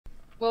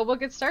Well, we'll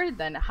get started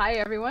then. Hi,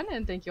 everyone,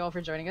 and thank you all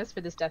for joining us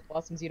for this Death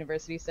Blossoms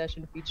University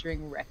session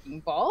featuring Wrecking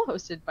Ball,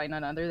 hosted by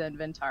none other than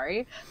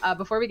Ventari.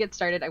 Before we get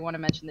started, I want to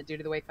mention that due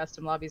to the way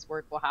custom lobbies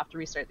work, we'll have to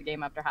restart the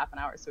game after half an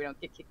hour so we don't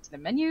get kicked to the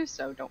menu,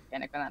 so don't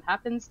panic when that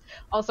happens.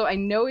 Also, I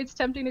know it's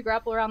tempting to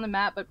grapple around the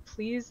map, but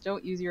please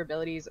don't use your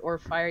abilities or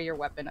fire your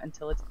weapon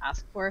until it's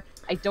asked for.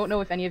 I don't know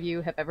if any of you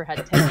have ever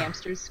had 10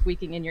 hamsters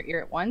squeaking in your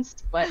ear at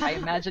once, but I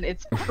imagine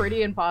it's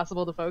pretty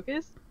impossible to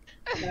focus.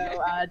 So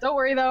don't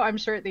worry though, I'm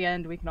sure at the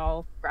end we can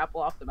all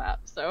grapple off the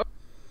map. So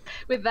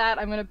with that,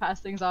 I'm going to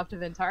pass things off to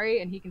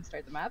Ventari and he can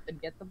start the map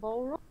and get the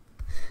ball rolling.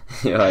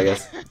 Yo, I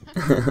guess.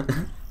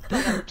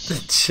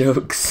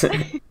 Jokes.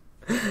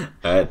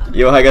 Alright.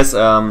 Yo, hi guys.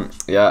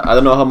 Yeah, I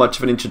don't know how much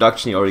of an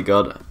introduction you already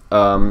got.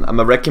 I'm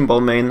a Wrecking Ball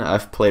main.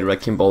 I've played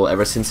Wrecking Ball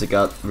ever since it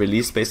got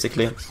released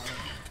basically.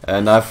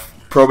 And I've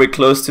probably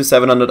close to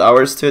 700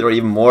 hours to it, or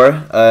even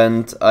more,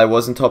 and I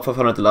was in top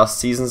 500 the last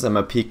seasons, and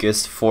my peak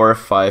is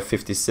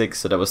 4,556,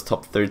 so that was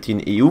top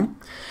 13 EU.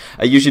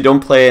 I usually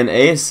don't play in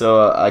A,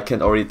 so I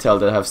can already tell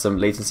that I have some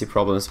latency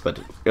problems, but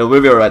it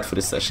will be alright for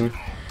this session.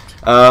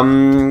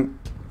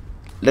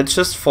 Let's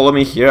just follow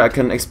me here. I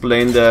can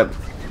explain the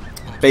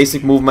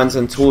basic movements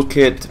and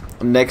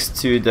toolkit next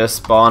to the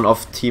spawn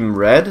of Team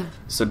Red,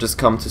 so just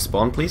come to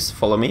spawn please,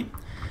 follow me.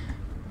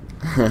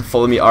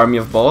 Follow me, army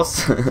of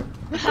balls.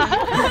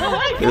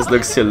 This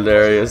looks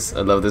hilarious. I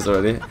love this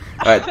already.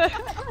 Alright,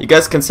 you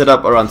guys can set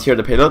up around here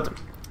the payload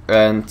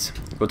and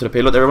go to the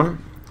payload,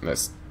 everyone.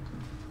 Nice.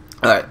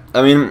 Alright,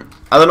 I mean,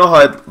 I don't know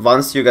how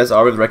advanced you guys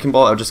are with Wrecking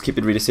Ball. I'll just keep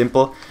it really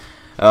simple.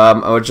 I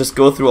will just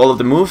go through all of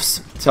the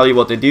moves, tell you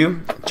what they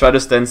do. Try to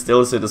stand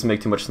still so it doesn't make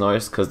too much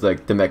noise, because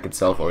like the mech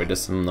itself already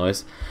does some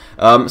noise.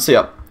 So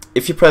yeah,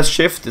 if you press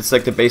shift, it's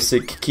like the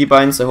basic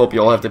keybinds. I hope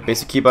you all have the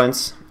basic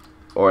keybinds,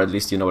 or at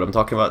least you know what I'm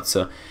talking about.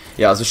 So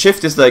yeah, so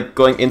shift is like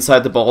going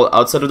inside the ball,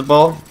 outside of the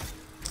ball.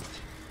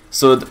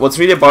 So what's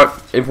really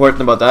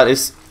important about that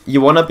is you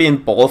want to be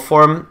in ball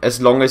form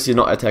as long as you're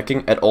not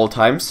attacking at all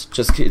times.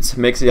 Just it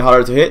makes it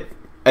harder to hit,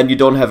 and you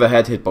don't have a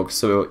head hitbox,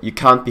 so you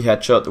can't be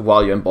headshot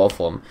while you're in ball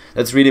form.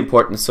 That's really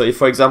important. So if,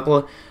 for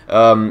example,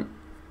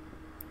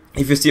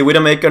 if you see a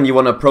Widowmaker and you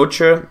want to approach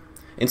her,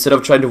 instead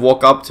of trying to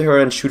walk up to her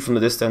and shoot from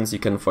the distance, you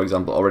can, for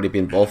example, already be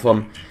in ball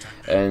form,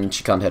 and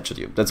she can't headshot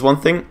you. That's one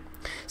thing.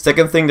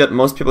 Second thing that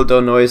most people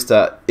don't know is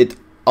that it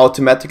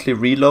automatically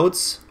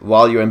reloads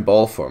while you're in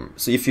ball form.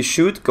 So if you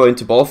shoot, go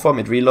into ball form,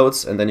 it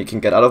reloads, and then you can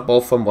get out of ball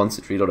form once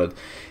it's reloaded.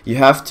 You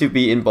have to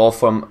be in ball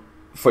form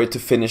for it to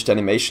finish the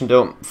animation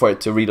though, for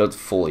it to reload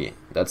fully.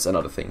 That's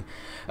another thing.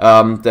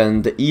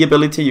 Then the E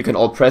ability, you can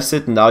all press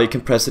it. Now you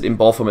can press it in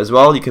ball form as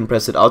well. You can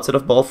press it outside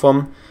of ball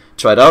form.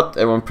 Try it out.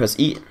 Everyone press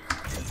E.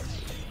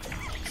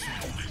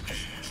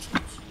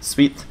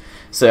 Sweet.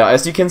 So yeah,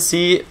 as you can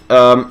see,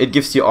 it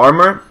gives you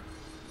armor.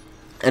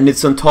 And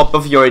it's on top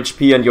of your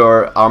HP and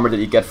your armor that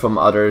you get from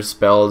other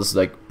spells,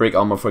 like brick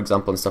armor for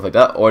example and stuff like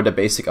that, or the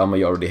basic armor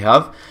you already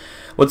have.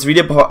 What's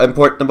really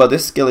important about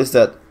this skill is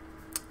that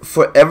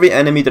for every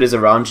enemy that is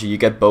around you, you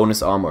get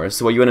bonus armor.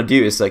 So what you want to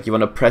do is like you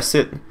want to press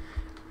it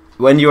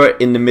when you are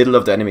in the middle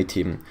of the enemy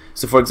team.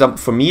 So for example,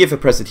 for me, if I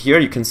press it here,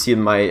 you can see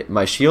in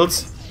my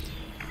shields,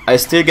 I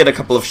still get a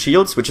couple of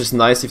shields, which is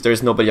nice if there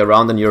is nobody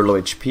around and you're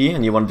low HP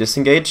and you want to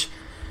disengage.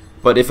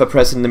 But if I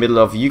press it in the middle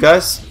of you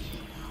guys,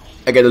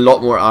 I get a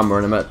lot more armor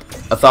and I'm at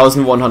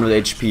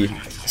 1100 HP.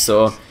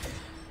 So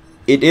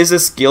it is a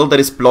skill that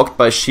is blocked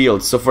by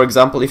shields. So for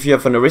example, if you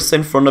have an Orisa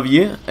in front of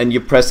you and you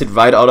press it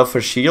right out of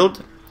her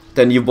shield,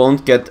 then you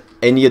won't get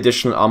any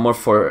additional armor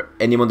for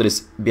anyone that is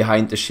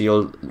behind the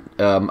shield,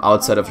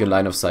 outside of your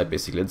line of sight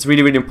basically. It's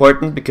really, really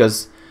important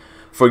because,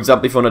 for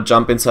example, if you want to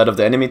jump inside of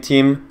the enemy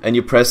team and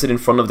you press it in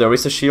front of the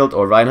Orisa shield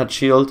or Reinhardt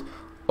shield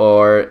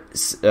or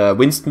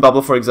Winston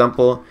bubble for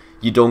example,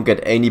 you don't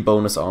get any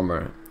bonus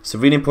armor. So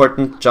really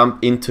important,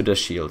 jump into the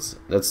shields.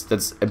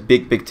 That's a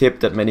big tip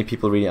that many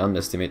people really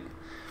underestimate.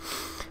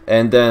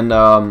 And then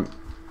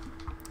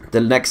the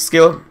next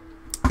skill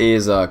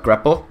is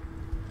grapple.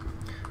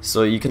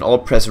 So you can all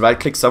press right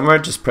click somewhere,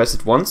 just press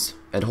it once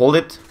and hold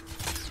it.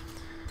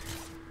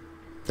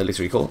 That looks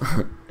really cool.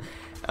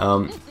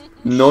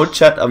 No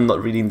chat, I'm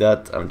not reading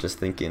that, I'm just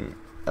thinking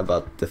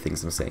about the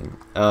things I'm saying.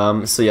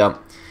 So yeah,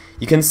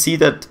 you can see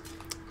that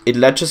it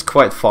latches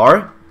quite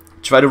far.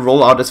 Try to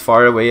roll out as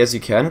far away as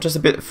you can, just a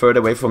bit further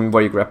away from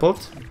where you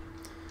grappled.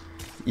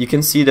 You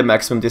can see the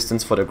maximum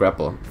distance for the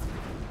grapple.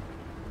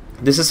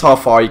 This is how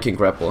far you can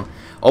grapple.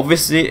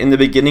 Obviously, in the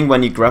beginning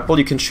when you grapple,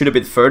 you can shoot a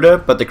bit further,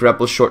 but the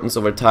grapple shortens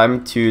over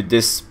time to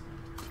this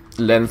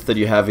length that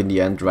you have in the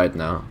end right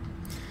now.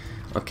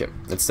 Okay,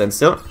 let's stand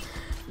still.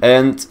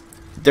 And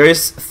there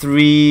is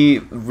 3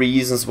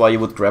 reasons why you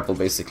would grapple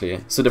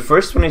basically. So the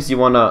first one is you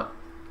want to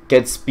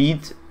get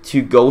speed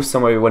to go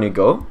somewhere you want to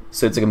go.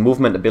 So it's like a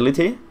movement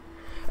ability.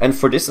 And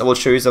for this I will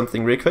show you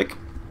something real quick.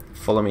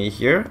 Follow me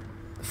here.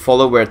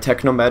 Follow where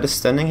Technomad is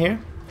standing here.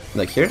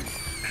 Like here.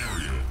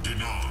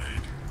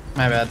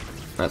 My bad.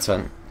 That's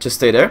fine. Just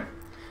stay there.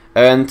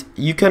 And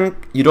you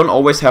don't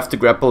always have to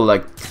grapple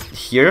like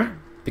here,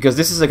 because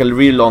this is like a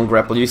really long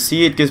grapple. You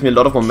see it gives me a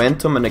lot of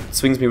momentum and it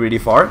swings me really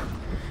far.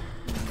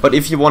 But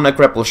if you want to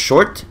grapple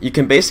short, you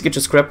can basically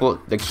just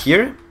grapple like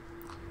here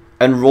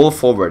and roll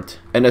forward.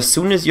 And as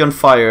soon as you're on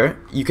fire,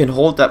 you can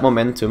hold that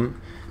momentum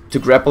to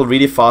grapple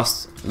really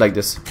fast like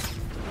this.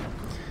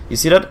 You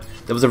see that?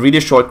 That was a really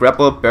short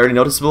grapple, barely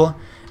noticeable,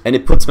 and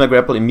it puts my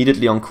grapple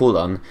immediately on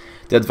cooldown.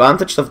 The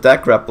advantage of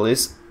that grapple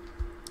is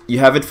you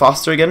have it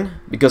faster again,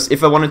 because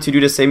if I wanted to do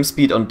the same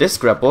speed on this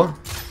grapple,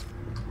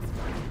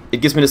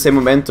 it gives me the same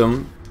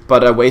momentum,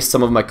 but I waste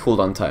some of my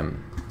cooldown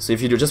time. So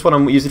if you just want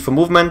to use it for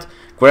movement,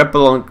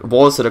 grapple on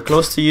walls that are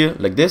close to you,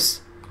 like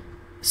this,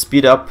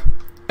 speed up,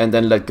 and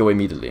then let go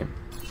immediately.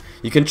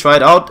 You can try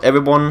it out.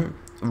 Everyone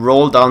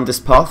roll down this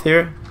path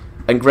here,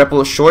 and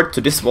grapple short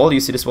to this wall.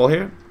 You see this wall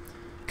here?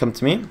 Come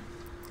to me.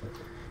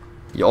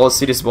 You all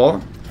see this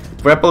wall?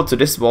 Grapple to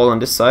this wall on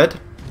this side,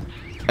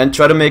 and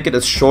try to make it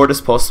as short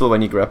as possible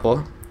when you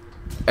grapple,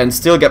 and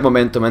still get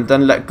momentum, and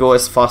then let go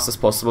as fast as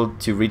possible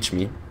to reach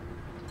me.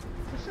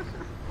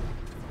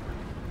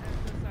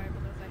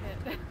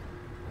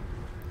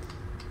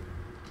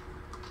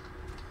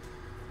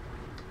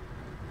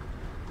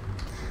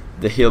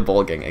 The heal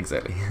ball gang,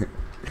 exactly.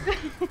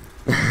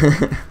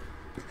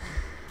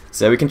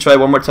 So we can try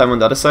one more time on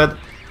the other side.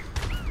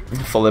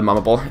 Follow the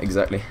mama ball,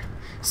 exactly.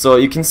 So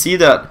you can see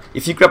that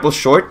if you grapple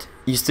short,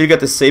 you still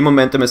get the same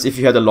momentum as if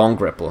you had a long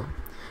grapple.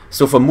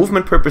 So for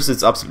movement purposes,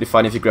 it's absolutely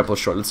fine if you grapple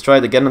short. Let's try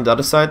it again on the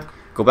other side.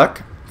 Go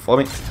back,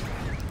 follow me.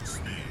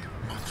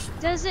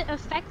 Does it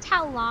affect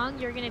how long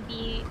you're gonna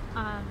be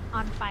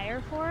on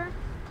fire for?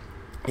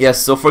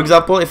 Yes, so for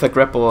example, if I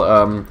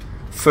grapple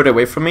further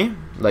away from me,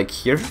 like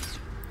here,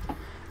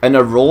 and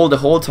I roll the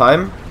whole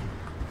time,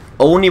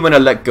 only when I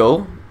let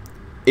go,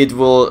 it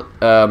will,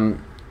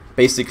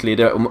 basically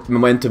the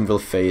momentum will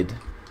fade.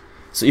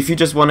 So if you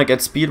just want to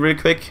get speed really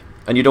quick,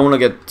 and you don't want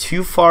to get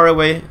too far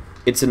away,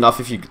 it's enough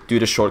if you do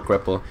the short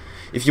grapple.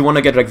 If you want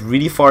to get like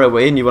really far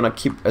away and you want to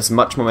keep as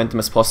much momentum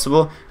as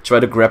possible, try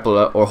to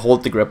grapple or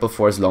hold the grapple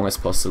for as long as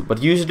possible.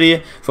 But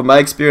usually, from my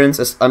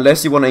experience,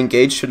 unless you want to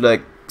engage to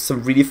like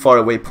some really far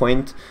away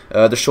point,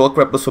 the short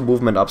grapples for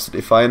movement are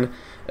absolutely fine.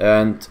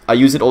 And I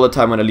use it all the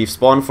time when I leave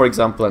spawn, for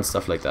example, and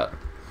stuff like that.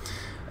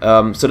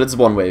 So that's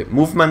one way.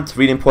 Movement,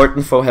 really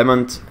important for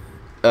Hammond.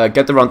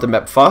 Get around the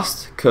map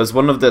fast, because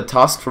one of the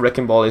tasks for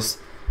Wrecking Ball is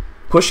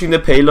pushing the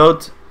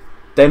payload,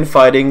 then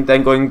fighting,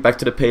 then going back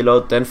to the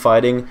payload, then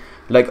fighting.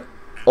 Like,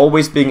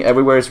 always being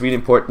everywhere is really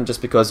important,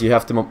 just because you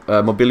have the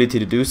mobility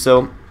to do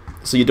so.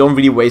 So you don't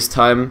really waste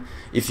time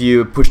if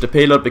you push the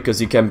payload, because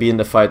you can be in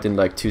the fight in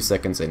like 2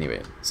 seconds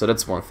anyway. So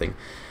that's one thing.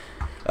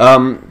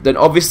 Then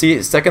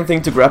obviously, second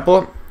thing to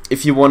grapple,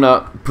 if you want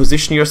to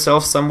position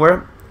yourself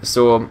somewhere.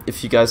 So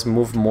if you guys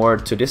move more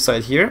to this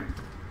side here,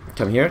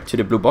 come here to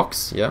the blue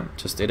box, yeah,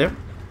 just stay there.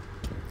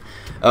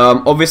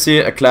 Obviously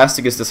a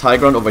classic is this high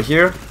ground over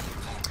here.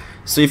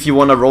 So if you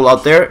want to roll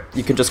out there,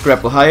 you can just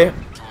grapple high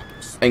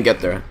and get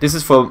there. This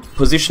is for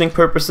positioning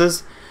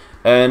purposes.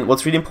 And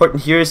what's really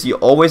important here is you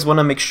always want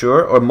to make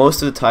sure, or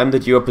most of the time,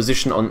 that you are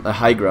positioned on a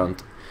high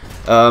ground.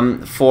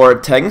 For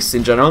tanks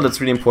in general,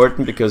 that's really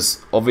important,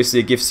 because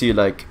obviously it gives you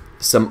like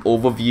some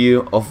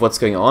overview of what's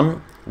going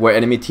on, where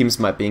enemy teams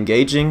might be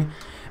engaging.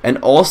 And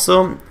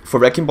also for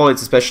Wrecking Ball,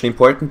 it's especially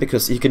important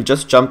because you can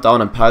just jump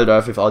down and pile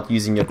drive without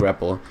using your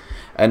grapple.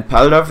 And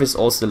pile drive is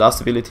also the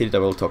last ability that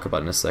we'll talk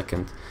about in a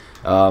second.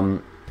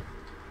 And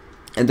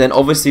then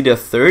obviously the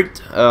third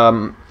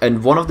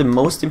and one of the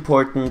most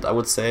important, I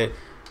would say,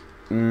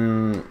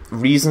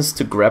 reasons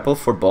to grapple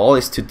for ball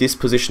is to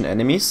disposition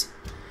enemies.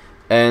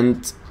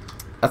 And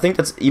I think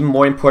that's even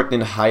more important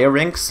in higher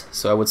ranks.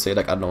 So I would say,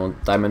 like, I don't know,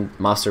 Diamond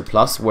Master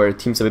Plus, where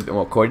teams are a bit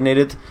more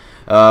coordinated.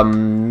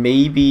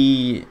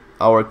 Maybe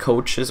our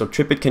coaches, or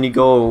Tripit, can you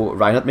go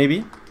Reinhardt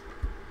maybe?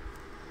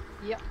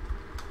 Yeah.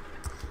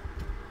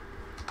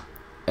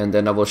 And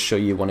then I will show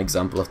you one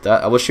example of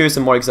that. I will show you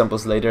some more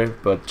examples later,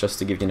 but just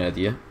to give you an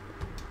idea.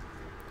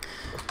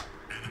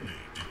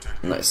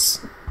 Nice.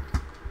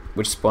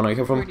 Which spawn are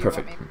you from?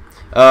 Perfect.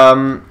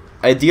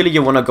 Ideally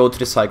you want to go to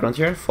this high ground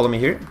here. Follow me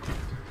here.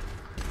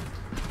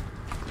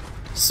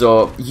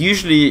 So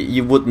usually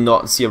you would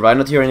not see a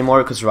Reinhardt here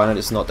anymore, because Reinhardt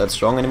is not that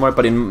strong anymore,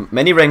 but in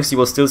many ranks you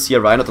will still see a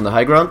Reinhardt on the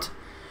high ground.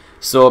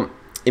 So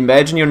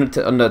imagine you're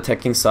on the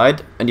attacking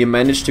side and you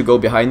manage to go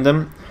behind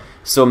them.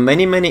 So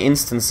many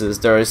instances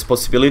there is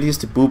possibilities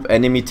to boop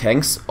enemy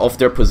tanks off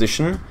their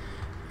position.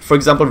 For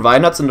example,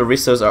 Reinhardts and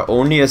Orisas are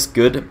only as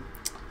good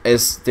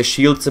as the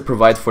shields they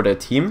provide for their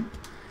team.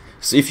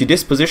 So if you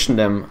disposition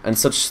them, and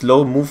such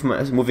slow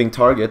moving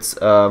targets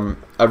are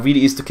really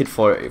easy to kill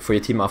for your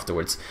team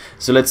afterwards.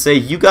 So let's say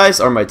you guys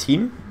are my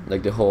team,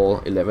 like the whole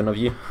 11 of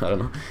you, I don't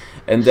know.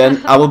 And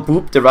then I will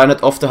boop the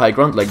Reinhardt off the high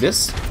ground like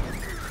this.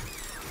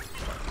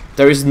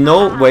 There is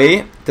no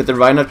way that the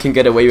Reinhardt can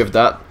get away with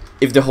that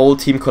if the whole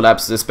team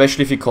collapses,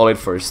 especially if you call it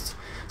first.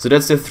 So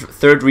that's the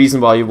third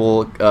reason why you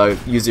will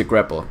use your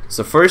grapple.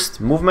 So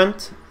first,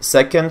 movement.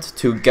 Second,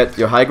 to get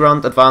your high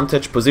ground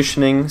advantage,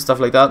 positioning, stuff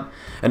like that.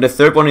 And the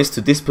third one is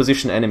to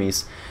disposition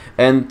enemies.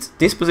 And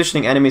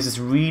dispositioning enemies is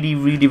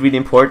really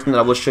important.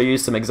 I will show you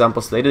some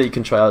examples later. You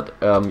can try out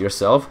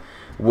yourself.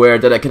 where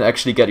that I can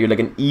actually get you like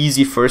an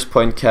easy first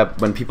point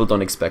cap when people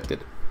don't expect it.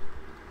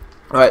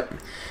 Alright,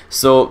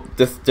 so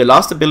the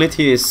last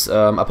ability is,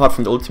 apart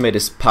from the ultimate,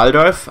 is pile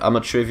drive. I'm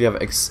not sure if you have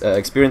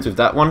experience with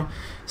that one.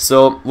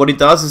 So what it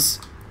does is,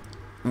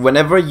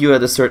 whenever you're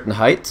at a certain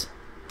height,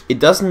 it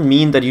doesn't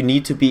mean that you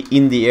need to be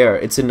in the air.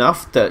 It's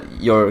enough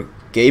that your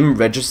game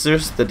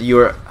registers that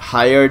you're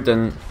higher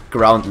than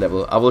ground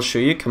level. I will show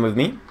you, come with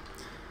me.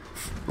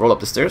 Roll up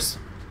the stairs.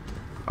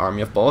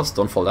 Army of balls,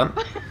 don't fall down.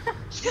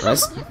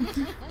 Nice.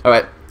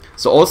 Alright,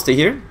 so all stay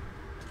here.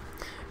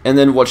 And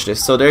then watch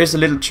this. So there is a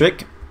little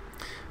trick.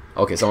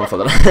 Okay, someone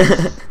fell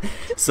down.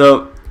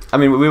 So, I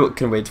mean, we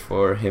can wait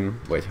for him.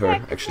 Wait, her,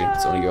 actually.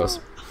 It's only girls.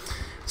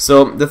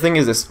 So, the thing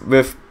is this.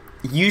 With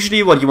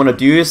usually what you want to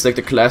do is like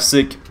the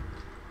classic.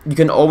 You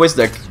can always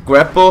like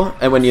grapple,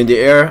 and when you're in the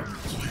air,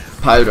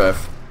 pile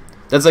drive.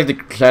 That's like the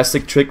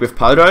classic trick with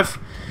pile drive.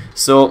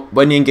 So,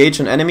 when you engage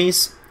on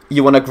enemies,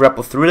 you want to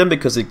grapple through them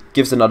because it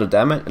gives another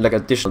damage, like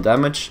additional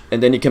damage,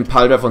 and then you can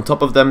pile drive on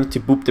top of them to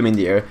boop them in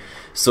the air.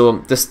 So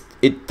this,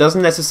 it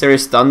doesn't necessarily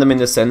stun them in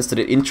the sense that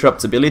it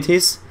interrupts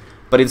abilities,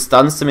 but it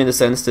stuns them in the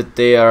sense that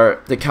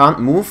they can't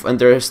move and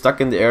they're stuck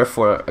in the air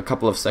for a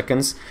couple of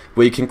seconds,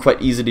 where you can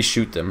quite easily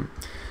shoot them.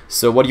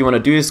 So what you want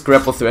to do is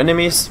grapple through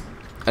enemies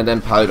and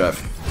then pile drive.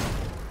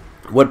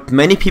 What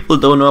many people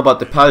don't know about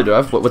the pile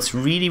drive, what's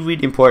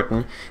really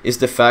important, is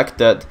the fact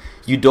that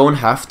you don't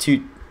have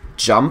to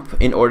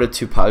jump in order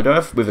to pile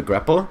drive with a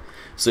grapple.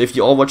 So if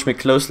you all watch me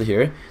closely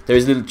here, there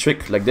is a little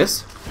trick like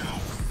this,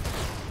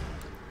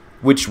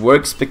 which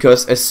works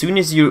because as soon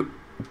as you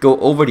go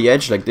over the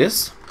edge like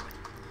this,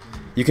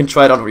 you can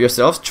try it out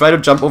yourselves. Try to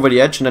jump over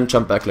the edge and then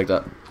jump back like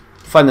that.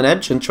 Find an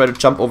edge and try to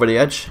jump over the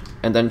edge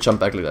and then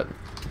jump back like that.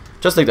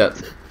 Just like that.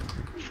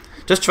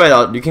 Just try it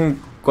out. You can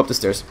go up the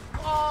stairs.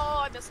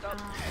 Oh, I messed up.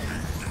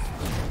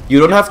 You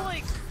don't have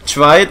to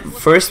try it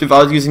first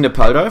without using the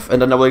pile drive,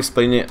 and then I will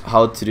explain you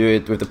how to do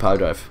it with the pile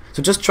drive.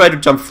 So just try to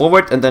jump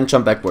forward and then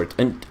jump backward.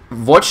 And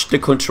watch the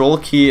control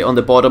key on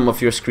the bottom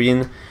of your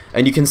screen,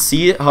 and you can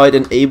see how it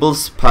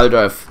enables pile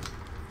drive.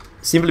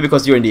 Simply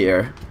because you're in the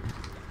air.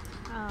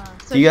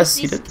 So do you guys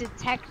see that? that?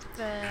 Detect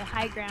the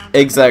high ground.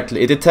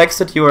 Exactly. It detects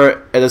that you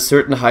are at a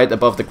certain height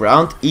above the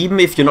ground,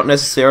 even if you're not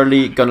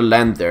necessarily gonna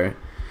land there.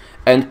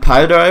 And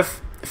pile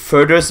drive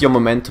furthers your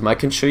momentum. I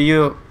can show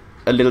you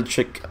a little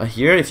trick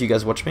here if you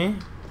guys watch me.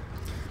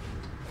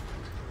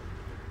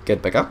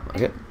 Get back up.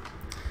 Okay.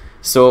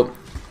 So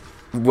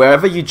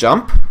wherever you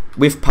jump,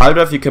 with pile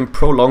drive you can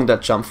prolong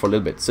that jump for a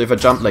little bit. So if I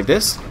jump like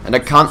this and I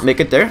can't make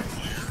it there,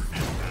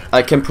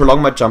 I can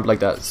prolong my jump like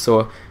that.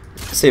 So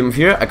same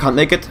here, I can't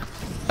make it,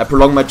 I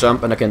prolong my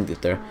jump and I can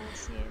get there.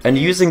 And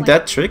using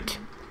that trick,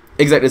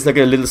 exactly, it's like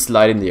a little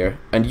slide in the air.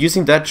 And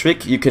using that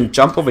trick, you can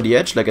jump over the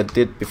edge like I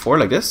did before,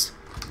 like this.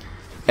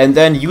 And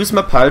then use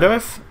my pile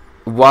drive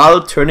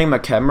while turning my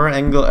camera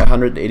angle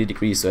 180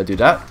 degrees. So I do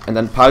that, and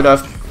then pile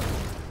drive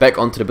back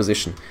onto the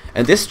position.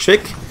 And this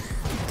trick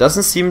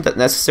doesn't seem that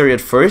necessary at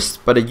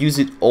first, but I use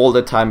it all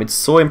the time. It's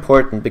so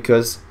important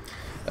because,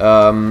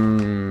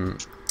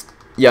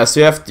 yeah,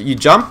 so you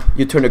jump,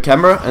 you turn your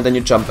camera, and then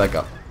you jump back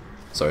up.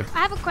 Sorry. I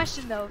have a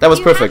question though. That was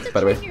perfect,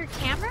 by the way. Do you have to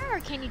turn your camera, or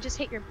can you just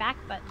hit your back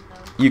button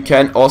though? You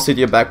can also hit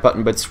your back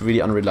button, but it's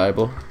really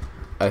unreliable,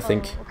 I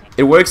think. Okay.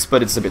 It works,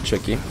 but it's a bit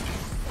tricky.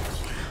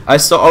 I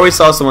always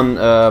saw someone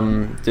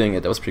doing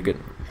it. That was pretty good.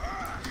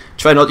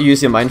 Try not to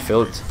use your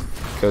minefield,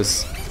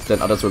 because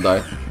then others will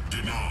die.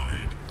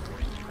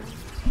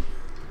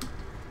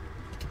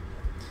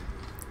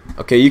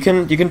 Okay, you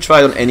can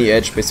try it on any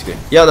edge basically.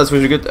 Yeah, that's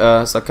really good.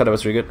 Sakata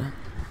was really good.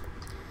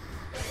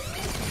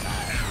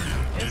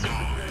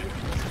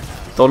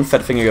 Don't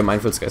fat finger your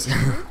minefields, guys. Do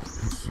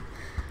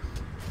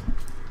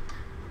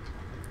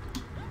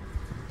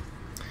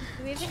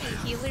we have any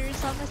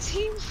healers on the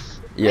team?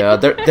 Yeah,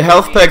 the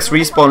health packs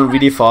respawn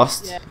really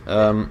fast. Yeah,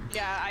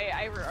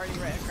 I already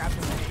read a crap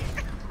already.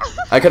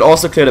 I could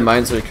also clear the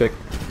mines really quick.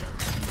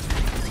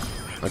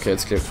 Okay,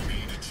 it's clear.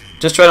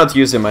 Just try not to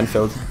use your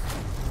minefield.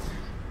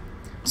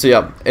 So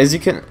yeah, as you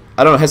can,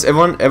 I don't know, has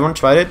everyone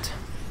tried it?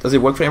 Does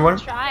it work for everyone? I'm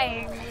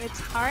trying. It's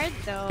hard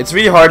though. It's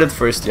really hard at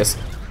first, yes.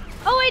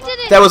 Oh, I did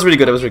it! That was really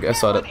good, that was really good, I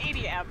saw that.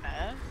 180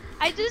 Emma.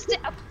 I just did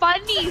a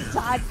funny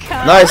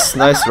vodka. Nice,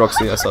 nice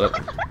Roxy, I saw that.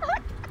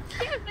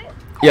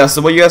 Yeah,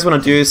 so what you guys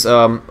want to do is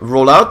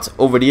roll out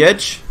over the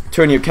edge,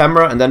 turn your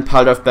camera, and then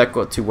pile drive back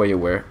to where you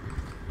were.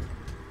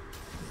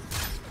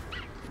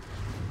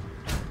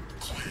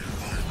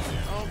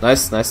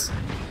 Nice, nice.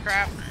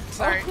 Crap.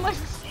 Sorry.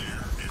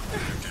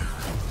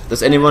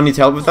 Does anyone need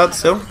help with that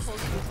still?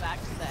 Back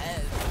to the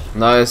edge.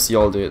 Nice, you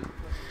all do it.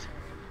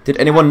 Did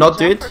anyone not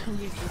do it?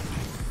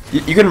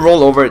 You can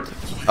roll over it,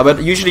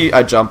 but usually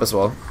I jump as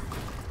well.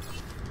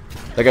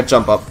 Like I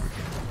jump up.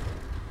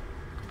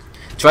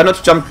 Try not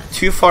to jump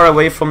too far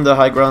away from the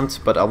high ground,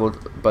 but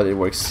but it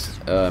works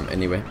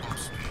anyway.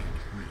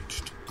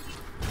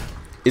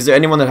 Is there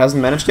anyone that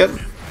hasn't managed yet?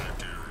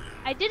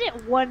 I did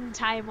it one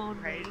time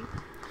only.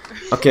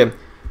 Okay.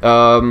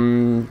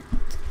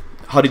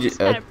 How did you?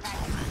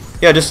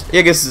 Yeah, I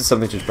guess it's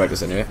something to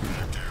practice anyway.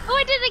 Oh,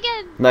 I did it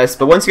again. Nice,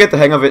 but once you get the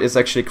hang of it, it's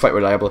actually quite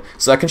reliable.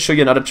 So I can show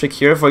you another trick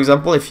here, for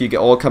example, if you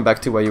all come back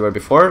to where you were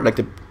before, like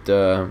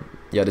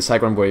this high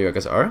ground where you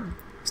guys are.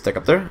 Stack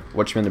up there,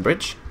 watch me on the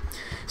bridge.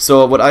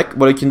 So what I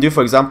can do,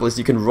 for example, is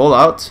you can roll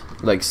out,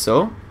 like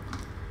so,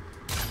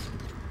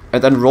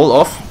 and then roll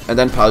off, and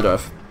then pile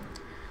drive.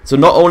 So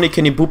not only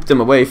can you boop them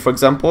away, for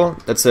example,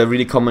 that's a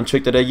really common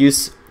trick that I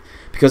use,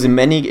 because in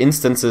many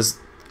instances,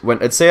 when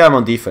let's say I'm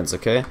on defense,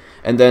 okay,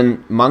 and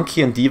then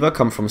Monkey and Diva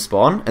come from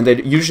spawn, and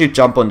they usually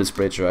jump on this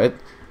bridge, right,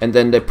 and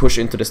then they push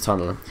into this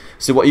tunnel.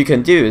 So what you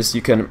can do is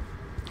you can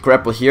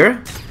grapple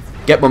here,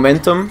 get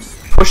momentum,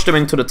 push them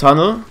into the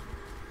tunnel,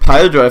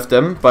 pile drive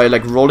them by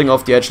like rolling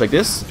off the edge like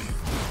this,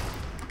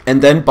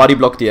 and then body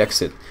block the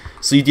exit.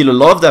 So you deal a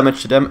lot of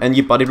damage to them, and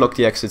you body block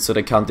the exit so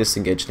they can't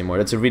disengage anymore.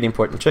 That's a really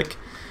important trick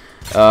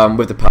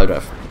with the pile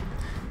drive.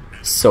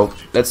 So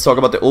let's talk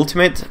about the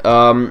ultimate.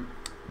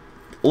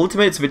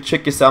 Ultimate's a bit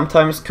tricky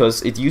sometimes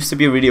because it used to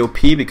be really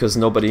OP because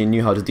nobody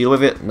knew how to deal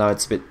with it. Now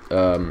it's a bit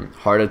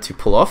harder to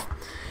pull off.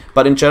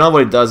 But in general,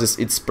 what it does is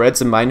it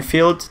spreads a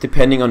minefield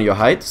depending on your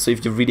height. So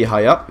if you're really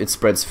high up, it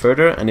spreads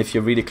further, and if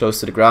you're really close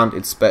to the ground,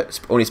 it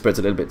only spreads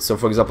a little bit. So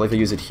for example, if I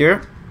use it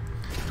here,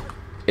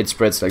 it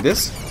spreads like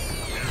this.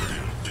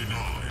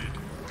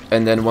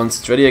 And then once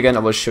it's ready again, I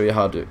will show you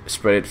how to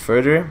spread it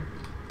further.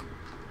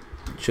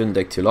 It shouldn't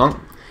take too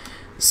long.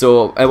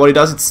 So what it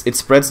does, it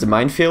spreads the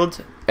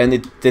minefield, and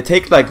they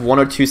take like 1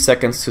 or 2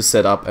 seconds to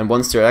set up. And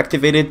once they're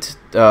activated,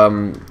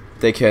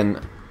 they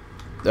can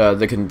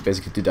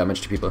basically do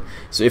damage to people.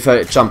 So if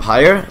I jump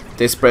higher,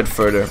 they spread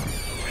further.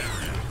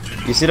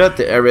 You see that?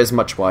 The area is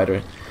much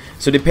wider.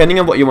 So depending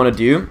on what you want to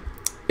do,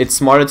 it's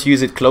smarter to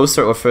use it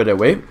closer or further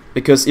away.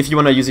 Because if you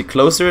want to use it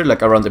closer,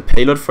 like around the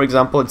payload for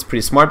example, it's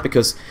pretty smart,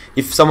 because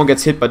if someone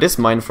gets hit by this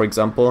mine for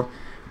example,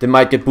 they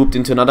might get booped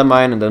into another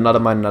mine, and then another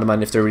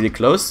mine if they're really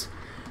close.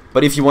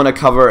 But if you want to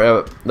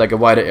cover like a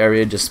wider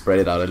area, just spread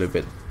it out a little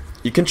bit.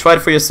 You can try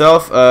it for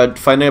yourself,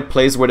 find a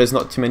place where there's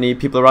not too many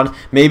people around.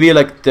 Maybe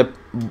like the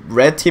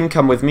red team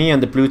come with me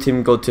and the blue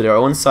team go to their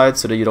own side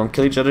so that you don't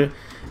kill each other.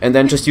 And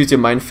then just use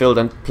your minefield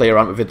and play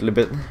around with it a little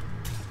bit.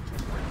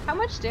 How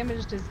much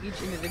damage does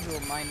each individual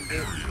mine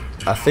do?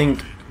 I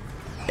think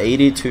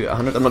 80 to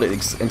 100, I'm not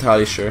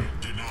entirely sure.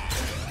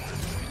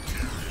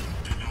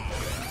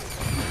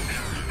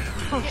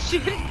 Oh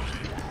shit.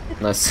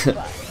 Nice.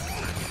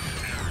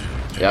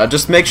 Yeah,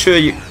 just make sure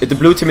the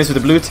blue team is with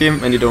the blue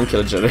team and you don't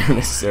kill each other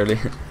necessarily.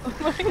 Oh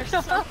my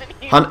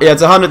god. Yeah,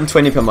 it's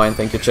 120 per mine,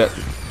 thank you chat.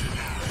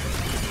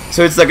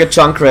 So it's like a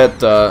Junkrat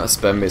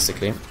spam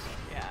basically.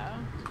 Yeah.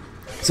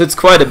 So it's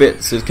quite a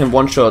bit, so it can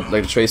one-shot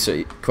like the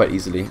Tracer quite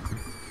easily.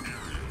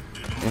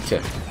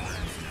 Okay.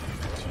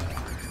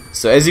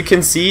 So as you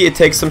can see, it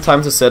takes some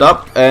time to set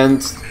up,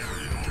 and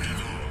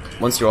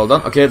once you're all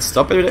done, okay, let's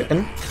stop it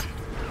again.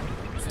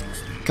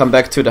 Come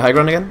back to the high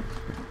ground again.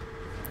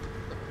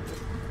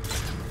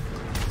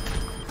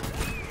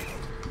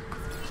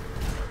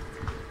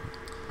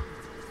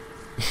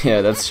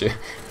 Yeah, that's true.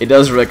 It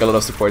does wreck a lot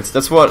of supports.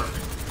 That's what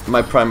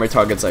my primary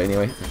targets are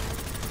anyway.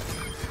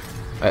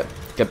 Alright,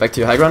 get back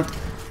to your high ground.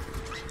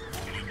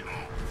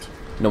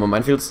 No more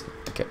minefields?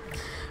 Okay.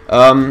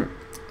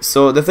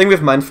 So the thing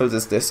with minefields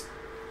is this.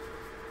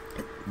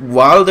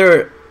 While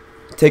they're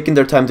taking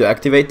their time to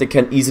activate, they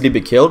can easily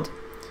be killed.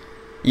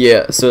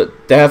 Yeah, so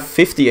they have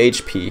 50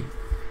 HP.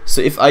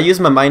 So if I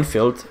use my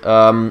minefield,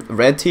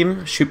 red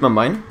team, shoot my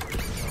mine.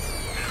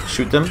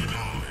 Shoot them.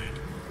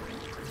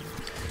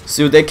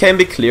 So they can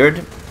be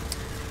cleared.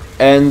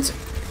 And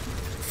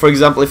for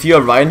example, if you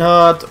are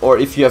Reinhardt or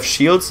if you have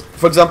shields,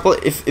 for example,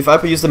 if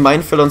I use the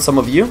minefield on some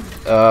of you,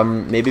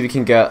 maybe we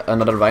can get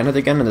another Reinhardt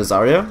again and a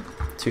Zarya,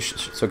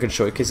 so I can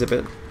showcase a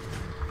bit.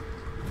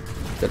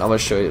 Then I will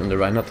show you on the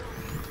Reinhardt.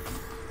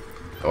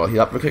 Oh,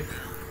 heal up real quick.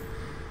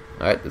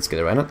 Alright, let's get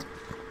a Reinhardt.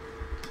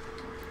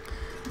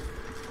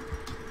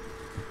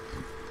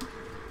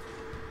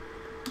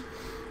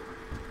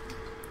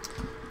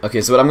 Okay,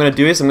 so what I'm gonna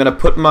do is I'm gonna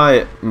put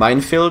my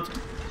minefield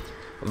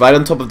right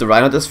on top of the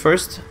Reinhardt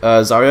first.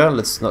 Zarya,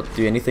 let's not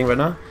do anything right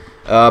now.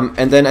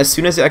 And then as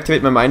soon as you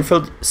activate my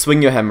minefield,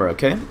 swing your hammer,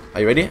 okay?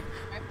 Are you ready?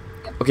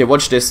 Okay,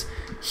 watch this.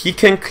 He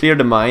can clear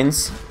the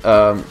mines.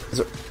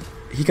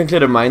 He can clear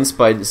the mines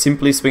by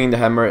simply swinging the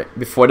hammer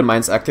before the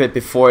mines activate,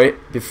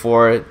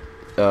 before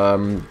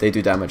they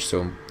do damage.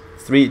 So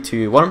 3,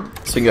 2,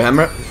 1, swing your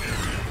hammer.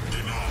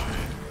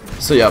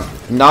 So yeah,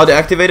 now they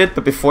activated,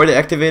 but before they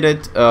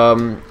activated,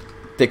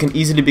 they can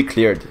easily be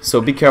cleared. So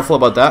be careful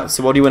about that.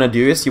 So what you want to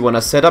do is you want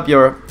to set up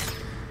your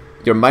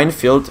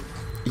minefield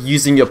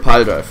using your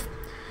pile drive.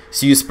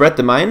 So you spread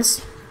the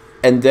mines,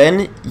 and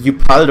then you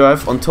pile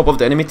drive on top of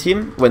the enemy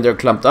team when they're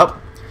clumped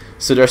up.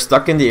 So they're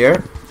stuck in the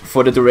air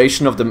for the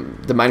duration of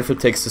the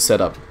minefield takes to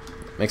set up.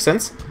 Make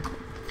sense?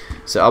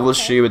 So I will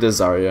show you with the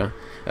Zarya.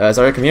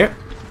 Zarya, come here.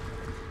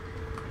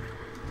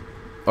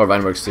 Or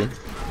Vine works too.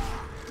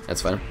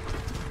 That's fine.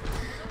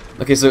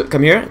 Okay, so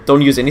come here.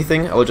 Don't use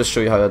anything. I will just show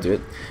you how to do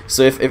it.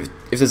 So if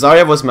the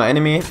Zarya was my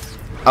enemy,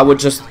 I would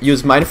just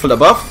use minefield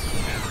above,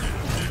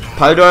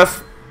 pile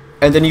drive,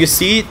 and then you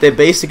see they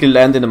basically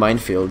land in the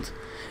minefield.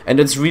 and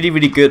it's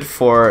really good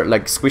for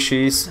like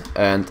squishies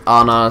and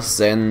Ana,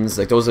 Zens,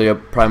 like those are your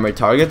primary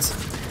targets.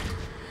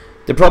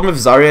 The problem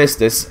with Zarya is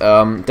this,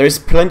 there's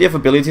plenty of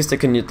abilities that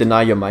can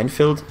deny your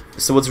minefield,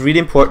 so what's really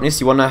important is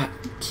you want to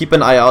keep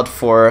an eye out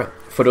for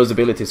those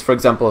abilities. For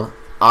example,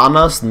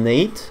 Ana's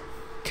nade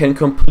can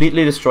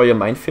completely destroy your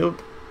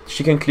minefield.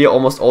 She can clear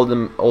almost all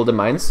the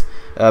mines.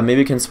 Maybe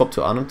we can swap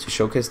to Ana to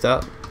showcase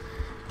that,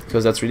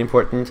 because that's really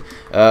important.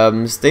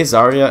 Stay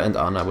Zarya and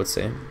Ana, I would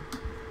say.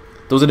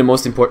 Those are the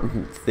most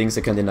important things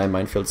that can deny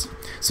minefields.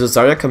 So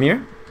Zarya, come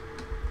here.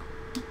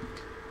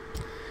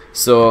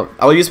 So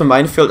I will use my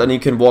minefield and you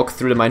can walk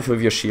through the minefield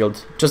with your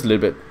shield. Just a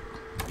little bit.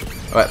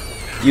 Alright,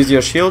 use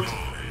your shield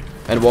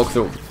and walk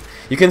through.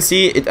 You can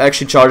see it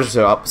actually charges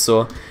her up.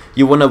 So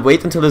you want to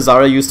wait until the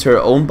Zarya used her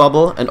own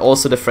bubble and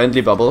also the friendly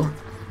bubble,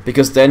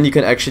 because then you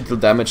can actually deal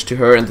damage to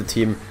her and the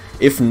team.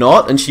 If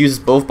not, and she uses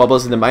both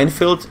bubbles in the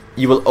minefield,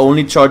 you will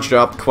only charge her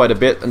up quite a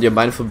bit and your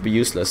minefield will be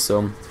useless.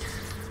 So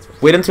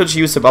wait until she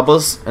uses her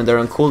bubbles and they're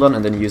on cooldown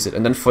and then use it.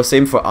 And then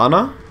same for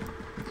Ana.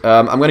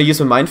 I'm gonna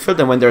use my minefield,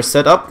 and when they're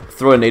set up,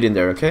 throw a nade in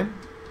there, okay?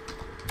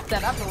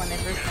 Set up or when they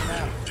first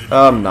come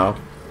out? Now.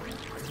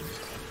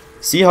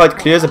 See how it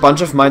clears a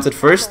bunch of mines at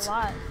first?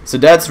 So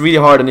that's really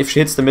hard, and if she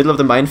hits the middle of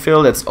the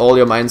minefield, that's all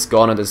your mines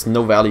gone and there's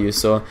no value.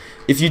 So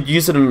if you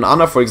use it on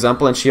Ana, for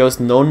example, and she has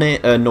no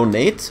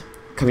nade,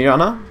 come here,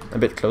 Ana, a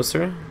bit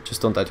closer, just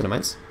don't die to the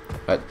mines.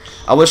 Right,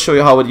 I will show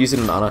you how I would use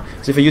it on Ana.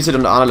 So if I use it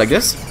on Ana like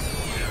this,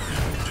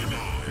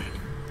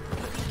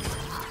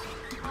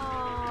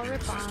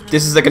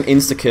 this is like an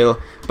insta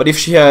kill. But if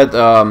she had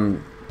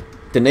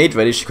the nade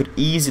ready, she could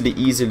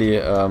easily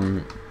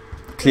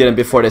clear them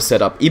before they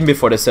set up, even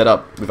before they set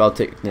up, without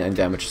taking any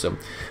damage. So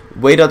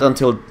wait out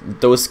until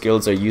those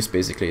skills are used,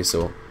 basically.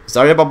 So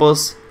Zarya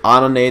bubbles,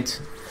 Ana nade,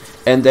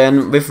 and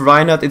then with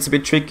Reinhardt it's a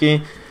bit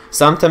tricky.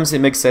 Sometimes it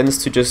makes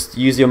sense to just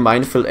use your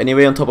minefield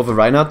anyway on top of a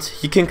Reinhardt.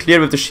 He can clear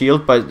with the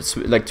shield by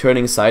like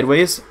turning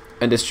sideways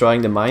and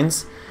destroying the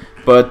mines,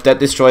 but that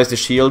destroys the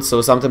shield,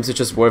 so sometimes it's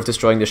just worth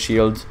destroying the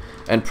shield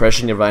and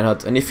pressuring the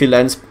Reinhardt. And if he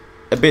lands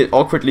a bit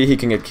awkwardly, he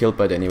can get killed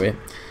by it anyway.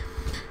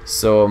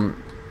 So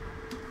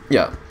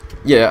yeah,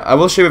 I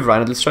will show you with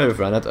Reinhardt. Let's try with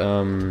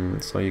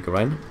Reinhardt. So you go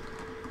Rein.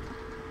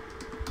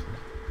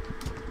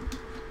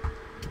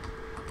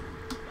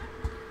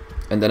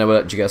 And then I will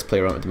let you guys play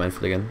around with the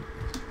minefield again.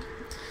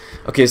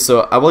 Okay,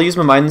 so I will use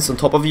my mines on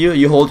top of you.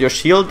 You hold your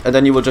shield, and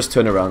then you will just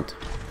turn around.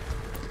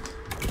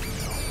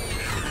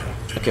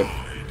 Okay.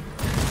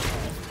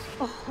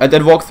 And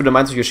then walk through the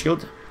mines with your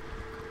shield.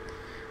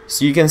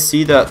 So you can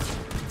see that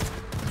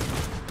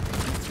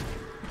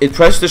it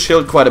pressures the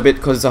shield quite a bit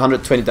because it's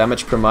 120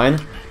 damage per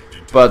mine,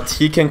 but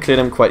he can clear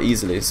them quite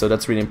easily, so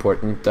that's really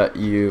important that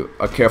you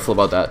are careful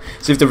about that.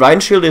 So if the Rein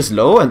shield is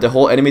low and the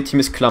whole enemy team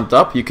is clumped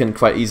up, you can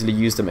quite easily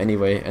use them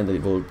anyway, and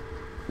it will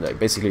like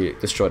basically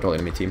destroy the whole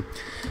enemy team.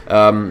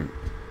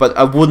 But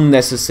I wouldn't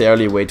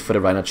necessarily wait for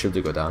the Reinhardt shield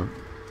to go down.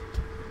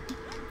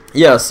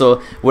 Yeah,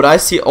 so what I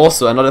see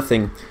also, another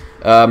thing,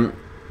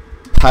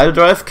 pile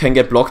drive can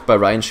get blocked by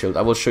Rein shield.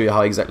 I will show you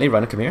how exactly.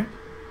 Rein, come here.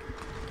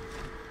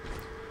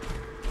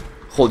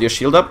 Hold your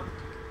shield up.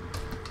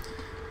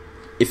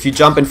 If you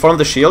jump in front of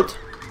the shield,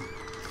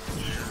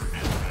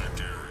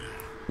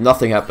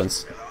 nothing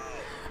happens.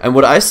 And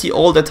what I see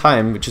all the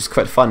time, which is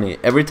quite funny,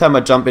 every time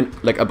I jump in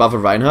like above a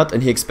Reinhardt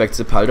and he expects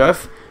a pile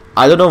drive,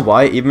 I don't know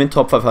why, even in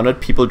top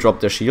 500 people drop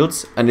their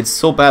shields, and it's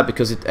so bad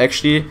because it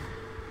actually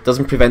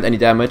doesn't prevent any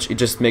damage, it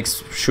just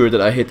makes sure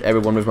that I hit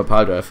everyone with my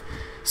pile drive.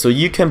 So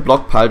you can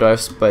block pile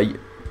drives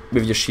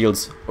with your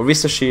shields.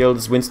 Orisa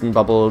shields, Winston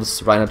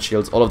bubbles, Reinhardt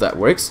shields, all of that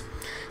works.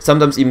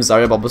 Sometimes even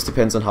Zarya bubbles,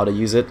 depends on how to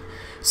use it.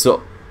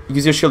 So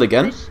use your shield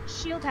again. The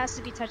shield has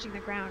to be touching the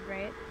ground,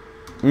 right?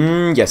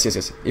 Yes.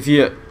 If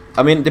you,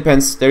 I mean, it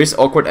depends. There is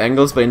awkward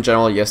angles, but in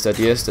general, yes, the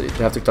idea is that you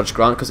have to touch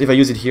ground. Because if I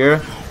use it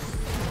here,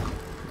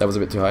 that was a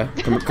bit too high.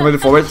 Come a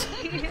bit forward.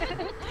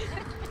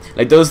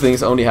 Like those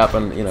things only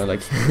happen, you know,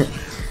 like.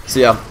 So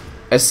yeah,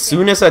 as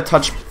soon as I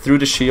touch through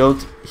the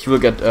shield, he will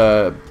get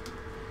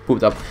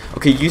pooped up.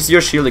 Okay, use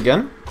your shield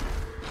again.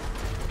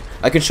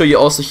 I can show you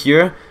also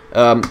here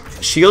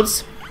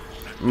shields.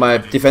 My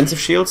defensive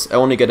shields, I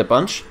only get a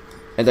bunch,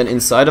 and then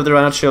inside of the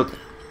Reinhardt shield,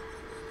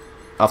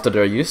 after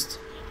they're used,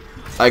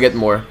 I get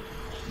more.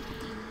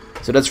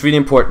 So that's really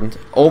important.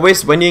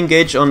 Always, when you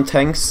engage on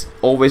tanks,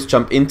 always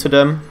jump into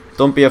them.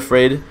 Don't be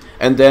afraid,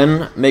 and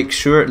then make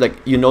sure, like,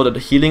 you know that the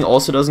healing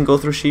also doesn't go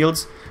through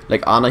shields,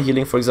 like Ana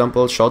healing, for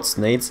example, shots,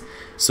 nades.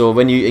 So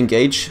when you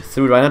engage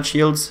through Reinhardt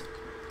shields,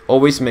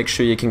 always make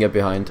sure you can get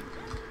behind.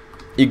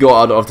 You go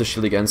out of the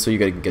shield again, so you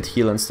can get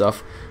heal and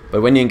stuff.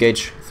 But when you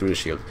engage through the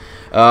shield,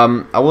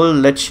 I will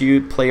let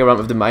you play around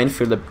with the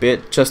minefield a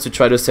bit, just to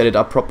try to set it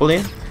up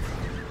properly.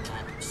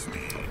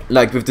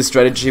 Like with the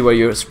strategy where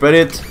you spread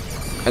it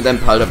and then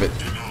pile of it,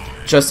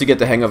 just to get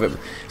the hang of it.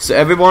 So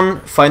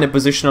everyone find a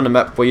position on the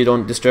map where you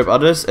don't disturb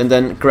others, and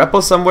then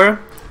grapple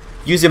somewhere,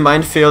 use your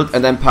minefield,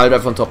 and then pile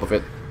drive on top of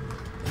it.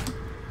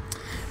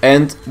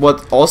 And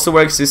what also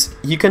works is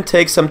you can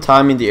take some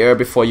time in the air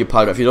before you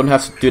pile drive. You don't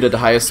have to do it at the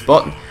highest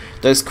spot.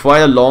 there's quite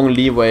a long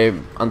leeway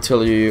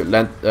until you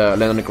land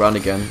on the ground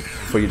again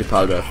for you to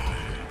pile drive.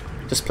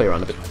 Just play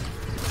around a bit.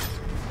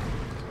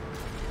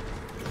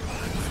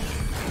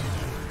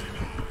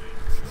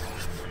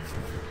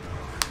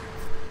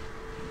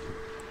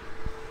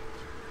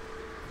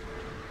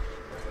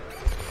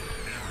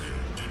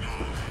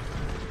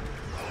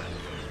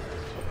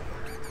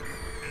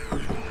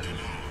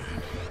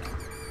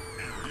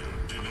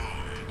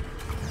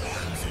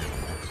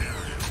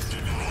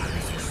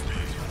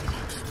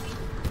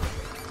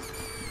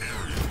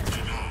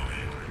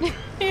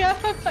 Yeah,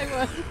 I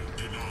won.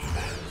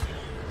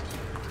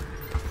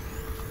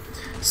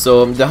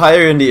 So the higher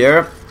you're in the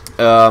air,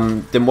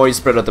 the more you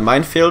spread out the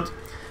minefield,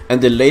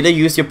 and the later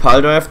you use your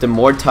pile drive, the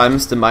more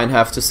times the mine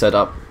have to set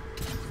up.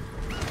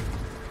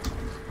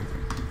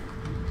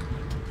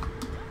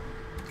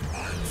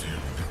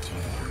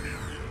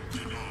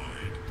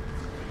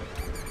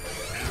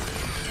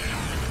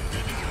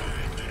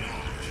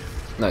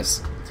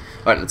 Nice.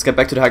 Alright, let's get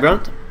back to the high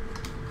ground.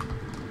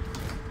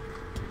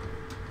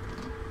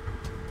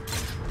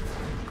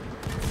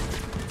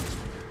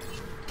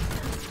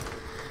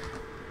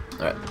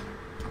 Alright.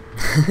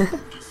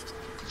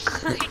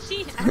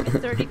 I'm in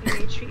 30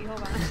 degree tree,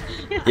 hold on.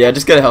 Yeah,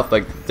 just get a health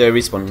back. They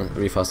respawn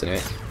really fast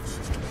anyway.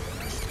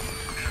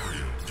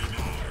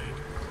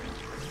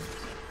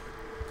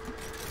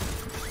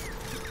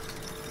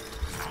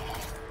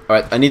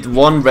 Alright, I need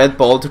one red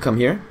ball to come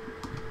here.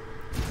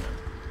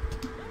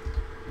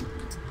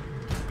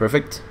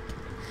 Perfect.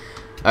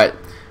 Alright,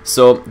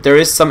 so there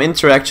is some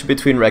interaction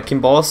between wrecking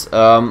balls.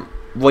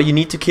 What you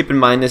need to keep in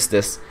mind is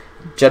this.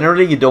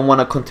 Generally, you don't want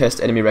to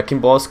contest enemy wrecking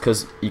balls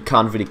because you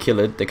can't really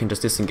kill it, they can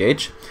just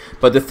disengage.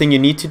 But the thing you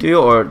need to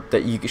do, or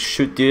that you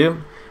should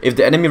do, if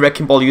the enemy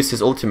wrecking ball uses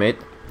his ultimate,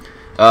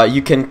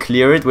 you can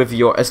clear it with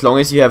your, as long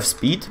as you have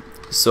speed.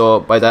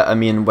 So by that I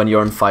mean when you're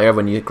on fire,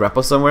 when you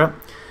grapple somewhere.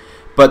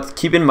 But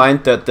keep in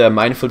mind that the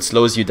minefield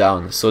slows you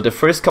down. So the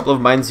first couple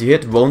of mines you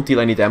hit won't deal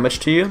any damage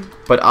to you,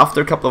 but after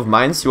a couple of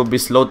mines you will be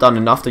slowed down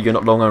enough that you're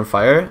not longer on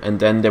fire, and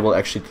then they will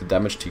actually do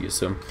damage to you.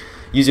 So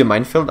use your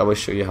minefield, I will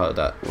show you how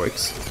that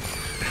works.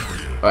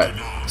 Alright,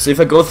 so if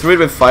I go through it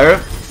with fire,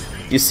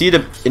 you see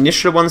the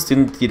initial ones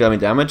didn't deal any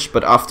damage,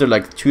 but after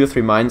like 2 or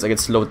 3 mines I get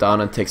slowed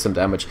down and take some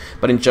damage.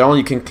 But in general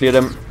you can clear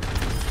them.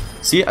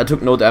 See, I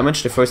took no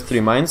damage the first 3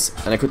 mines,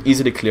 and I could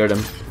easily clear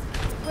them.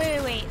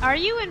 Wait. Are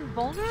you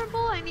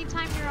invulnerable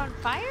anytime you're on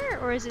fire,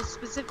 or is it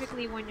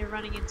specifically when you're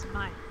running into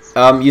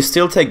mines? You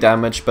still take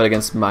damage, but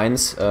against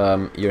mines,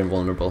 you're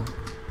invulnerable.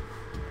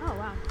 Oh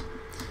wow.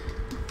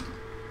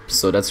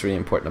 So that's really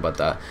important about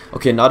that.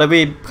 Okay, now that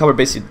we covered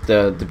basically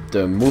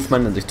the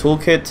movement and the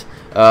toolkit,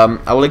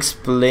 I will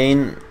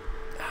explain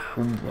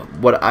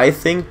what I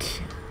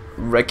think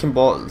Wrecking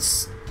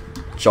Ball's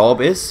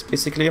job is,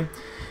 basically.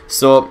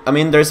 So, I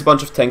mean, there's a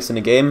bunch of tanks in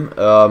the game.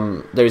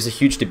 There is a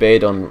huge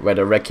debate on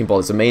whether Wrecking Ball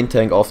is a main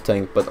tank, off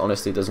tank, but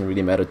honestly it doesn't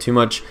really matter too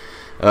much,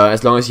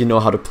 as long as you know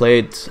how to play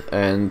it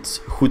and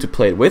who to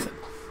play it with.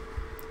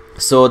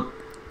 So,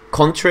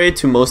 contrary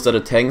to most other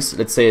tanks,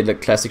 let's say the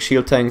classic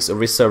shield tanks,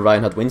 Orisa,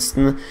 Reinhardt,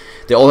 Winston,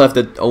 they all have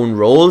their own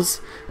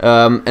roles,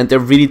 and they're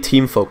really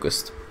team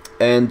focused.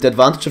 And the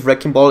advantage of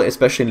Wrecking Ball,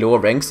 especially in lower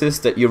ranks, is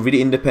that you're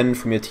really independent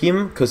from your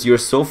team, because you're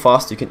so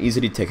fast you can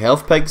easily take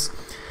health packs.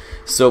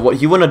 So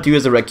what you want to do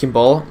as a Wrecking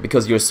Ball,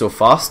 because you're so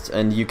fast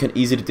and you can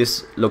easily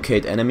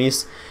dislocate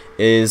enemies,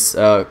 is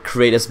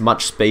create as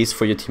much space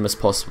for your team as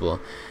possible.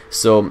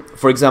 So,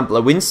 for example,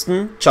 a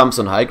Winston jumps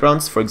on high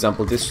grounds, for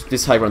example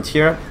this high ground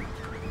here,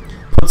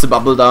 puts a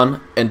bubble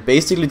down and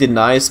basically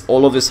denies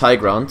all of this high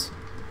ground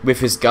with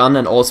his gun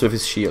and also with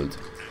his shield.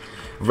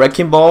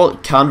 Wrecking Ball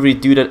can't really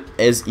do that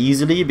as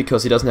easily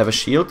because he doesn't have a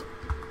shield.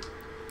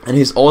 And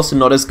he's also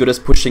not as good as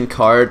pushing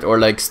card or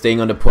like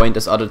staying on the point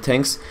as other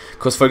tanks.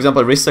 Because for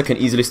example, Orisa can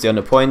easily stay on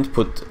the point,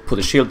 put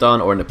a shield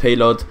down or in a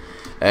payload,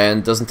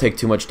 and doesn't take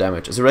too much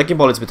damage. As a Wrecking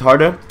Ball, it's a bit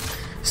harder.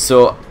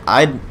 So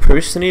I'd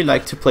personally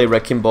like to play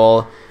Wrecking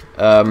Ball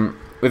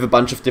with a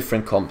bunch of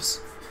different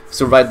comps.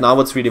 So right now,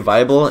 what's really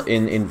viable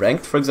in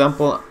ranked, for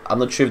example, I'm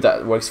not sure if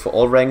that works for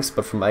all ranks,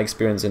 but from my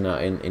experience in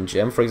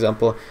GM, for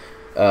example,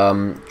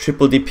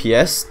 triple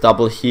DPS,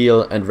 double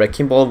heal, and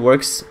Wrecking Ball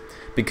works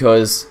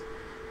because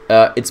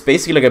it's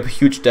basically like a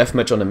huge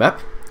deathmatch on the map.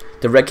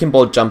 The Wrecking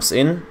Ball jumps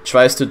in,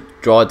 tries to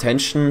draw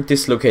attention,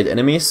 dislocate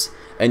enemies,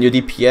 and your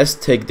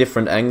DPS take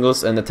different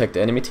angles and attack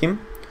the enemy team.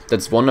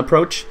 That's one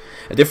approach.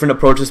 A different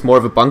approach is more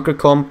of a bunker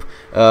comp.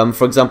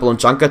 For example, on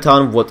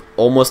Junkertown, what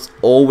almost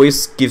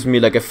always gives me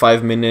like a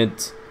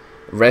 5-minute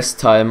rest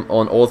time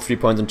on all 3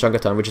 points on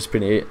Junkertown, which is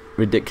pretty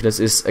ridiculous,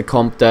 is a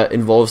comp that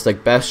involves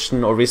like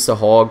Bastion, Orisa,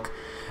 Hog,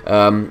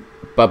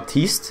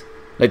 Baptiste.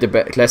 Like the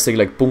classic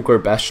like bunker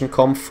Bastion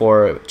comp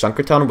for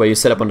Junkertown, where you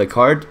set up on the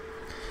card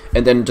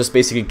and then just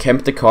basically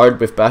camp the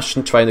card with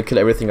Bastion, trying to kill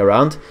everything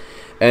around.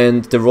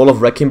 And the role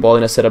of Wrecking Ball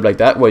in a setup like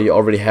that, where you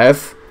already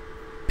have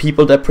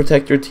people that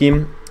protect your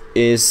team,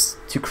 is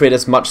to create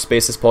as much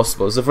space as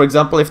possible. So for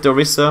example, if the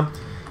Orisa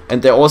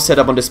and they're all set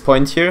up on this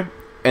point here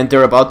and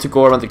they're about to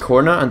go around the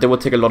corner and they will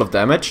take a lot of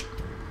damage,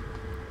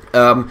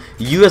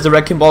 You as the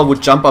Wrecking Ball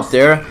would jump up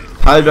there,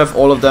 pile drive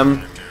all of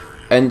them,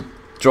 and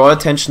draw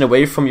attention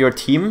away from your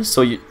team,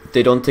 so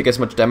they don't take as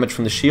much damage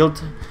from the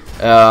shield.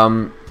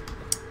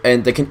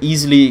 And they can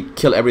easily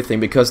kill everything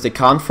because they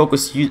can't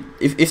focus you.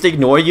 If they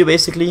ignore you,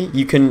 basically,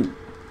 you can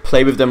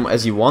play with them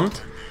as you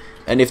want.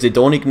 And if they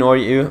don't ignore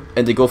you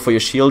and they go for your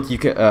shield, you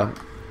can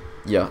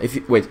yeah, if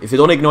they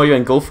don't ignore you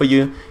and go for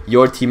you,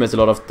 your team has a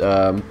lot of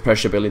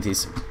pressure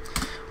abilities.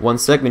 1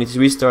 sec, we need to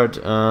restart.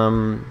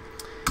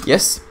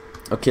 Yes.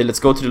 Okay, let's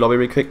go to the lobby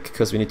real quick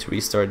because we need to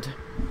restart.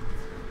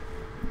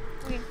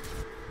 Okay.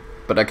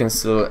 But I can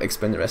still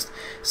explain the rest.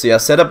 So yeah,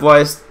 setup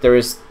wise, there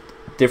is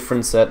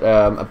different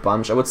a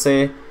bunch. I would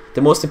say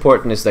the most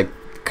important is like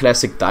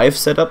classic dive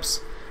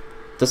setups.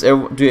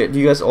 Do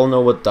you guys all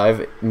know what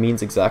dive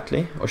means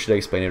exactly, or should I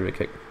explain it real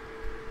quick?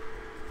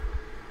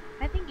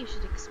 I think you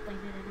should explain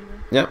it anyway.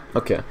 Yeah,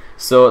 okay.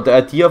 So the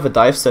idea of a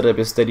dive setup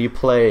is that you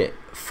play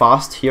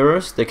fast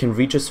heroes. They can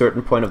reach a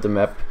certain point of the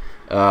map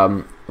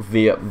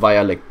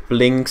via like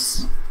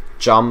blinks,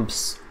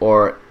 jumps,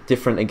 or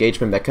different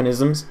engagement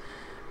mechanisms.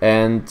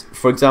 And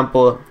for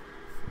example,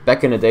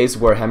 back in the days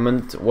where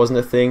Hammond wasn't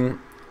a thing,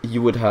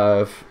 you would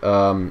have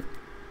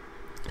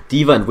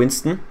D.Va and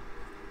Winston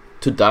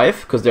to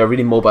dive because they are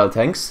really mobile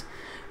tanks.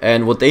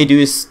 And what they do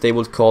is they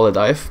would call a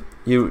dive.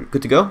 You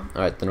good to go?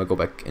 Alright, then we'll go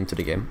back into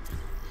the game.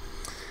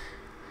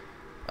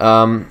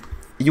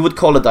 You would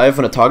call a dive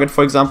on a target,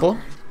 for example,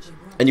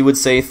 and you would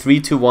say 3,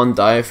 2, 1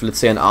 dive, let's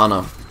say an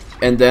Ana.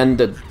 And then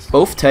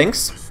both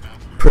tanks,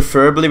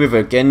 preferably with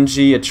a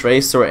Genji, a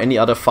Tracer, or any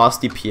other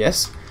fast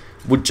DPS,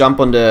 would jump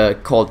on the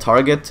called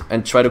target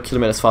and try to kill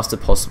him as fast as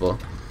possible.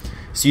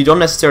 So you don't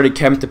necessarily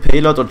camp the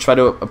payload or try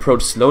to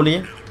approach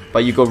slowly,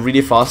 but you go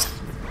really fast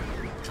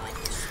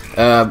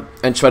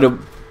and try to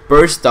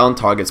burst down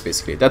targets,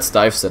 basically. That's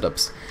dive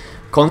setups.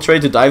 Contrary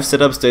to dive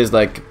setups, there's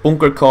like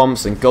bunker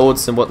comps and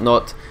goats and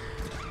whatnot.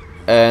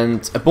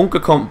 And a bunker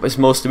comp is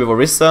mostly with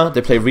Orisa.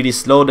 They play really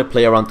slow, they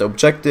play around the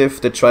objective,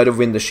 they try to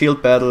win the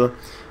shield battle.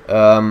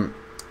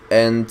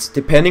 And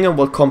depending on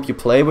what comp you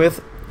play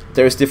with,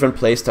 there's different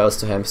playstyles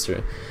to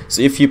hamster.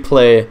 So if you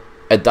play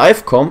a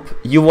dive comp,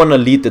 you want to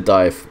lead the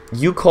dive.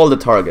 You call the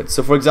target.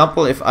 So for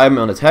example, if I'm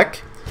on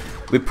attack,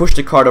 we push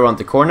the card around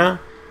the corner.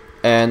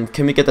 And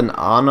can we get an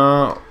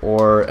Ana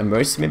or a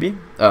Mercy maybe?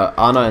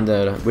 Ana and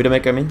the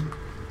Widowmaker, I mean.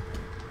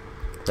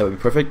 That would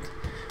be perfect.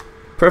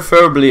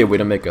 Preferably a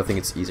Widowmaker, I think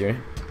it's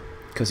easier.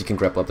 Because you can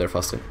grapple up there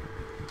faster.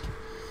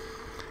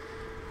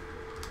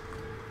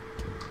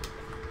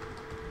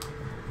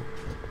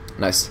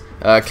 Nice.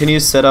 Can you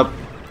set up...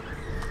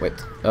 Wait.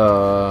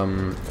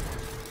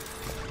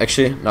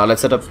 Actually, no,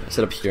 let's set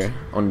up here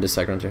on this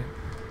second here.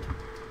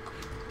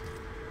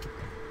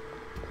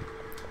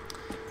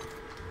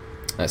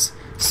 Nice.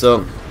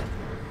 So,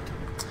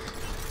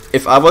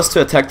 if I was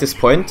to attack this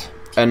point,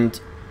 and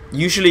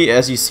usually,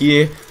 as you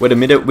see, where the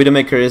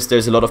Widowmaker is,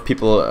 there's a lot of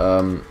people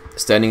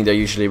standing there,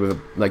 usually with,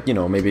 like, you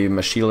know, maybe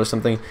a shield or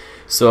something.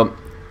 So,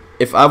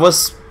 if I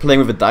was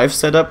playing with a dive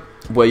setup,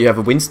 where you have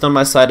a Winston on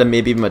my side and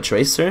maybe even a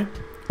Tracer,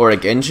 or a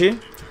Genji,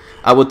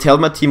 I would tell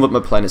my team what my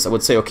plan is. I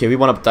would say, okay, we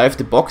want to dive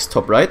the box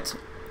top right,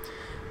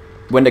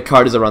 when the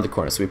card is around the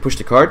corner. So we push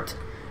the card,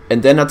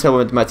 and then I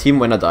tell my team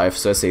when I dive.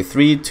 So I say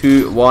 3,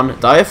 2, 1,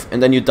 dive,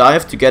 and then you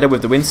dive together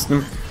with the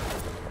Winston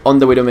on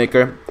the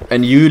Widowmaker,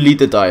 and you lead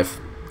the dive.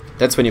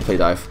 That's when you play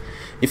dive.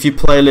 If you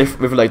play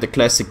with like the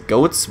classic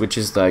goats, which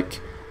is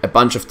like a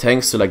bunch of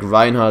tanks, so like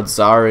Reinhardt,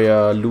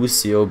 Zarya,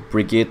 Lucio,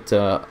 Brigitte,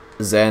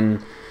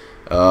 Zen,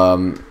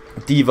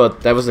 D.Va,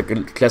 that was like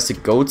a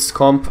classic goats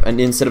comp, and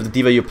instead of the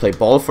D.Va you play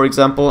ball, for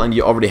example, and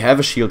you already have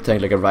a shield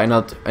tank like a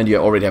Reinhardt, and you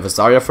already have a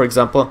Zarya, for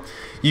example.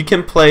 You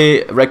can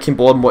play Wrecking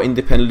Ball more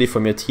independently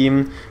from your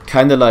team,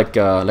 kinda like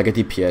a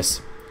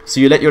DPS. So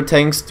you let your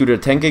tanks do their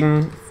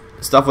tanking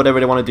stuff, whatever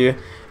they want to do,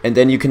 and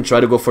then you can try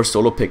to go for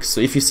solo picks. So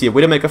if you see a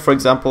Widowmaker, for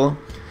example,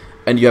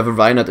 and you have a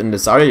Reinhardt and a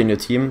Zarya in your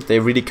team, they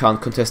really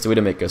can't contest the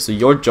Widowmaker. So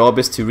your job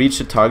is to reach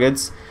the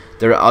targets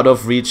that are out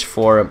of reach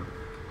for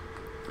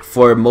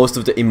most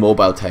of the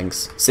immobile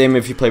tanks. Same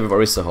if you play with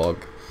Orisa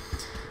Hog.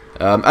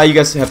 You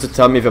guys have to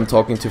tell me if I'm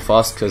talking too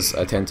fast, because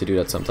I tend to do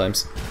that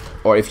sometimes.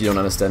 Or if you don't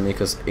understand me,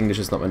 because English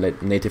is not my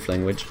native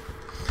language.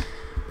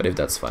 But if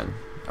that's fine,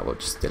 I will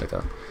just stay like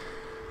that.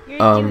 You're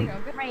doing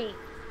great.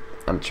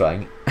 I'm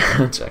trying.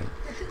 I'm trying.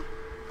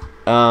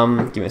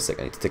 Give me a sec,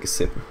 I need to take a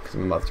sip, because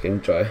my mouth's getting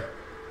dry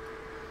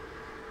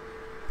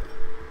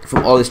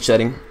from all this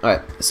chatting.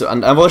 Alright, so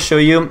and I will show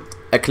you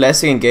a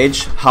classic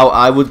engage, how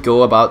I would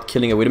go about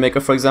killing a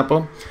Widowmaker, for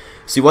example.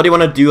 So what you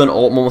want to do on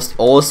almost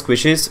all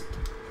squishies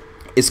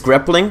is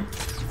grappling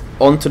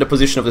onto the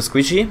position of the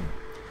squishy,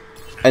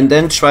 and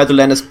then try to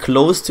land as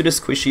close to the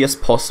squishy as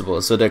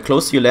possible. So the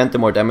closer you land, the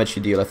more damage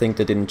you deal. I think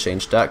they didn't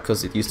change that,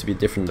 because it used to be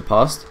different in the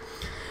past.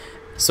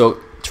 So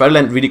try to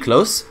land really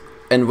close,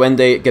 and when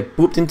they get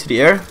booped into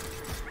the air,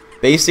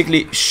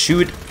 basically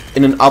shoot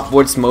in an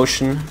upwards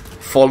motion,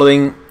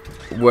 following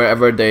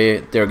wherever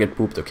they get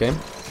booped, okay?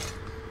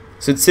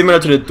 So it's similar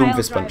to the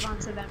Doomfist punch.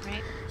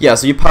 Right? Yeah,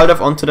 so you pile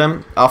drive onto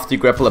them after you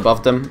grapple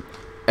above them,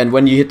 and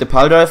when you hit the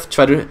pile drive,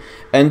 try to...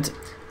 And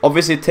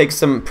obviously it takes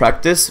some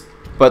practice,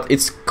 but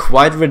it's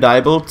quite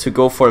reliable to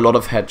go for a lot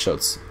of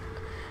headshots.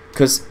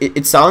 Because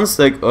it sounds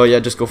like, oh yeah,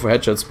 just go for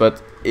headshots,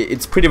 but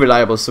it's pretty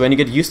reliable. So when you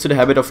get used to the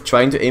habit of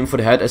trying to aim for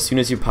the head as soon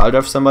as you pile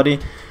drive somebody,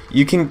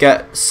 you can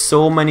get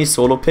so many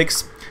solo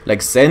picks.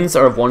 Like Zen's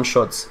are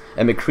one-shots,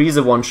 and McCree's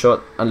a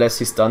one-shot unless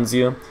he stuns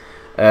you,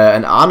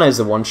 and Ana is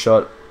a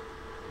one-shot.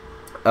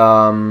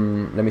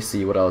 Let me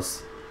see, what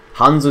else?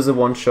 Hanzo is a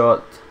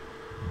one-shot,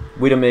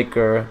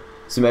 Widowmaker,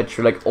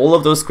 Symmetra, like all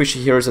of those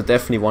squishy heroes are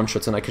definitely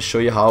one-shots, and I can show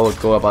you how I would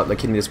go about like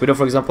hitting this Widow,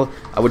 for example.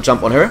 I would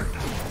jump on her,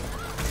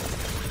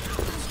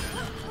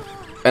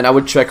 and I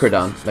would track her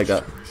down, like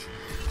that.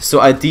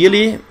 So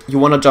ideally, you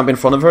want to jump in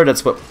front of her.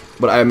 That's what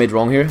I made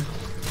wrong here.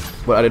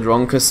 What I did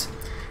wrong, because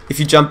if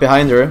you jump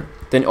behind her,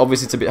 then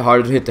obviously it's a bit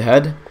harder to hit the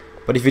head.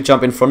 But if you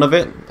jump in front of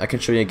it, I can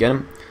show you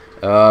again.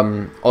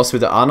 Also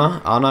with the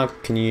Ana,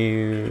 can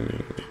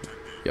you...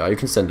 Yeah, you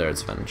can stand there,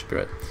 it's fine, should be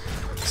right.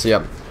 So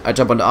yeah, I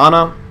jump on the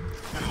Ana.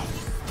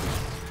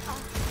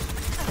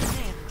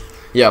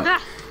 Yeah,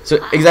 so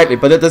exactly,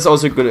 but that's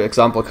also a good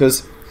example,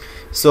 because...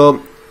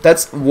 So,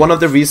 that's one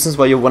of the reasons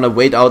why you want to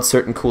wait out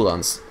certain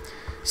cooldowns.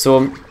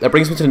 So, that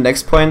brings me to the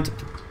next point.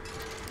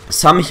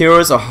 Some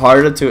heroes are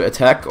harder to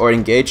attack or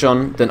engage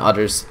on than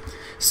others.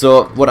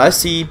 So what I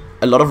see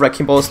a lot of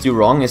Wrecking Balls do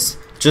wrong is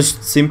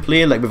just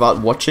simply, like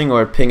without watching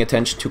or paying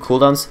attention to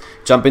cooldowns,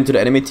 jump into the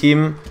enemy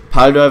team,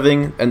 pile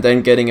driving, and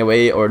then getting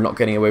away or not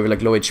getting away with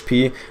like low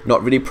HP,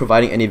 not really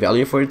providing any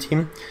value for your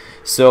team.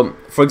 So,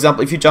 for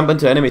example, if you jump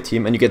into an enemy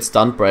team and you get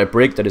stunned by a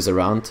brick that is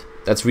around,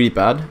 that's really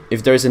bad.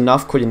 If there is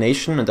enough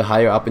coordination, and the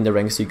higher up in the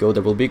ranks you go,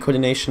 there will be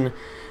coordination,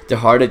 the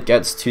harder it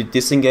gets to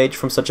disengage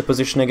from such a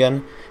position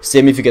again.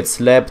 Same if you get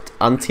slapped,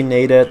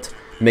 anti-naded,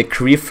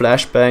 McCree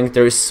flashbang,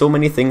 there is so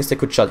many things that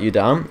could shut you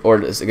down, or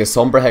like a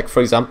Sombra hack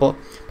for example,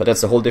 but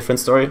that's a whole different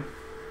story.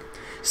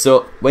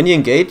 So when you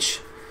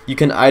engage, you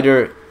can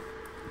either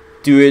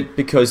do it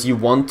because you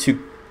want to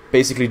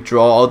basically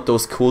draw out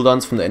those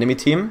cooldowns from the enemy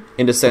team,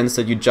 in the sense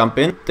that you jump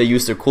in, they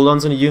use their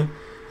cooldowns on you,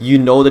 you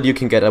know that you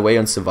can get away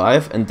and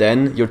survive, and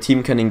then your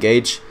team can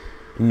engage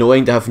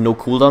knowing they have no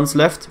cooldowns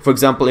left. For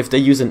example, if they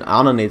use an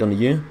Ana nade on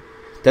you,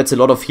 that's a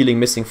lot of healing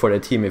missing for their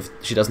team if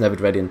she doesn't have it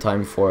ready in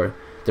time for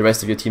the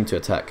rest of your team to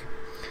attack.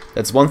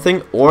 That's one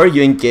thing. Or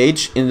you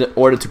engage in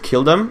order to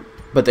kill them,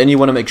 but then you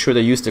want to make sure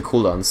they use their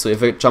cooldowns. So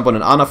if I jump on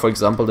an Ana, for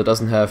example, that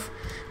doesn't have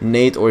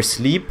nade or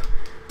sleep,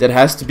 that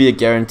has to be a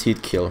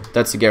guaranteed kill.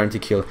 That's a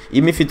guaranteed kill.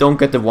 Even if you don't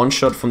get the one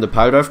shot from the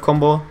pile drive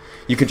combo,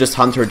 you can just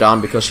hunt her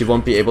down because she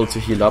won't be able to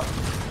heal up.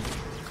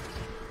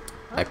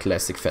 A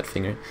classic fat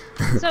finger.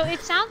 So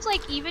it sounds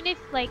like even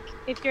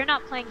if you're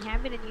not playing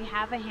Hammond and you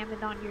have a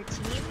Hammond on your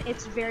team,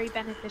 it's very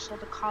beneficial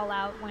to call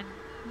out when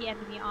the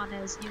enemy Ana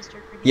has used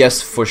her grenade.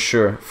 Yes, for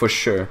sure, for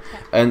sure.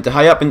 Okay. And the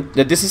high up,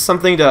 this is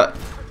something that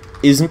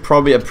isn't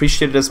probably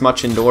appreciated as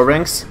much in lower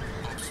ranks,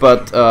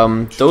 but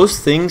those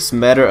things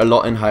matter a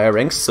lot in higher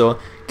ranks. So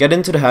get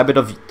into the habit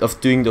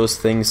of doing those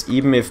things,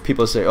 even if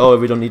people say, oh,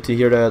 we don't need to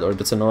hear that, or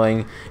that's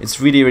annoying.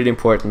 It's really, really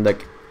important.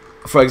 Like,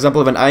 for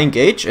example, when I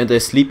engage and they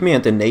sleep me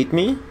and they nade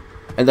me,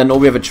 and I know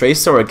we have a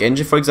Tracer or a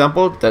Genji, for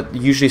example, that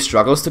usually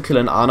struggles to kill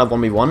an Ana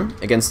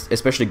 1v1 against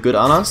especially good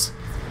Anas,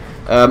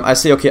 I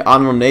say, okay,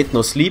 Ana no nade,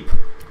 no sleep,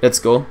 let's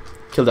go,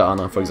 kill the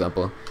Ana, for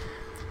example.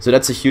 So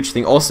that's a huge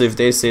thing. Also, if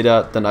they say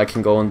that, then I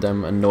can go on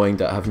them and knowing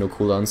that I have no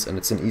cooldowns, and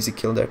it's an easy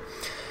kill there.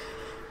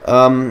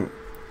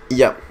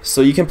 Yeah,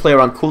 so you can play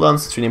around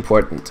cooldowns, it's really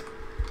important.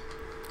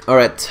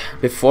 Alright,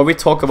 before we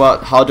talk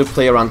about how to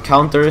play around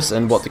counters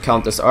and what the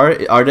counters are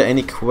there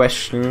any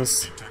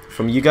questions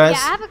from you guys?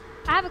 Yeah,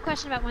 I have a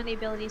question about one of the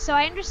abilities. So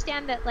I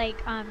understand that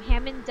like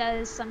Hammond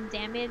does some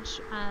damage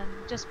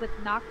just with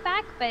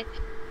knockback, but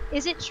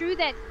is it true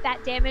that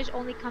that damage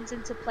only comes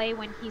into play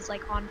when he's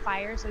like on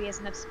fire, so he has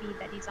enough speed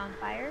that he's on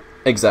fire?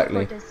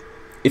 Exactly.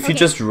 If you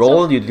just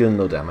roll, you deal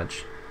no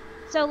damage.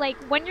 So like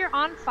when you're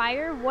on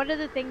fire, what are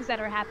the things that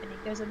are happening?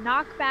 There's a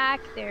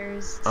knockback,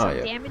 there's some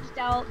damage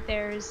dealt,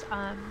 there's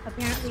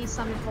apparently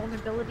some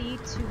invulnerability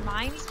to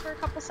mines for a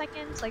couple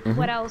seconds. Like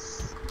what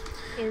else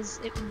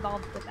is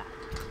involved with that?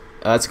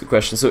 That's a good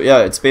question. So yeah,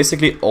 it's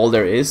basically all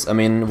there is. I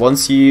mean,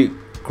 once you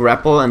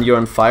grapple and you're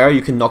on fire,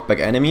 you can knock back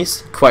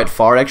enemies quite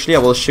far actually. I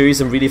will show you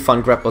some really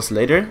fun grapples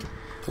later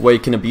where you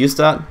can abuse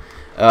that.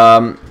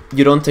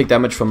 You don't take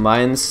damage from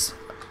mines.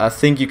 I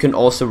think you can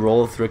also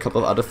roll through a couple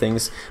of other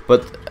things,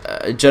 but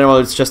in general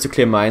it's just to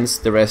clear mines,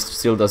 the rest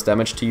still does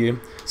damage to you.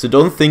 So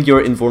don't think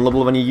you're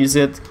invulnerable when you use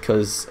it,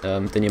 because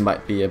then you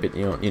might be a bit,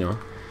 you know,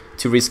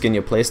 too risky in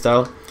your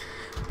playstyle.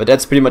 But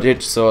that's pretty much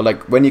it. So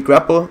like when you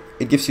grapple,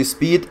 it gives you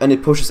speed and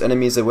it pushes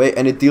enemies away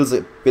and it deals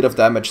a bit of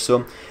damage.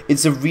 So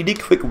it's a really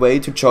quick way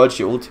to charge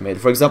your ultimate.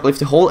 For example, if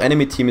the whole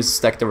enemy team is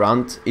stacked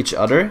around each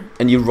other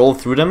and you roll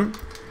through them,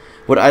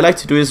 what I like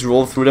to do is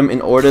roll through them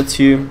in order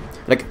to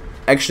like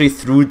actually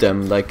through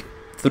them, like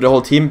through the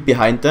whole team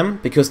behind them,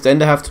 because then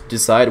they have to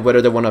decide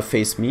whether they want to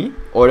face me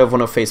or they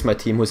want to face my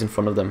team who's in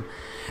front of them.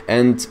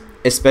 And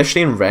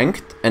especially in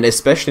ranked, and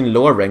especially in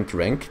lower ranked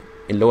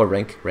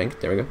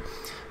there we go,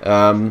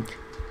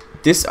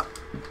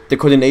 the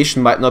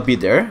coordination might not be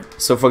there.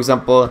 So for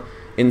example,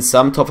 in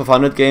some top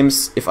 500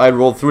 games, if I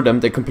roll through them,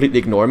 they completely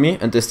ignore me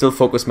and they still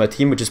focus my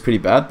team, which is pretty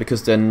bad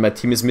because then my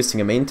team is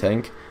missing a main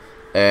tank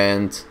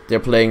and they're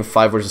playing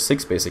 5 versus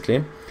 6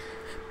 basically.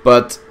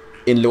 But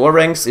in lower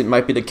ranks, it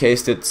might be the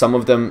case that some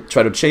of them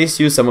try to chase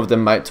you, some of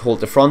them might hold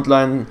the front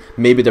line,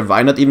 maybe the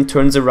Reinhardt even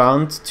turns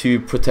around to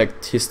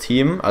protect his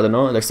team, I don't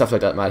know, like stuff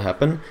like that might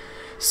happen.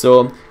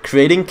 So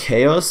creating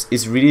chaos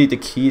is really the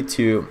key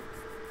to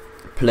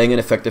playing an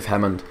effective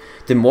Hammond.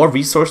 The more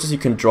resources you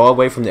can draw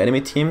away from the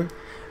enemy team,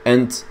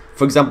 and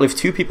for example, if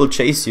 2 people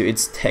chase you,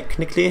 it's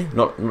technically,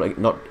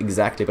 not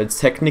exactly, but it's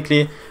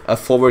technically a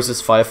 4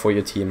 versus 5 for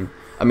your team.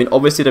 I mean,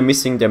 obviously they're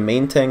missing their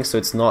main tank, so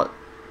it's not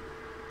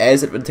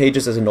as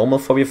advantageous as a normal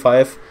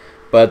 4v5,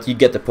 but you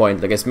get the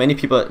point. Like, as many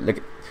people,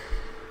 like,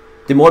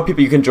 the more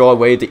people you can draw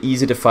away, the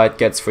easier the fight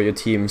gets for your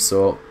team.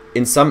 So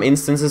in some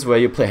instances where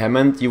you play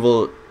Hammond,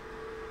 your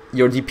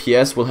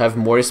DPS will have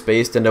more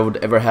space than they would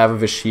ever have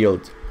with a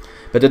shield.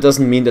 But that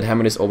doesn't mean that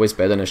Hammond is always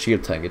better than a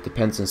shield tank. It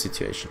depends on the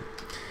situation.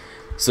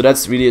 So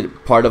that's really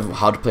part of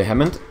how to play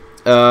Hammond.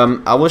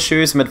 I will show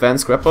you some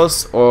advanced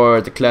grapples or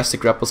the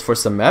classic grapples for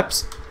some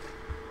maps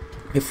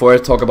before I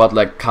talk about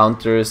like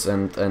counters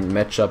and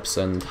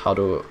matchups and how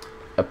to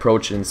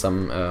approach in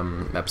some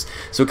maps.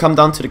 So come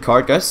down to the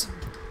card, guys,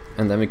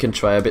 and then we can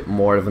try a bit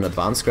more of an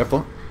advanced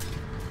grapple.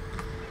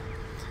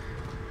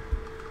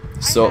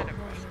 So,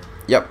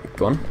 yep,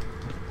 go on.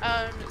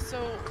 So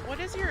what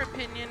is your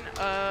opinion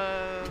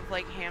of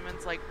like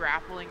Hammond's like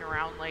grappling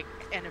around like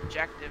an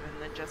objective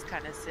and then just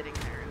kind of sitting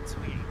there and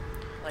swinging?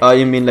 Like,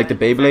 You mean like the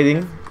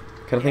Beyblading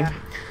kind of thing?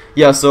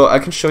 Yeah, so I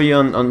can show you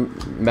on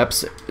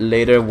maps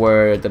later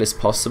where that is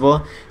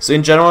possible. So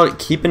in general,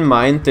 keep in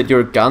mind that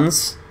your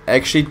guns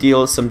actually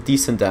deal some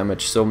decent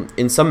damage. So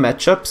in some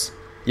matchups,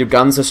 your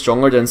guns are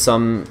stronger than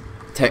some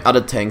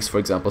other tanks, for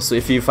example. So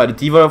if you fight a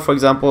D.Va, for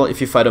example,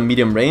 if you fight on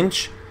medium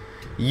range,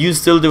 you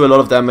still do a lot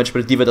of damage,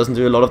 but the D.Va doesn't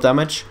do a lot of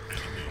damage.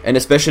 And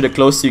especially the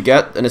closer you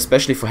get, and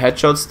especially for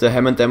headshots, the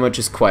Hammond damage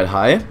is quite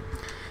high.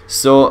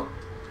 So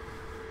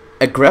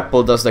a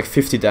grapple does like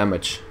 50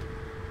 damage.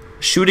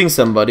 Shooting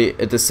somebody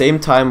at the same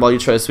time while you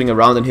try to swing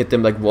around and hit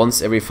them like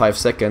once every 5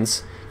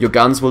 seconds, your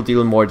guns will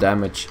deal more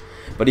damage.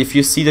 But if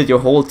you see that your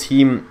whole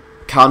team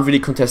can't really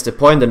contest the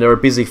point and they're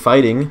busy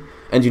fighting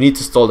and you need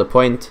to stall the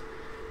point,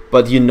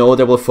 but you know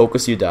they will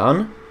focus you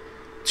down,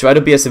 try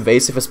to be as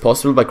evasive as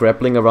possible by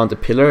grappling around the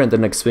pillar and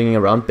then like swinging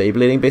around,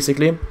 Beyblading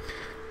basically,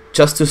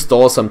 just to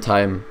stall some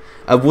time.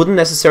 I wouldn't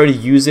necessarily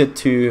use it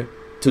to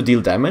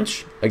deal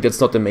damage, like that's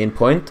not the main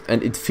point,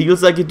 and it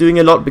feels like you're doing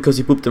a lot because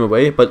you boop them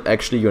away, but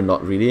actually you're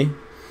not really.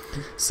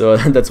 So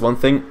that's one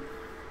thing.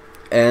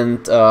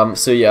 And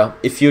so yeah,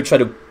 if you try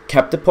to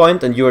cap the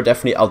point and you're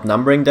definitely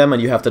outnumbering them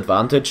and you have the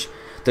advantage,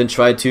 then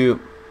try to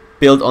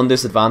build on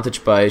this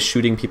advantage by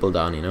shooting people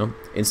down, you know,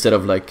 instead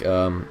of like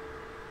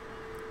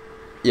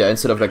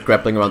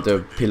grappling around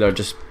the pillar,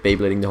 just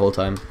Beyblading the whole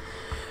time.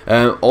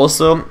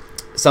 Also,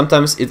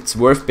 sometimes it's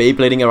worth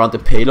Beyblading around the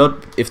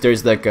payload if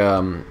there's like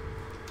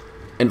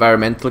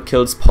environmental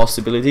kills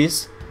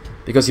possibilities,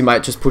 because you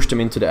might just push them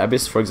into the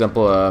abyss. For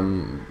example,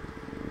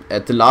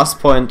 at the last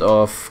point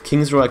of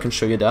King's Row, I can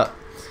show you that,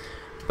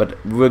 but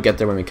we'll get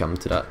there when we come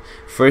to that.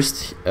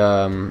 First,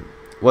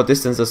 what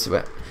distance does...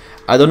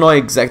 I don't know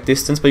exact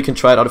distance, but you can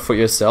try it out for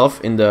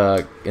yourself in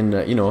the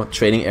you know,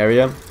 training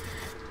area.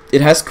 It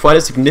has quite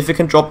a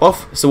significant drop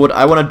off, so what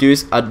I want to do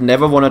is I'd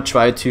never want to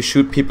try to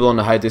shoot people on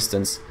a high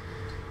distance.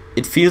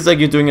 It feels like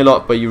you're doing a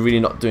lot, but you're really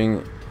not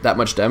doing that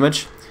much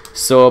damage.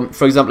 So,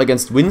 for example,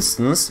 against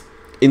Winstons,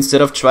 instead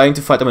of trying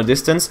to fight them at a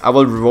distance, I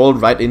will roll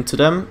right into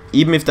them,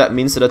 even if that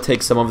means that I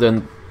take some of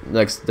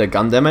the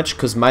gun damage,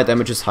 because my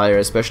damage is higher,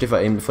 especially if I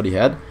aim for the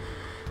head.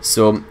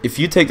 So, if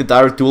you take the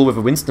direct duel with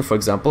a Winston, for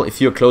example, if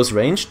you're close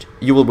ranged,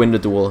 you will win the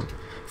duel.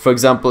 For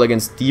example,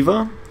 against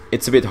D.Va,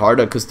 it's a bit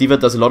harder, because D.Va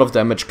does a lot of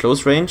damage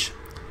close range,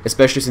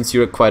 especially since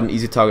you're quite an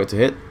easy target to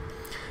hit.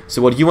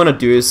 So what you want to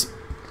do is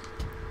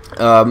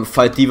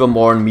fight D.Va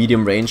more on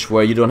medium range,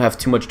 where you don't have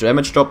too much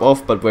damage drop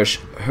off, but where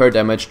her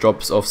damage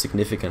drops off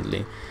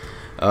significantly.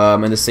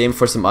 And the same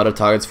for some other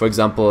targets. For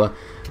example,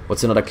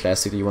 what's another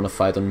classic that you want to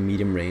fight on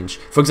medium range?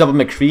 For example,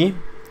 McCree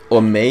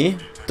or Mei.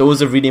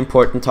 Those are really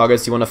important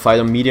targets you want to fight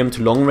on medium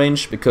to long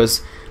range,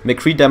 because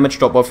McCree damage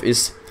drop off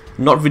is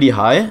not really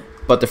high,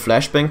 but the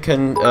flashbang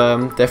can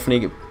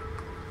definitely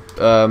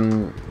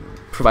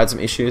provide some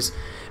issues.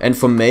 And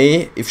for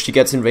Mei, if she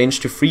gets in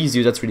range to freeze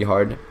you, that's really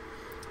hard.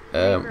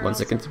 1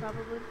 second.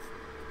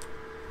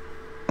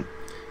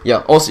 Yeah,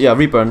 also, yeah,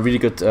 Reaper, really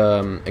good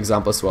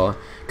example as well.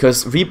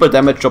 Because Reaper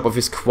damage drop-off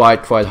is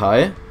quite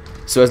high.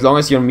 So as long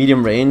as you're on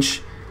medium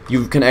range,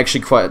 you can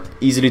actually quite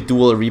easily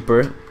duel a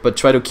Reaper. But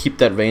try to keep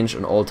that range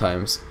on all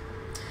times.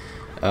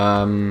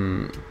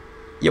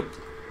 Yep.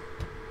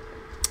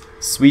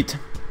 Sweet.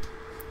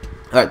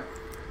 Alright.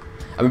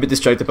 I'm a bit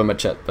distracted by my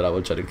chat, but I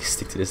will try to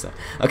stick to this now.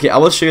 Okay, I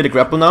will show you the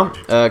grapple now.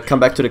 Come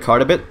back to the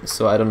card a bit,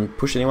 so I don't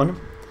push anyone.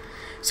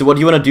 So what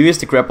you want to do is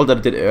the grapple that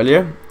I did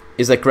earlier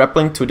is like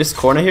grappling to this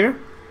corner here.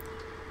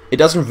 It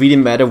doesn't really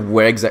matter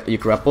where exactly you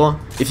grapple.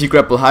 If you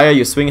grapple higher,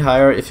 you swing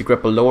higher. If you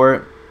grapple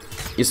lower,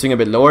 you swing a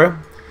bit lower.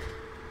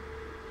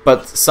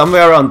 But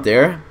somewhere around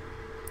there,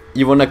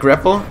 you wanna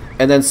grapple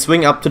and then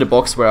swing up to the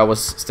box where I was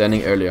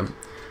standing earlier.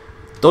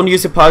 Don't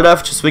use your pile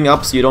dive, just swing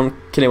up so you don't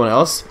kill anyone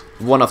else.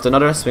 One after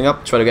another, swing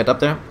up, try to get up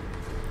there.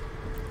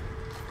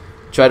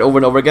 Try it over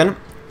and over again.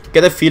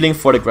 Get a feeling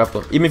for the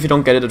grapple. Even if you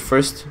don't get it at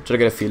first, try to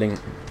get a feeling.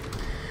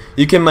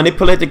 You can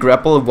manipulate the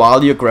grapple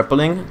while you're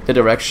grappling the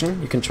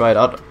direction. You can try it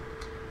out.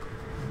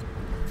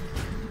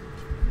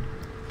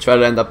 Try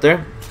to land up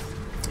there.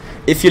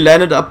 If you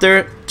landed up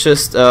there,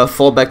 just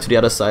fall back to the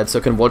other side so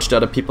I can watch the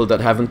other people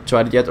that haven't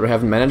tried it yet or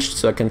haven't managed,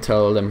 so I can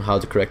tell them how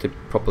to correct it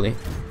properly.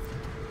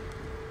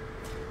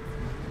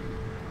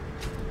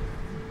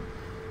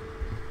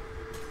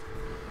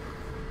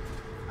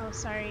 Oh,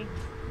 sorry.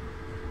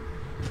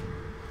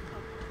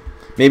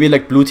 Maybe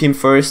like blue team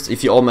first,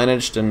 if you all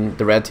managed, and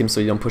the red team so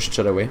you don't push each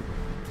other away.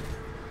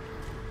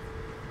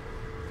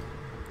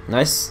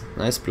 Nice,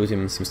 nice, blue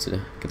team seems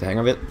to get the hang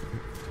of it.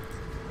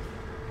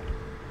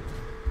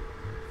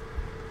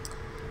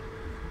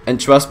 And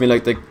trust me,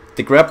 like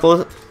the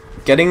grapple,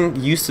 getting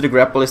used to the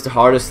grapple is the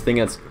hardest thing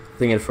at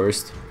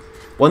first.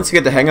 Once you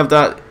get the hang of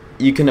that,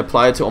 you can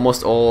apply it to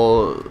almost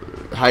all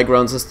high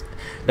grounds.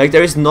 Like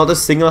there is not a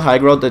single high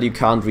ground that you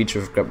can't reach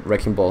with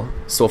Wrecking Ball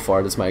so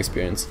far. That's my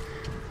experience.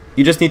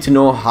 You just need to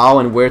know how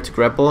and where to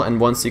grapple, and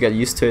once you get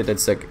used to it,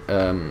 it's like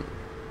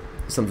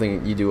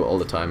something you do all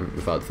the time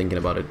without thinking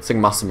about it. It's like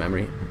muscle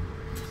memory.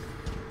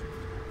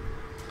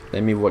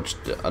 Let me watch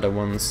the other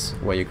ones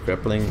where you're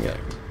grappling. Yeah,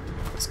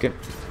 that's good.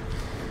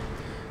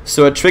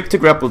 So a trick to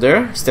grapple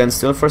there, stand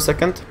still for a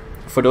second,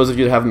 for those of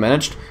you that haven't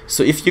managed.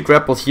 So if you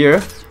grapple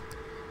here,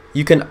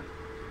 you can,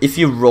 if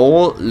you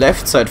roll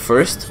left side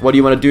first, what do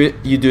you want to do?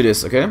 You do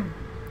this, okay?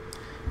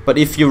 But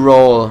if you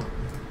roll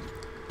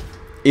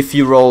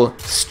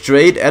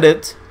straight at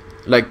it,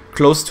 like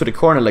close to the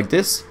corner like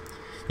this,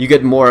 you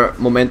get more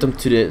momentum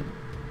to the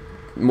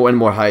more and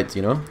more height,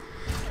 you know?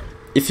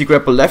 If you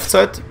grapple left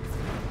side,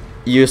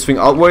 you swing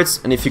outwards,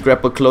 and if you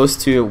grapple close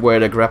to where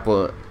the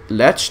grapple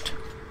latched,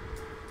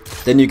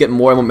 then you get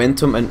more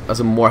momentum and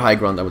also more high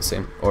ground, I would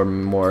say, or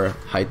more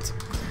height.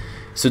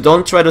 So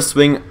don't try to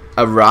swing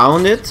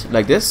around it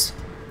like this,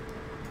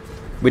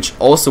 which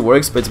also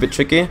works, but it's a bit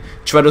tricky.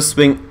 Try to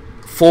swing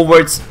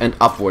forwards and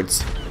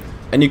upwards.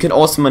 And you can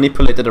also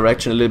manipulate the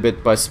direction a little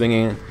bit by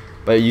swinging,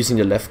 by using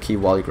the left key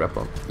while you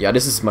grapple. Yeah,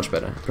 this is much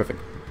better. Perfect.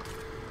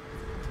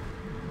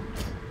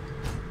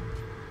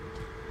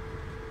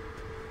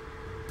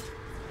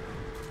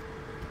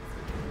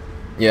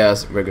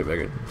 Yes, very good,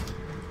 very good.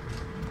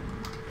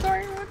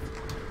 Sorry, what?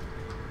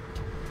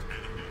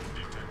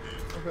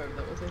 Whoever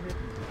that was, I hit.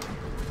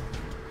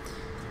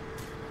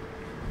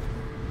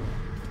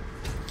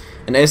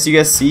 And as you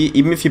guys see,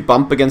 even if you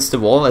bump against the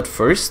wall at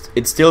first,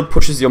 it still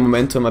pushes your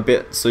momentum a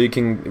bit, so you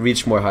can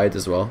reach more height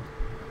as well.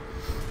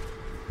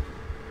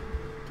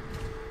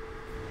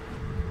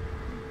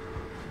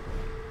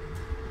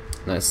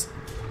 Nice.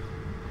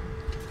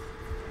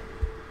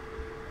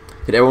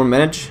 Did everyone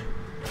manage?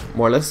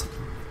 More or less?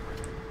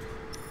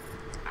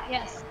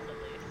 Yes.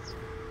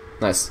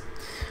 Nice.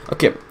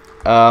 Okay.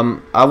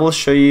 I will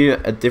show you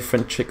a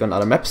different trick on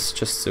other maps,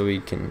 just so we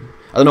can...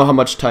 I don't know how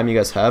much time you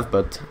guys have,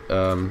 but...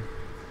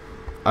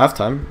 I have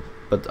time,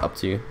 but up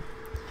to you.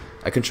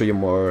 I can show you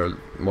more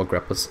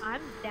grapples.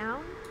 I'm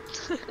down.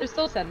 There's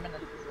still 10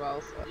 minutes as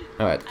well, so...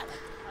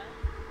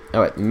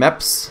 Alright,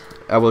 maps.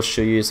 I will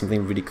show you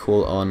something really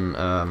cool on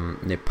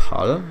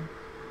Nepal.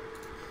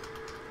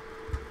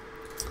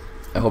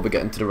 I hope we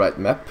get into the right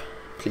map.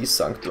 Please,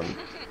 Sanctum.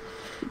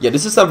 Yeah,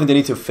 this is something they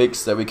need to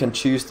fix, that we can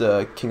choose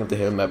the King of the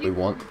Hill map we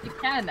want. You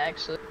can,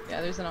 actually.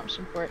 Yeah, there's an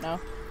option for it now.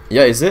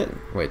 Yeah, is it?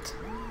 Wait.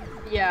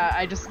 Yeah,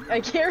 I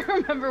can't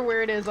remember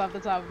where it is off the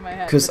top of my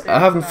head. Because I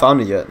haven't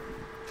found it yet.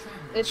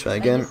 Try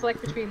again. You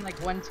select between like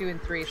 1, 2,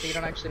 and 3, so you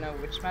don't actually know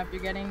which map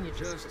you're getting. You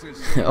just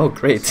oh,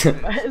 great.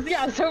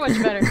 yeah, so much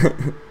better.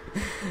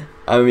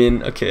 I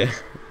mean, okay.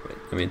 Wait,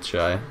 let me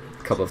try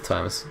a couple of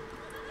times.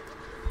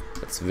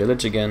 That's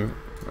village again.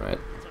 Right.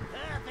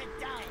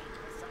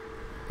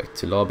 Back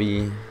to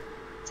lobby.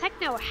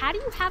 Techno, how do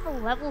you have a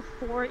level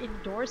 4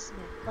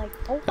 endorsement? Like,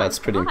 oh my That's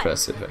pretty God.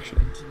 impressive,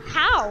 actually.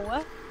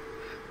 How?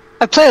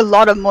 I play a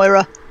lot of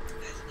Moira.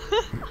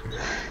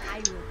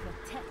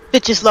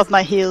 Bitches love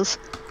my heals.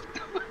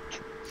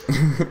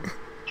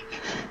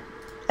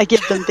 I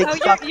give them big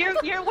fuck.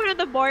 You're one of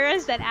the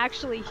Moiras that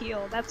actually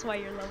heal. That's why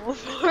you're level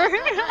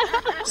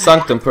 4.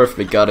 Sanctum,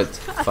 perfectly, got it.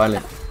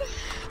 Finally.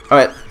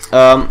 Alright,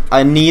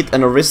 I need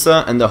an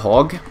Orisa and a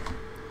Hog.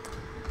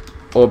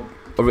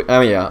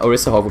 Yeah,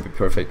 Orisa Hog would be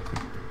perfect.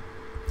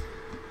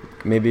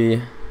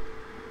 Maybe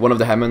one of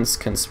the Hammonds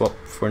can swap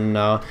for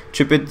now.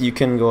 Tripit, you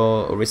can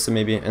go Orisa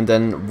maybe, and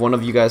then one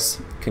of you guys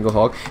can go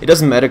Hog. It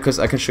doesn't matter because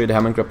I can show you the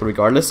Hammond grapple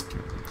regardless.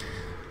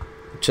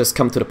 Just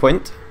come to the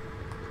point.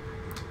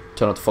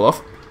 Try not to fall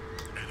off.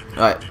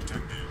 Alright.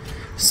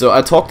 So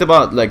I talked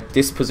about like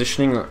this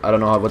positioning. I don't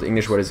know what the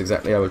English word is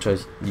exactly. I will try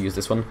to use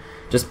this one.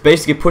 Just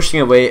basically pushing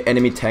away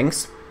enemy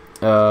tanks.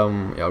 Yeah,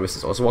 Orisa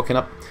is also walking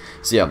up.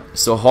 So yeah,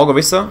 so Hog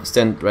Orisa,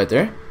 stand right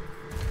there.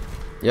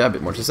 Yeah, a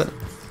bit more to set.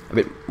 A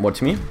bit more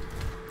to me.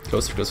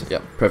 Closer, closer.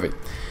 Yeah, perfect.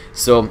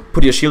 So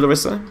put your shield,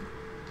 Orisa.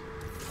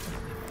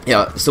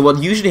 Yeah, so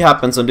what usually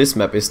happens on this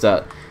map is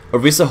that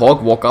Orisa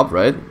Hawk walk up,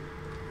 right?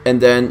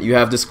 And then you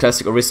have this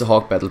classic Orisa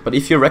Hawk battle. But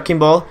if you're Wrecking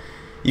Ball,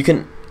 you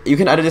can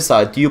either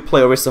decide, do you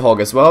play Orisa Hawk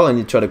as well and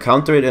you try to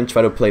counter it and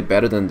try to play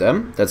better than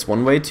them? That's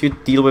one way to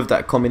deal with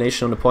that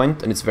combination on the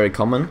point, and it's very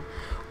common.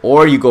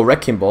 Or you go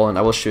Wrecking Ball, and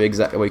I will show you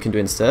exactly what you can do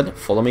instead.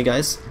 Follow me,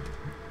 guys.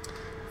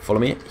 Follow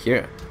me,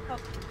 here.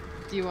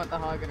 Do you want the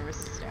Hog and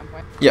Orisa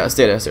standpoint? Yeah,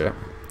 stay there, stay there.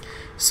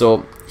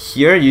 So,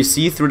 here you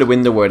see through the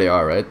window where they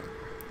are, right?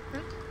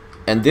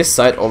 And this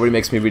side already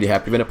makes me really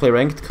happy when I play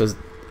ranked, because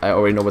I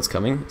already know what's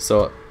coming.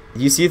 So,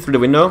 you see through the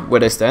window where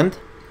they stand.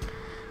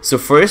 So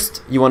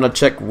first, you want to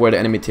check where the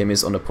enemy team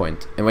is on the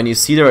point. And when you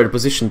see they're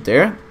positioned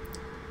there,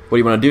 what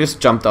you want to do is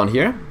jump down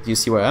here. Do you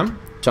see where I am?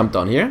 Jump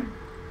down here.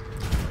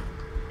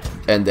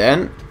 And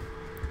then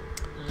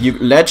you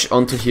ledge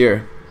onto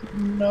here.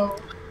 No.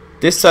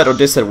 This side or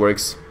this side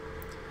works.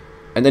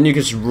 And then you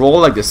can just roll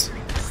like this.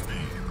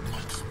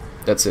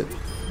 That's it.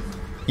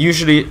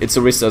 Usually it's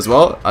Orisa as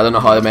well. I don't know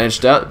how I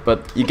managed that,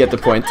 but you get the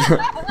point.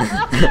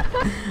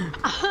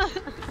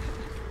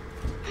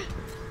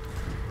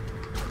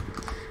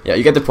 Yeah,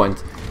 you get the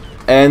point.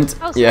 And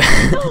yeah,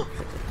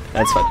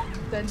 that's fine.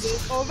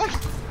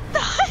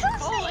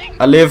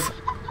 I live.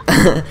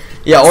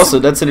 Yeah, also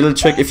that's a little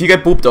trick. If you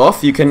get booped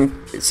off, you can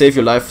save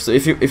your life. So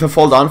if I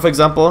fall down, for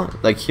example,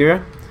 like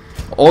here,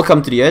 all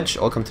come to the edge.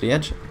 All come to the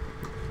edge.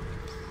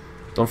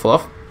 Don't fall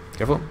off.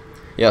 Careful.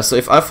 Yeah. So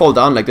if I fall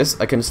down like this,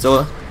 I can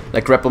still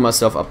like grapple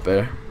myself up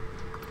there.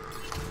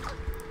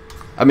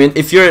 I mean,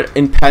 if you're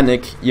in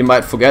panic, you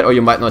might forget or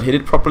you might not hit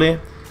it properly.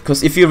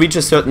 Because if you reach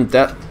a certain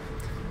depth,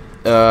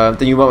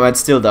 then you might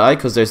still die,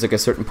 because there's like a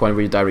certain point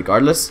where you die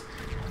regardless.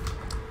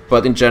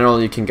 But in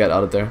general, you can get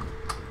out of there.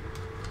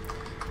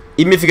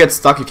 Even if you get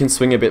stuck, you can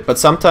swing a bit. But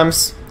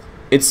sometimes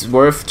it's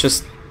worth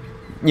just,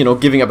 you know,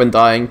 giving up and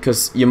dying,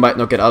 because you might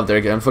not get out of there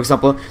again. For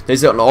example,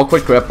 there's an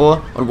awkward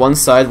grapple on one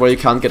side where you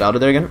can't get out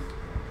of there again.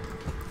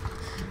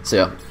 So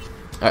yeah.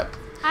 Alright.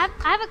 I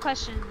have a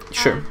question.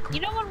 Sure. You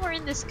know when we're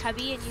in this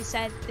cubby and you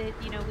said that,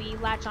 you know, we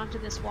latch onto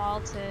this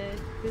wall to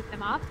boot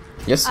them off?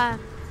 Yes.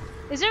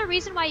 Is there a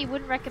reason why you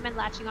wouldn't recommend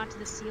latching onto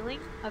the ceiling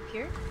up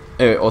here?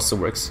 It also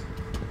works.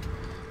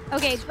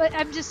 Okay, but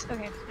I'm just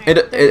okay. Right.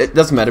 It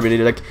doesn't matter really.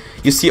 Like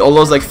you see all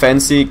those like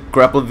fancy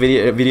grapple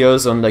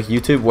videos on like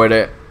YouTube where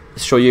they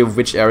show you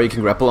which area you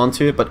can grapple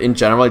onto, but in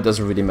general it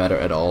doesn't really matter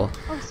at all.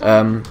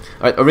 Oh,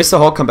 Alright, Orisa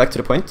Hawk, come back to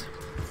the point.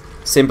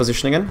 Same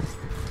position again.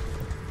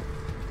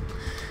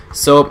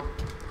 So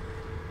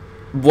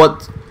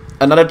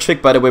another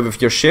trick, by the way,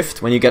 with your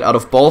shift, when you get out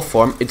of ball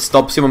form, it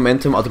stops your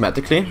momentum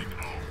automatically.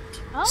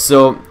 Oh.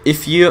 So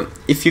if you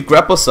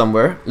grapple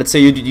somewhere, let's say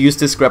you use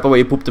this grapple where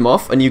you boop them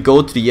off, and you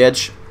go to the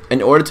edge.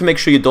 In order to make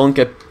sure you don't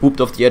get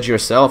booped off the edge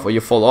yourself or you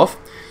fall off,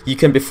 you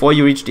can, before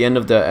you reach the end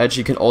of the edge,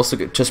 you can also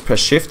just press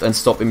shift and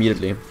stop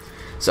immediately.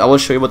 So I will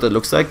show you what that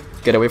looks like.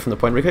 Get away from the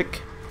point real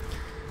quick.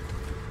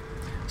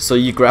 So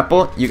you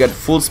grapple, you get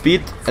full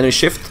speed, and you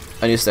shift,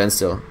 and you stand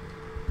still.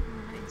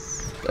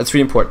 Nice. That's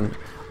really important.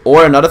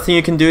 Or another thing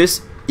you can do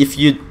is, if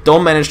you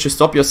don't manage to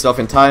stop yourself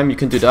in time, you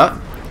can do that.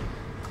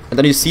 And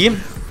then you see,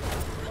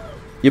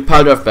 you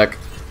pile drive back.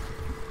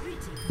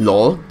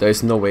 Lol, there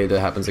is no way that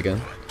happens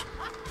again.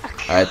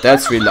 Alright,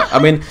 that's really lucky. I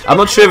mean, I'm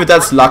not sure if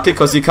that's lucky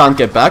because you can't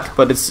get back,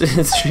 but it's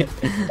really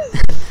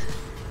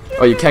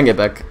oh, you can get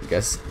back, I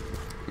guess.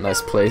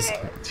 Nice place.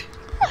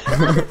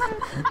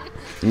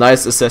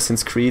 Nice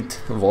Assassin's Creed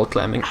wall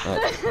climbing.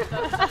 Right.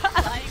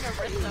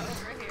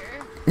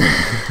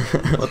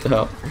 What the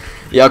hell?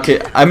 Yeah,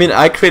 okay. I mean,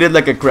 I created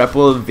like a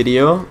grapple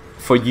video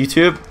for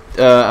YouTube.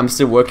 I'm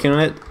still working on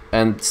it,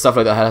 and stuff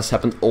like that has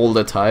happened all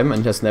the time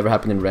and has never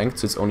happened in ranked,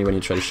 so it's only when you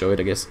try to show it,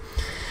 I guess.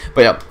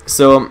 But yeah,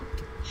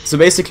 so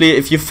basically,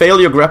 if you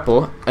fail your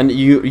grapple and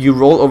you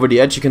roll over the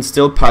edge, you can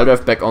still pile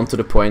drive back onto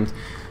the point.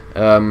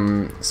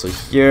 So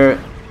here,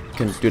 you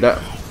can do that.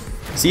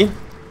 See?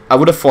 I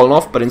would have fallen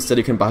off, but instead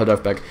you can pile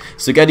drive back.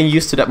 So getting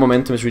used to that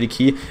momentum is really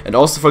key. And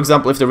also, for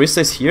example, if the Orisa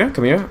is here,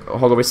 come here,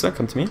 Hog Orisa,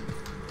 come to me.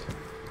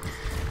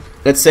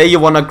 Let's say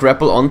you want to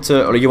grapple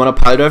onto, or you want to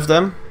pile drive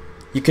them.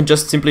 You can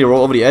just simply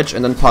roll over the edge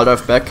and then pile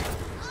drive back,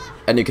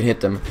 and you can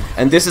hit them.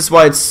 And this is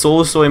why it's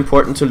so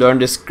important to learn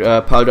this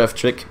pile drive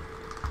trick.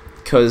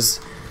 Because,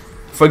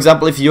 for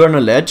example, if you're on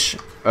a ledge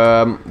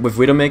with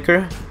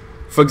Widowmaker,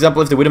 for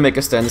example, if the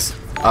Widowmaker stands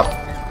up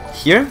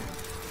here,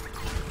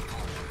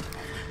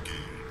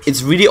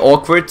 it's really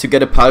awkward to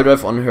get a pile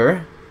drive on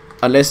her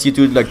unless you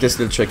do like this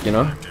little trick, you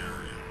know?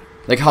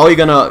 Like, how are you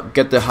gonna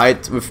get the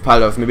height with pile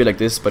drive? Maybe like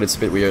this, but it's a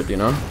bit weird, you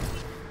know?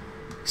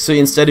 So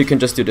instead you can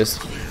just do this.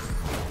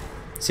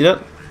 See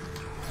that?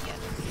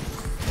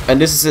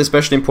 And this is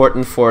especially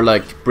important for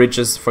like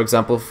bridges, for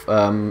example.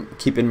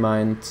 Keep in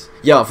mind,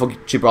 yeah, for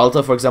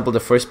Gibraltar, for example,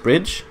 the first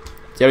bridge,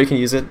 there you can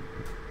use it.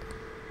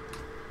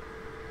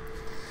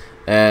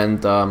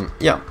 And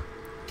yeah,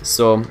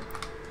 so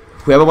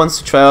whoever wants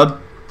to try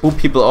out boop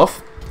people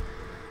off,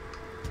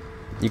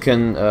 you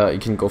can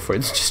go for it.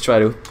 Just try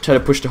to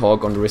push the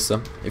hog on the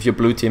Orisa if you're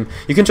blue team.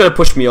 You can try to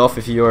push me off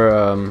if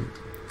you're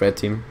red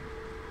team.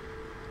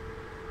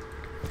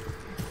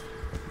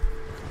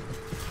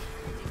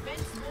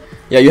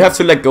 Yeah, you have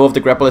to let go of the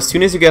grapple as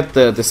soon as you get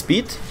the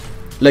speed.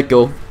 Let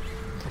go,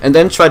 and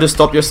then try to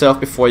stop yourself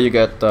before you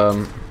get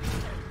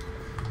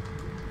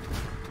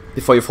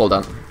before you fall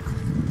down.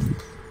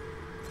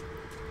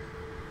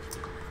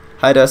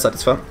 Hi there,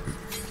 Satisfa.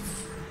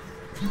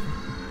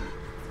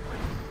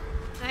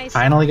 Nice.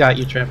 Finally got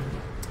you, Trip.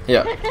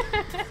 Yeah.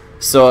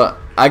 So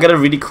I got a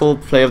really cool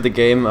play of the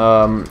game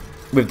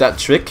with that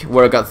trick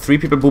where I got 3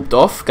 people booped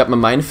off, got my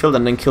minefield,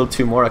 and then killed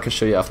 2 more. I can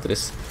show you after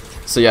this.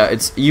 So yeah,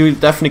 you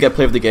definitely get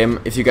play of the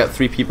game if you get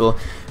 3 people.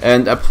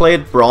 And I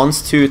played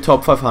bronze to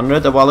top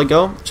 500 a while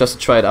ago just to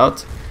try it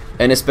out.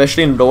 And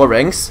especially in lower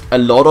ranks, a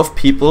lot of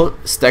people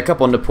stack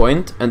up on the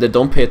point and they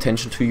don't pay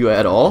attention to you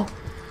at all.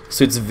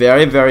 So it's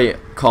very, very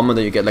common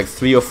that you get like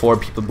 3 or 4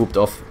 people booped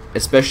off,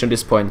 especially at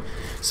this point.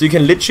 So you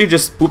can literally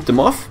just boop them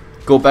off,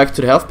 go back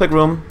to the health pack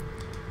room,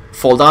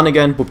 fall down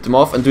again, boop them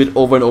off, and do it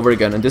over and over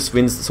again. And this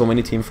wins so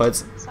many team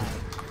fights.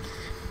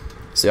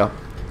 So yeah.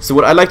 So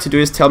what I like to do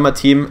is tell my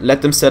team,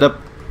 let them set up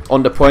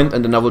on the point,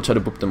 and then I will try to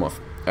boop them off.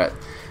 Alright.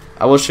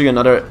 I will show you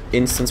another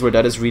instance where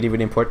that is really,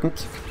 really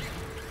important.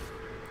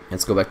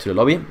 Let's go back to the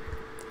lobby.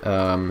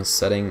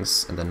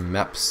 Settings, and then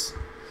maps.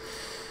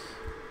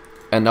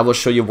 And I will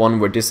show you one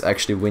where this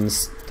actually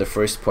wins the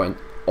first point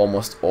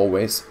almost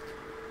always.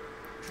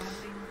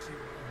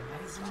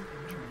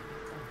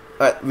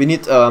 Alright, we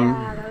need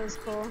yeah, that was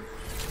cool.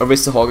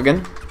 Orisa Hog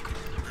again.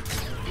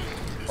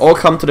 All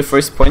come to the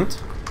first point.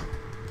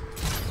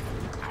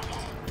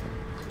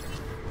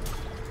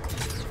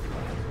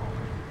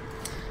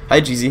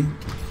 Hi GZ.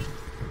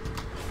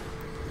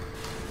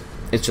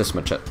 It's just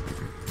my chat.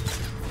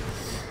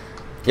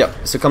 Yeah,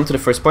 so come to the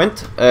first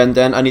point, and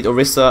then I need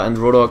Orisa and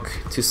Rodok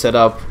to set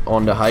up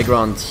on the high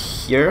ground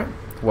here,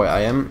 where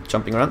I am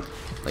jumping around,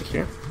 like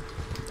here.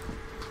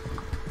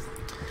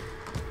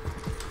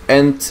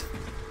 And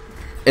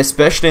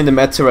especially in the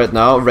meta right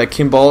now,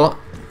 Wrecking Ball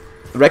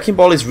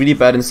is really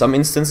bad in some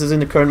instances in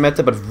the current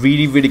meta, but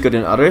really, really good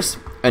in others.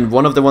 And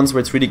one of the ones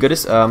where it's really good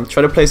is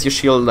try to place your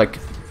shield like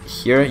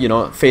here, you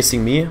know,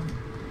 facing me.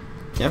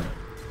 Yeah.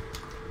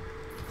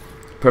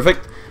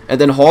 Perfect. And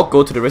then Hawk,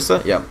 go to the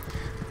Orisa. Yeah.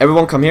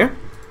 Everyone come here.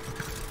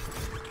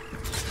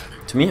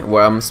 To me,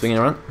 where I'm swinging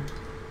around.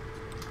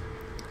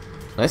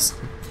 Nice.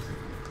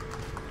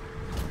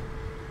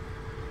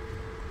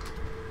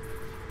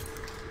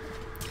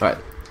 Alright.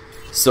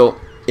 So,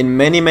 in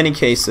many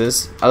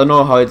cases, I don't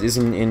know how it is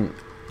in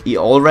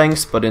all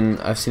ranks, but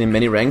I've seen in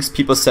many ranks,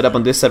 people set up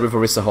on this side with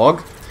Orisa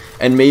Hog,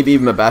 and maybe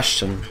even a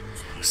Bastion.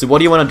 So what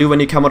do you want to do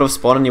when you come out of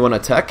spawn and you want to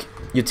attack?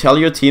 You tell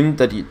your team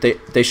that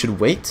they should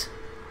wait.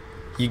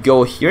 You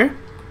go here.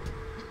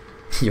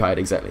 You hide,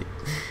 exactly.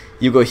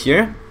 You go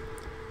here,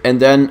 and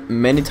then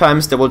many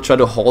times they will try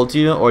to hold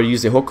you or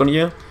use a hook on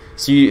you.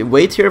 So you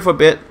wait here for a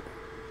bit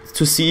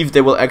to see if they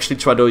will actually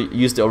try to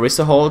use the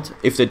Orisa hold.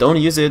 If they don't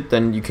use it,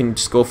 then you can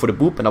just go for the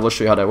boop, and I will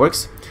show you how that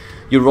works.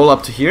 You roll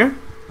up to here.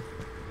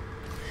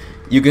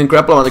 You can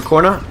grapple on the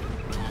corner,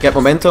 get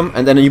momentum,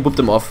 and then you boop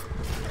them off.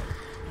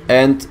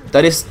 And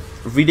that is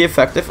really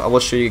effective. I will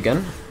show you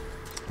again.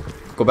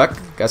 Go back,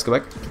 guys, go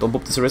back. Don't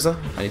boop this Orisa.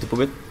 I need to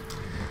boop it.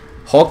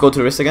 Hawk, go to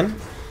Orisa again.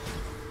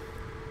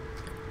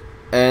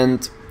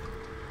 And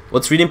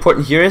what's really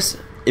important here is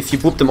if you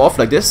boop them off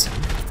like this,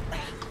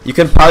 you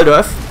can pile the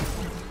F,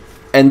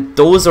 and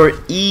those are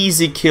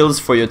easy kills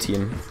for your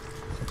team,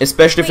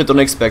 especially if you don't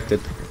expect it.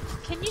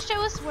 Can you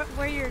show us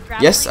where you're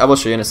grappling? Yes, I will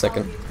show you in a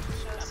second.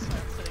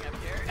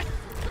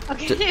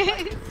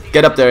 Okay.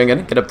 Get up there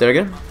again. Get up there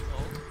again.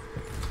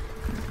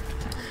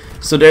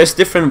 So there's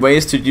different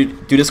ways to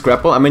do this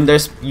grapple. I mean,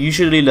 there's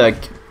usually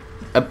like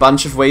a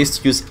bunch of ways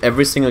to use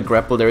every single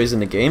grapple there is in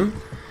the game.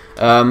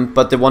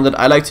 But the one that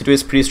I like to do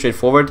is pretty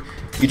straightforward.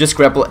 You just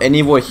grapple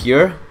anywhere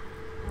here.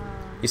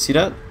 You see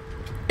that?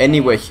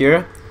 Anywhere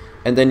here.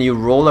 And then you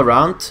roll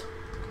around.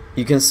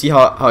 You can see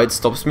how it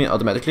stops me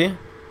automatically.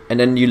 And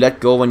then you let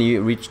go when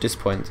you reach this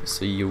point.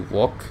 So you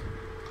walk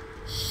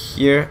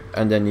here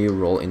and then you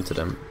roll into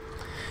them.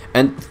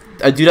 And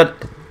I do that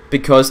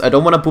because I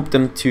don't want to boop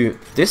them to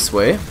this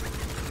way,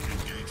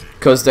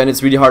 because then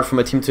it's really hard for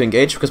my team to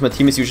engage, because my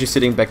team is usually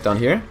sitting back down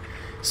here.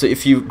 So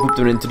if you boop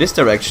them into this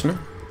direction,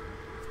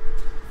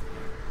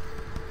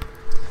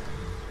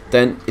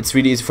 then it's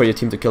really easy for your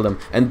team to kill them.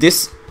 And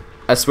this,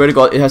 I swear to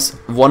God, it has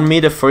won me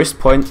the first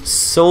point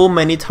so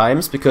many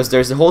times, because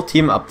there's a whole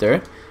team up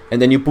there,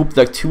 and then you boop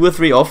like 2 or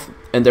 3 off,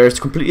 and they're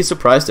completely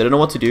surprised, they don't know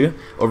what to do.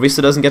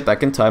 Orisa doesn't get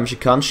back in time, she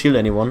can't shield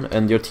anyone,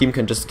 and your team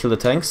can just kill the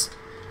tanks.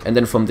 And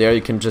then from there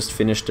you can just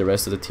finish the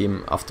rest of the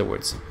team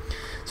afterwards.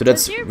 So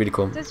that's really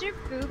cool. Does your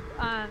boop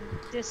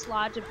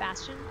dislodge a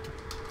Bastion?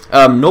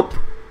 Nope,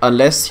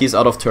 unless he's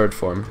out of turret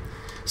form.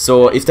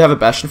 So if they have a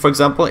Bastion, for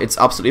example, it's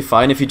absolutely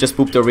fine if you just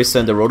boop the Orisa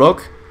and the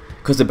Rodok,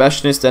 because the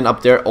Bastion is then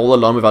up there all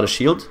alone without a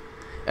shield,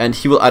 and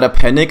he will either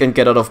panic and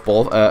get out of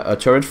a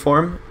turret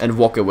form and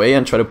walk away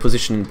and try to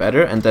position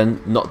better and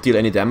then not deal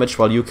any damage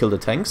while you kill the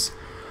tanks,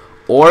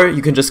 Or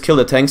you can just kill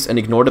the tanks and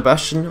ignore the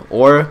Bastion.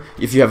 Or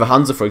if you have a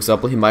Hanzo, for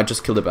example, he might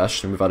just kill the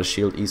Bastion without a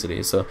shield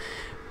easily. So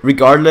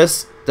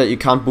regardless that you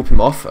can't boop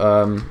him off,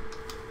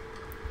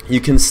 you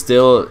can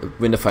still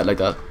win the fight like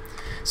that.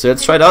 So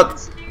let's try it out.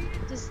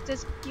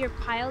 Does your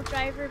pile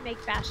driver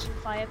make Bastion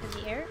fly up in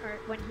the air, or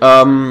when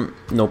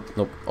he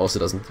nope, also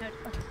doesn't. No,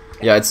 okay.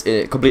 Yeah, it's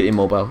completely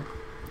immobile.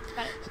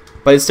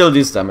 But it still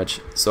deals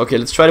damage. So okay,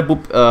 let's try to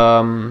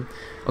boop.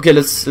 Okay,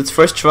 let's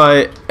first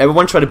try.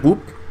 Everyone try to boop.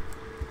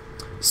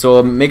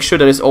 So make sure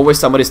there is always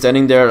somebody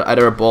standing there,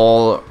 either a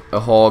ball, a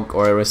hog,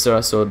 or a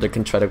Rissa, so they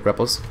can try to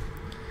grapples.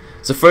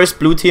 So first,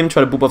 blue team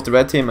try to boop off the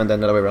red team, and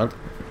then the other way around.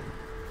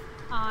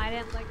 Oh, I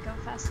didn't like go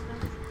fast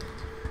enough.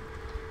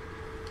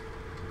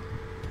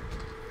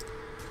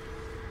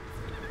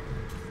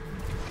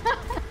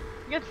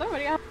 Get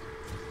somebody out.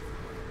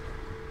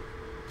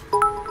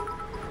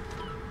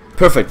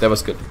 Perfect, that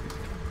was good.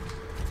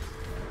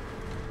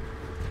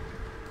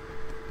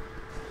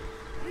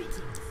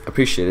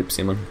 Appreciate it,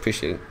 Simon.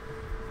 Appreciate it.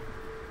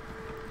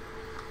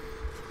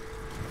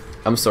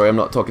 I'm sorry, I'm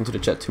not talking to the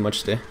chat too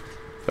much today,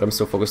 but I'm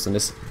so focused on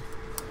this.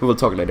 We will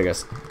talk later,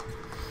 guys.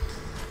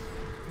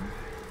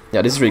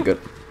 Yeah, this is really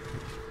good.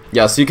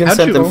 Yeah, so you can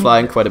send them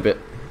flying quite a bit.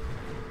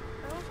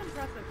 That was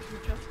impressive. You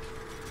just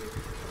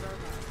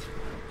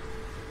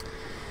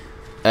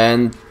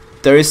And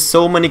there is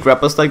so many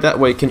grapples like that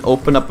where you can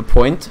open up a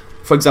point.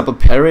 For example,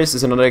 Paris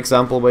is another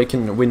example where you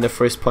can win the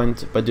first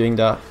point by doing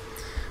that.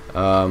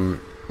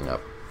 Yeah.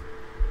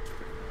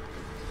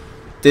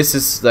 This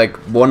is like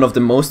one of the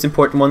most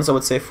important ones, I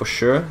would say, for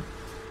sure.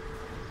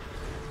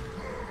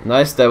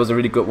 Nice, that was a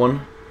really good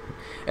one.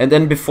 And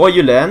then before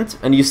you land,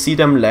 and you see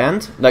them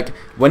land, like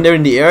when they're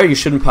in the air, you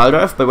shouldn't pile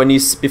drive, but when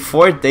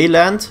before they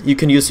land, you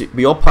can use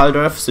your pile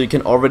drive, so you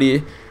can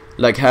already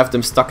like have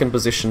them stuck in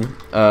position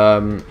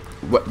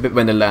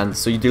when they land,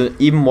 so you deal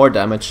even more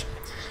damage.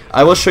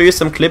 I will show you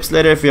some clips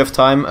later if you have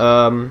time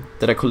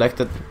that I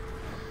collected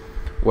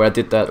where I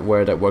did that,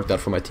 where that worked out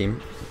for my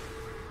team.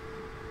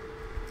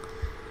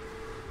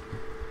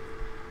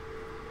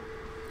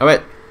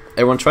 Alright,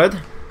 everyone tried?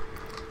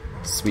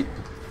 Sweet.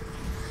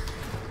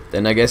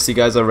 Then I guess you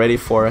guys are ready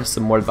for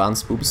some more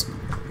advanced boobs.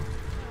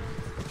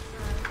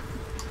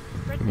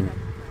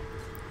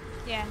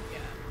 Yeah.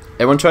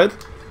 Everyone tried?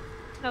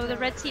 No, the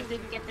red team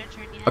didn't get their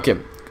turn yet. Okay,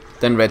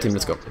 then red team,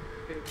 let's go.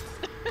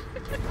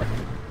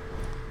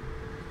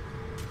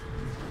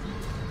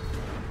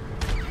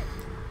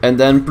 And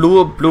then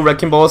blue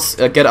wrecking balls,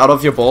 get out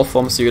of your ball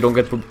form so you don't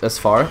get as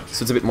far,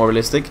 so it's a bit more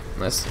realistic.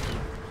 Nice.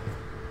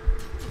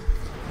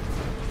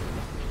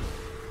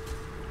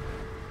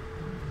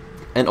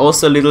 And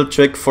also a little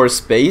trick for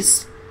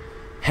space.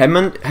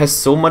 Hammond has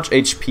so much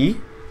HP,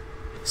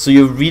 so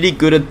you're really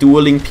good at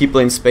dueling people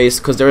in space,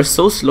 because they're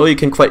so slow you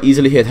can quite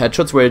easily hit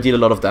headshots where you deal a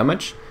lot of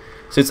damage.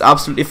 So it's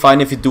absolutely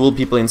fine if you duel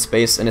people in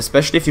space, and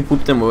especially if you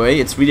poop them away,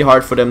 it's really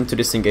hard for them to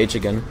disengage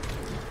again.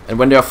 And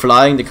when they are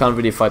flying, they can't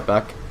really fight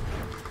back.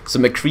 So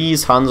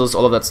McCree's, Hanzos,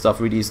 all of that stuff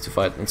really easy to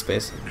fight in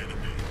space.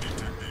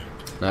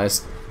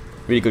 Nice.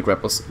 Really good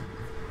grapples.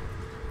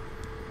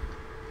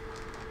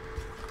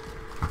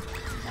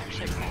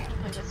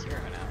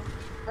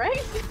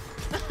 Right?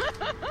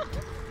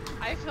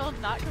 I feel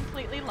not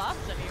completely lost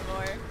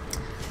anymore.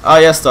 Ah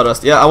yeah,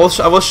 Stardust. Yeah, I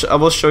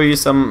will show you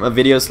some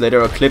videos later,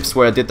 or clips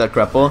where I did that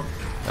grapple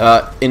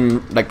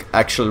in like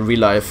actual real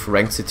life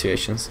ranked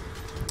situations,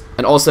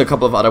 and also a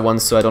couple of other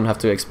ones, so I don't have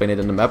to explain it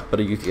in the map, but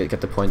you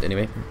get the point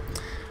anyway.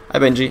 Hi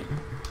Benji.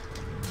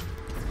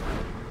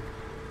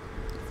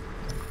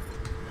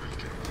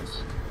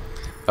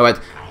 Alright,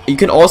 you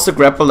can also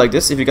grapple like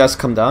this if you guys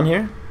come down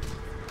here.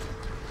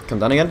 Come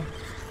down again.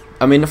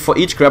 I mean, for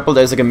each grapple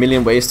there's like a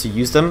million ways to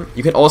use them.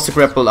 You can also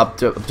grapple up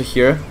to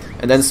here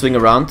and then swing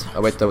around.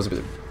 Oh wait, that was a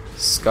bit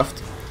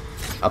scuffed.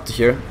 Up to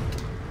here.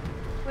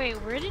 Wait,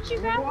 where did you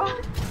grapple?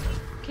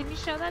 Can you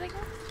show that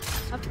again?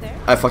 Up there?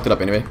 I fucked it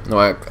up anyway. No,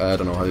 I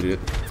don't know how to do it.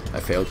 I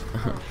failed.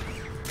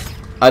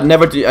 I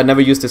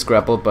never used this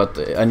grapple, but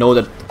I know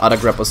that other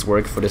grapples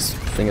work for this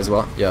thing as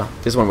well. Yeah,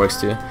 this one works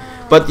too.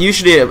 But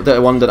usually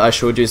the one that I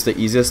showed you is the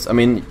easiest. I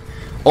mean,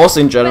 also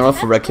in general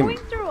for wrecking. Going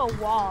through a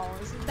wall,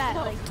 isn't that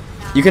like?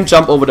 You can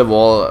jump over the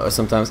wall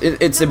sometimes.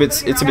 It's a bit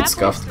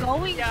scuffed.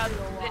 Yeah,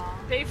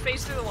 they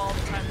face through the wall all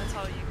the time. That's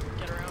how you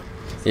get around.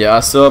 Yeah,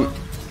 so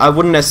I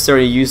wouldn't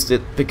necessarily use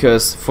it,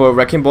 because for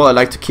Wrecking Ball I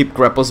like to keep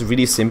grapples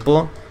really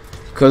simple,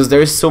 because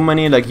there is so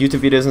many like YouTube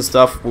videos and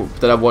stuff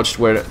that I watched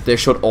where they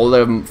showed all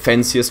the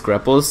fanciest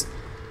grapples,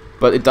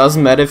 but it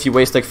doesn't matter if you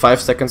waste like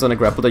 5 seconds on a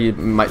grapple that you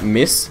might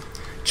miss.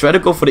 Try to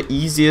go for the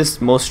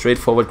easiest, most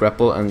straightforward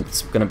grapple, and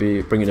it's gonna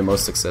be bring you the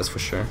most success for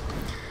sure.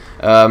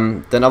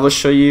 Then I will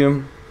show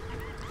you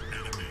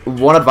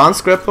one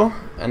advanced grapple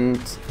and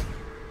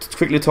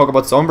quickly talk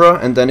about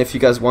Sombra, and then if you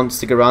guys want to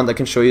stick around I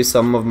can show you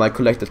some of my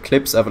collected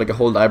clips. I have like a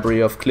whole library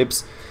of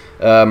clips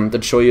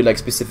that show you like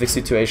specific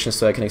situations,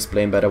 so I can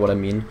explain better what I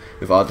mean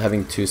without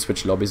having to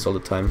switch lobbies all the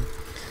time.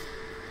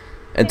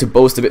 And to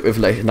boast a bit with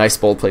like nice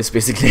ball plays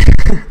basically.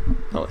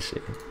 Oh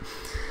shit.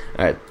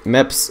 Alright,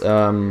 maps,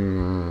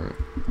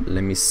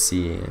 let me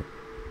see.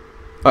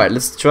 Alright,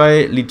 let's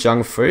try Li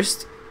Jiang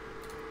first.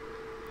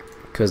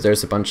 Because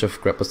there's a bunch of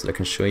grapples that I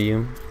can show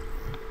you.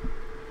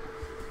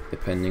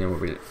 Depending on where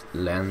we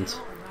land.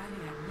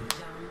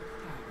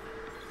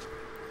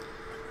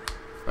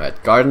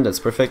 Alright, garden, that's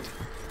perfect.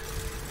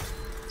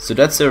 So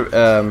that's a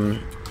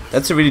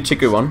really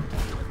tricky one.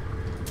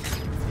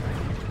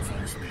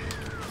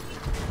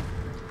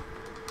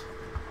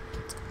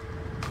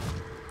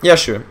 Yeah,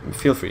 sure.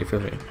 Feel free, feel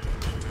free.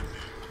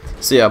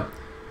 So yeah,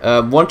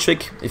 one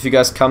trick, if you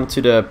guys come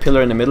to the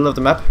pillar in the middle of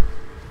the map,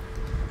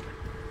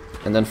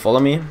 and then follow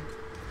me. You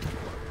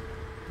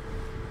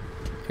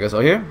guys all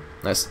here?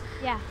 Nice.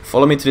 Yeah.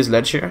 Follow me to this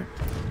ledge here.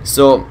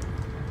 So,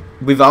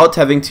 without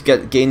having to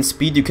gain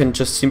speed, you can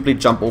just simply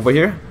jump over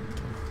here.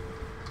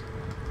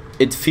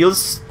 It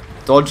feels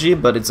dodgy,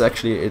 but it's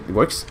actually, it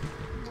works.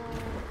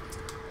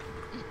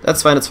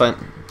 That's fine, that's fine.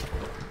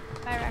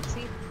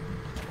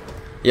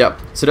 Yeah,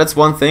 so that's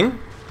one thing.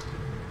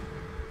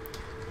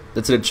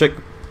 That's a little trick.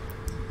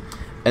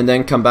 And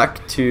then come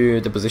back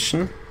to the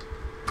position.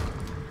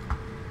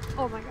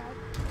 Oh my god.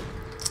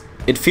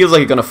 It feels like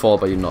you're gonna fall,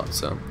 but you're not,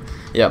 so...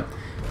 Yeah.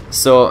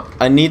 So,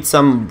 I need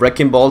some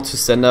wrecking ball to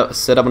set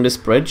up on this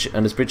bridge,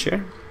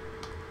 here.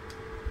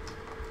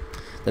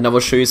 Then I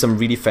will show you some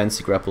really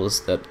fancy grapples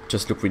that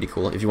just look really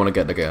cool, if you want to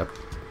get like a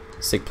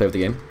sick play of the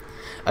game.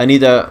 I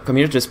need a... Come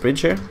here, this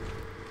bridge here.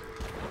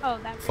 Oh,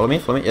 that Follow me,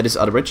 follow me. Yeah, this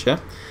other bridge, yeah.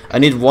 I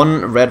need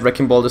one red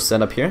wrecking ball to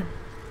stand up here.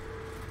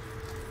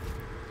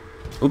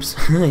 Oops.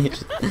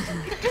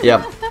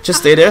 Yeah,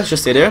 just stay there,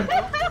 just stay there.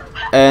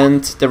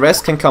 And the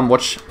rest can come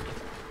watch.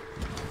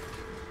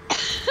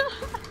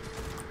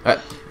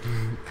 Alright.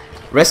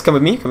 Rest, come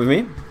with me, come with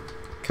me.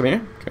 Come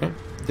here, come here.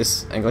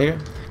 This angle here.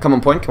 Come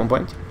on point, come on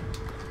point.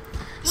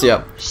 So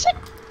yeah. Shit!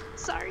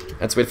 Sorry.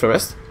 Let's wait for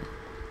rest.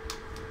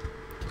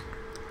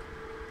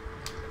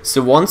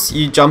 So once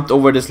you jumped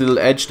over this little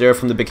edge there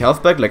from the big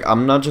health bag, like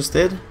Amna just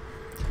did,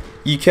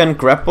 you can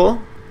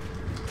grapple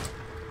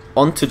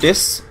onto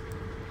this.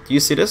 Do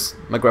you see this?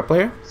 My grapple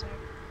here? Sorry.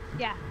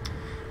 Yeah.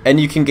 And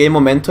you can gain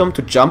momentum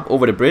to jump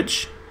over the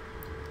bridge.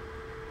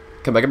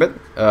 Come back a bit.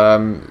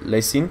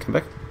 Lacine, come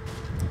back.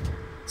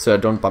 So I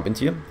don't bump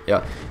into you.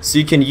 Yeah. So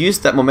you can use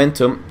that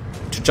momentum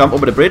to jump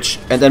over the bridge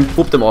and then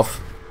boop them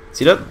off.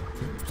 See that?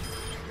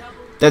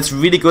 That's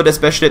really good,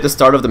 especially at the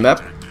start of the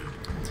map.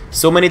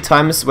 So many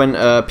times when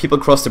people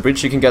cross the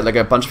bridge, you can get like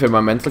a bunch of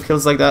environmental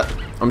kills like that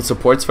on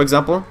supports, for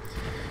example.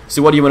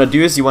 So what you want to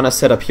do is you want to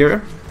set up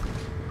here,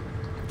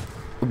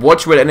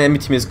 watch where the enemy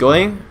team is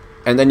going,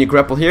 and then you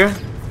grapple here,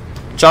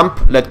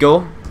 jump, let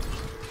go,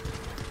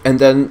 and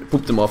then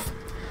poop them off.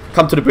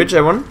 Come to the bridge,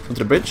 everyone. Come to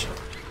the bridge.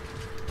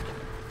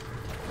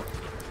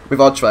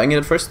 Without trying it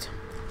at first.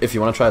 If you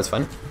want to try, it's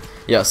fine.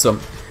 Yeah, so.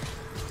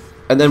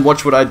 And then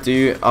watch what I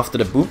do after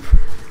the boop.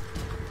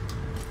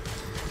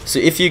 So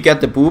if you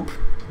get the boop,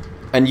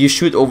 and you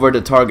shoot over the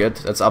target,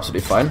 that's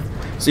absolutely fine.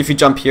 So if you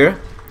jump here...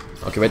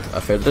 Okay, wait, I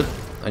failed it.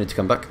 I need to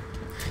come back.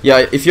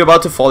 Yeah, if you're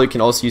about to fall, you can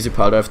also use your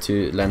power drive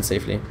to land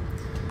safely.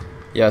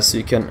 Yeah, so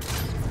you can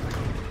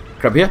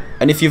grab here.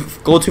 And if you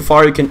go too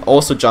far, you can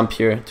also jump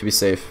here to be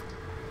safe.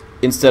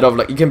 Instead of,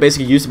 like, you can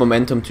basically use the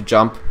momentum to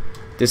jump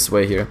this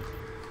way here.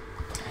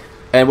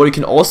 And what you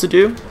can also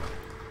do,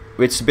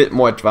 which is a bit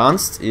more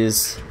advanced,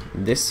 is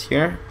this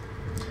here.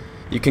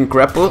 You can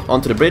grapple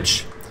onto the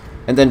bridge,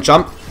 and then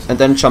jump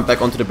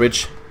back onto the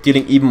bridge,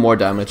 dealing even more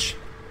damage.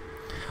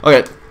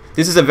 Okay,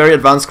 this is a very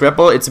advanced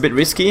grapple. It's a bit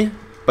risky,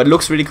 but it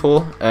looks really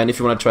cool, and if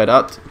you want to try it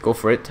out, go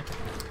for it.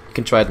 You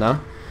can try it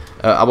now.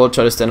 I will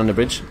try to stand on the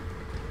bridge.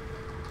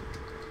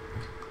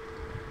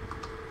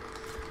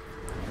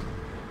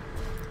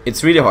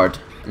 It's really hard,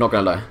 not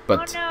gonna lie,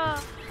 but oh, no.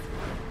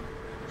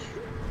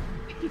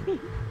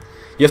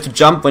 You have to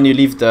jump when you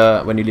leave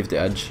the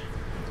edge.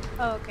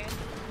 Oh, okay.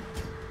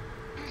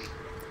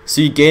 So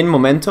you gain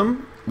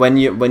momentum when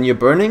you're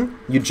burning,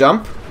 you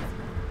jump,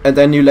 and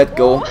then you let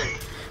go.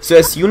 So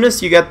as soon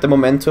as you get the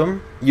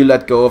momentum, you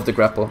let go of the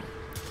grapple.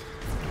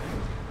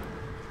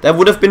 That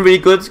would have been really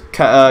good,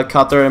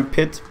 Cutter and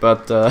Pit,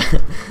 but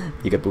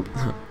you get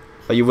booped.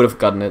 But you would have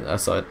gotten it, I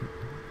saw it.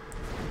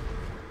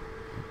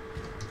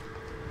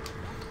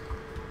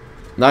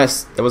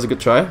 Nice, that was a good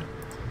try.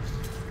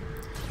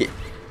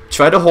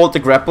 Try to hold the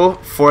grapple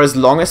for as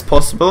long as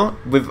possible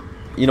with,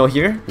 you know,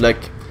 here,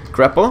 like,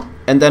 grapple.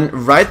 And then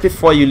right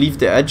before you leave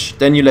the edge,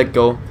 then you let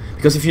go.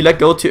 Because if you let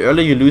go too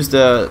early, you lose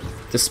the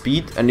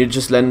speed, and you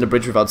just land on the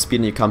bridge without speed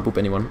and you can't boop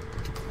anyone.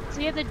 So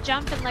you have to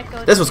jump and let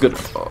go. This was good.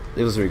 Oh,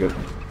 it was really good.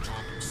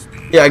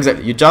 Yeah,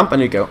 exactly. You jump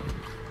and you go.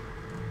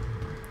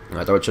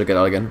 I thought I should get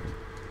out again.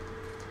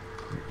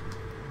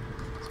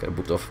 Just got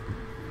booped off.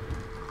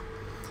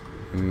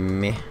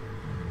 Meh.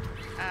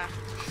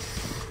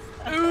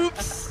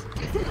 Oops.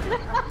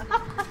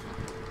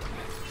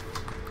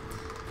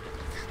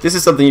 This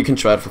is something you can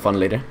try out for fun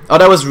later. Oh,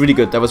 that was really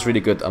good. That was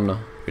really good, Amna.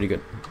 Really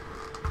good.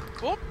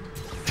 Oh,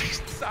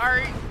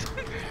 sorry.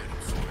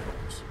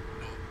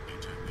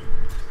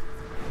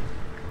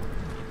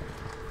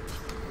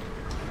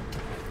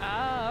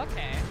 Oh,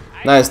 okay.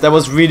 Nice. That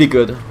was really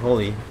good.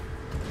 Holy.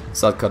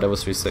 Sadka, that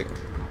was really sick.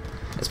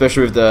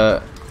 Especially with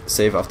the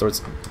save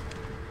afterwards.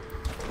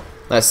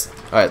 Nice.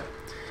 Alright.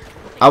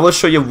 I will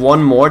show you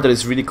one more that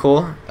is really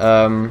cool.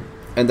 And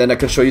then I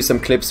can show you some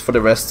clips for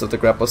the rest of the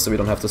grapples so we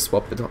don't have to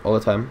swap it all the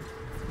time.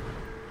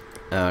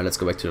 Let's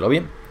go back to the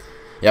lobby.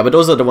 Yeah, but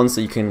those are the ones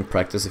that you can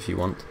practice if you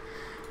want.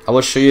 I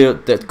will show you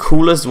the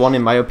coolest one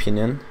in my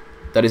opinion.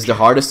 That is the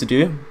hardest to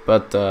do,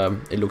 but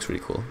it looks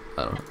really cool.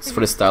 I don't know. It's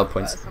for the style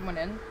points. Someone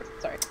in?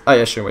 Sorry. Oh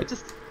yeah, sure, wait.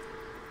 Just...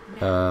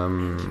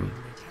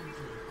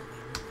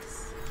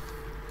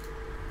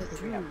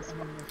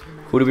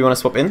 Who do we want to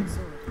swap in?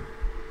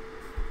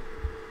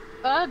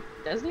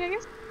 Disney, I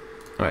guess?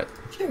 Alright.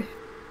 Sure.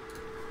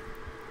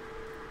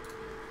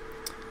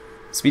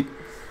 Sweet.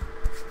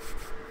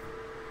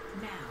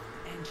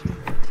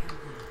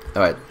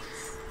 Alright.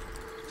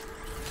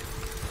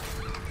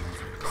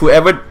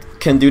 Whoever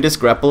can do this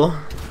grapple,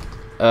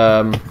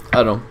 I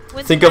don't know.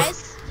 Think of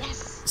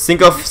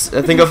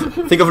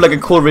like a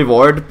cool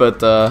reward,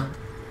 but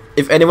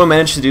if anyone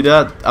managed to do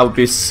that, I would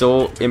be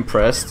so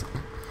impressed.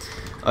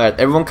 Alright,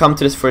 everyone come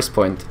to this first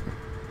point.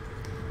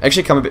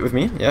 Actually, come a bit with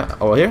me. Yeah,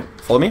 over here.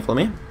 Follow me.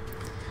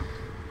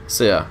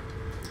 So yeah.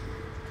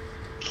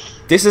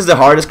 This is the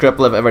hardest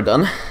grapple I've ever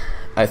done,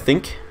 I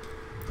think.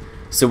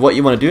 So what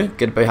you want to do,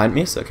 get behind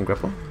me so I can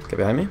grapple. Get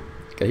behind me.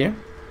 Get here.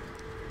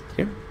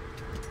 Here.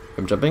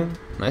 I'm jumping.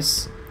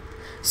 Nice.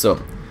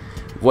 So,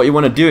 what you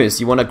want to do is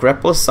you want to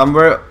grapple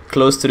somewhere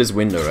close to this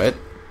window, right?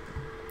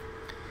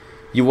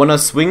 You want to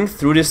swing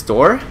through this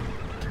door.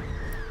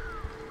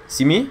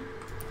 See me?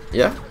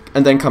 Yeah.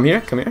 And then come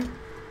here.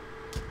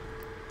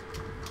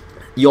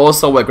 You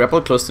also will grapple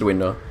close to the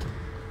window.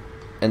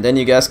 And then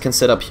you guys can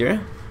set up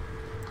here.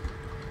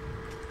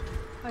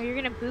 Oh, you're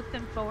gonna boop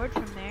them forward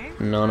from there?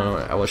 No,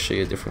 I will show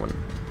you a different one.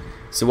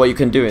 So what you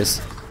can do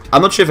is,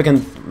 I'm not sure if I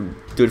can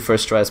do it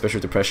first try, especially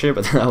with the pressure,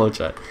 but I will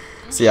try.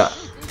 So yeah.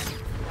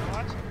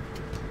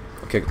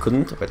 Okay,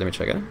 couldn't. Wait, let me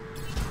try again.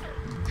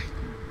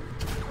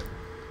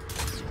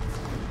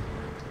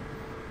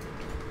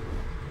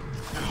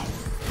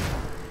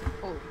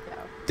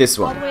 This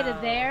one. All the way to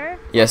there?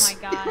 Yes.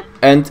 Oh my god.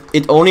 And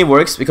it only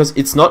works because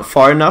it's not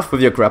far enough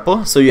with your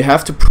grapple, so you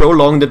have to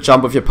prolong the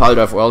jump of your pile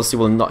drive or else you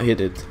will not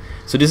hit it.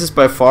 So this is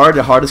by far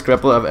the hardest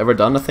grapple I've ever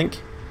done, I think.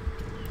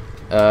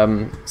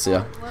 So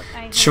yeah.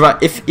 Try,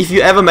 if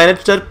you ever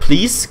manage that,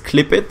 please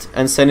clip it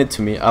and send it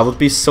to me. I would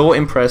be so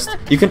impressed.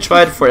 You can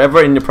try it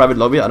forever in the private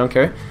lobby, I don't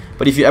care.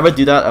 But if you ever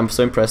do that, I'm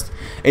so impressed.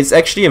 It's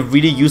actually a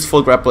really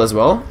useful grapple as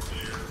well.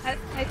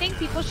 I think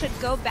people should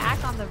go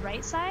back on the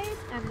right side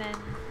and then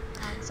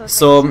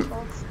so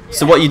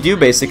what you do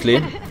basically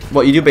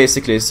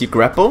is you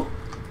grapple.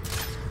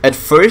 At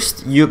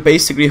first you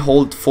basically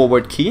hold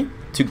forward key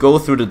to go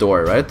through the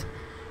door, right?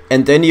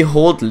 And then you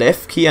hold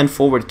left key and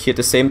forward key at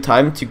the same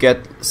time to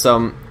get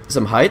some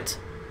height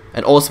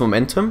and also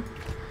momentum.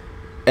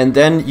 And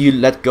then you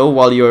let go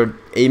while you're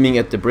aiming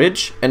at the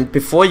bridge, and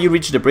before you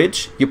reach the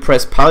bridge you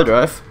press pile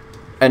drive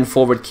and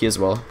forward key as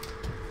well.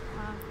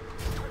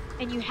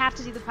 And you have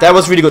to do the pile that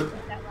was really good.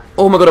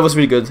 Oh my god, that was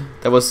really good.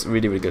 That was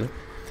really, really good.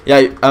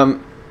 Yeah,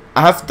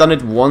 I have done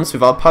it once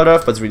without pile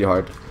drive, but it's really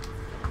hard.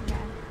 Okay.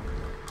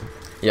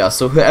 Yeah,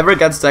 so whoever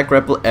gets that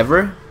grapple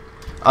ever,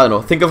 I don't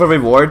know, think of a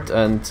reward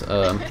and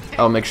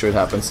I'll make sure it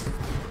happens.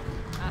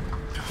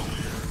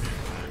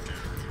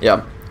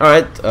 Yeah,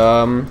 alright.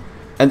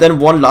 And then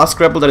one last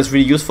grapple that is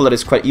really useful, that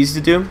is quite easy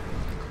to do.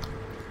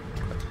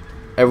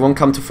 Everyone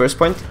come to first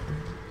point.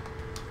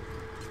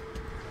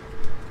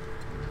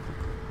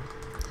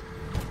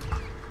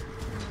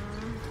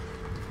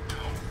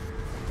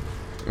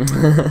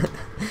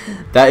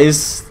 That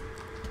is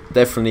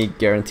definitely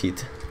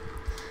guaranteed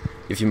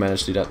if you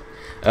manage to do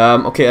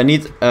that. Okay, I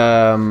need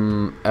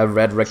a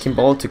red wrecking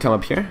ball to come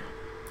up here,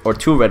 or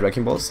 2 red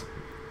wrecking balls.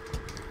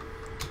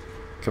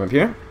 Come up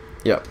here,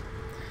 yeah.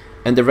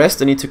 And the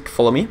rest I need to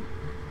follow me.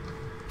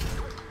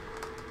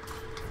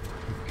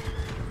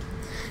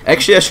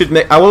 Actually,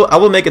 I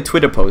will make a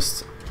Twitter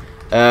post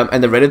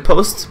and a Reddit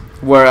post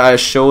where I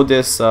show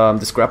this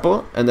this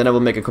grapple, and then I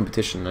will make a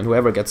competition, and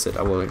whoever gets it,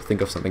 I will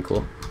think of something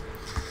cool.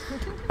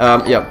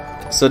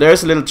 Yeah, so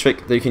there's a little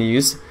trick that you can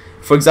use.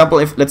 For example,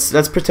 if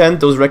let's pretend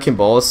those wrecking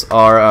balls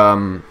are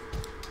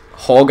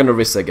Hog and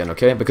Orisa again,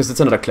 okay? Because it's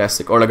another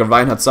classic, or like a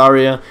Reinhardt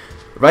Zarya,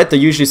 right? They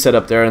usually set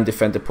up there and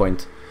defend the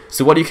point.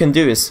 So what you can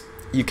do is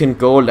you can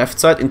go left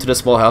side into the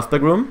small health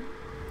pack room.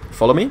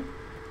 Follow me.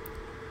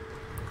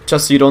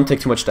 Just so you don't take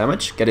too much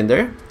damage. Get in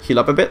there, heal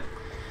up a bit,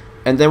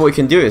 and then what you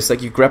can do is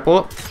like you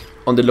grapple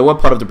on the lower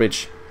part of the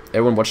bridge.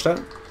 Everyone watch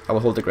that. I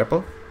will hold the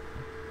grapple.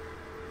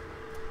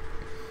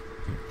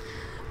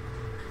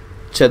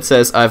 Chat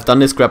says, I've done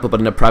this grapple but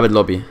in a private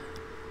lobby.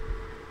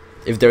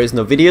 If there is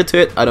no video to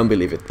it, I don't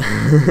believe it.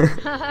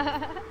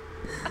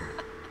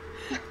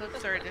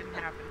 Sorry, it didn't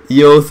happen.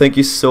 Yo, thank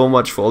you so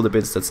much for all the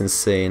bits. That's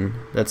insane.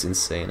 That's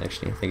insane,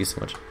 actually. Thank you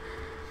so much.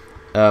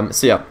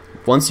 So yeah,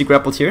 once you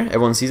grappled here,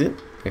 everyone sees it?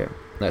 Okay,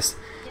 nice.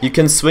 You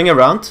can swing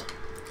around.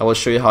 I will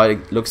show you how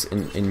it looks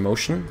in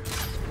motion.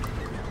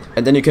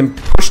 And then you can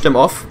push them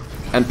off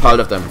and pile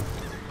of them.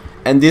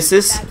 And this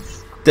is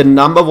the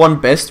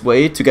 #1 best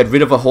way to get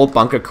rid of a whole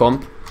bunker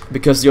comp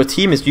because your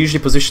team is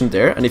usually positioned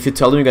there, and if you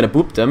tell them you're gonna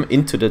boop them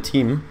into the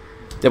team,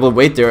 they will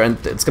wait there,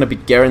 and it's gonna be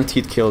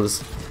guaranteed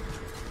kills.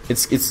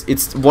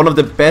 It's one of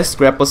the best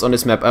grapples on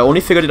this map. I only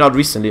figured it out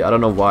recently. I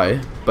don't know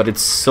why, but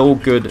it's so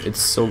good.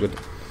 It's so good.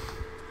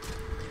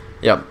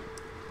 Yeah,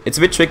 it's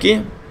a bit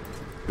tricky.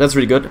 That's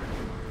really good.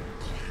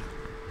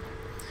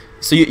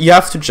 So you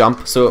have to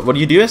jump. So what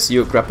you do is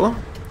you grapple,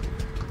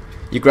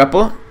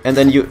 and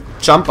then you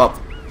jump up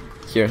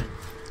here,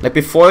 like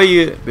before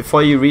you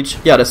reach.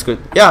 Yeah, that's good.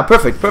 Yeah,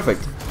 perfect.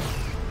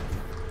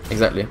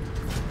 Exactly.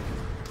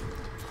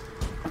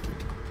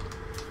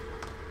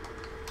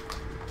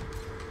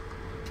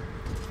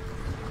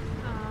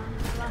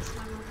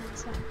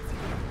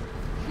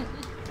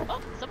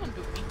 Oh, someone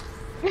booped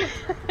me.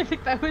 I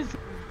think that was.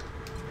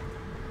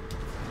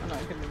 Oh, no, I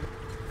couldn't remember.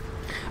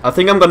 I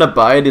think I'm gonna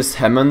buy this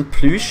Hammond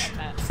plush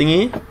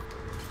thingy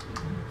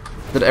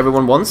that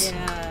everyone wants,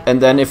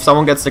 and then if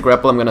someone gets the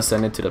grapple, I'm gonna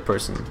send it to that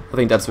person. I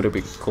think that's would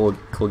be cool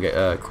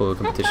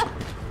competition.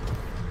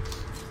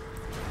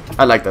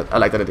 I like that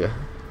idea.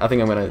 I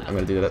think I'm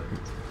gonna do that.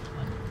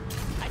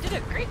 I did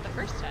it great the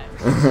first time.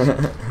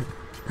 It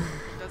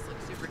does look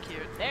super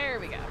cute. There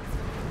we go.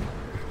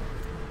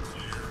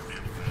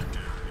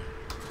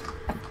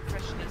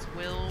 Question is,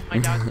 will my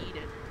dog eat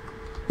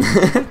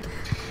it?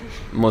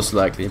 Most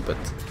likely, but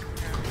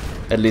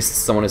at least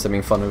someone is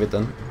having fun with it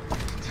then.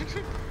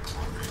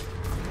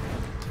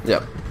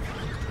 Yeah.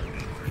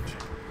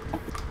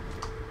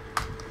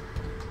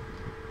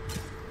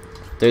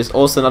 There's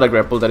also another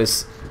grapple that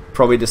is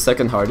probably the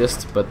second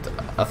hardest, but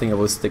I think I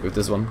will stick with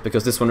this one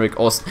because this one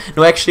also.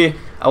 No, actually,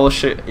 I will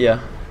show. Yeah,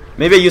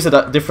 maybe I use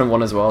a different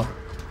one as well,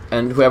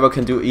 and whoever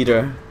can do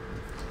either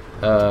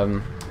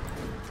will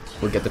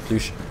get the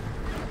plush.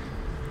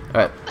 All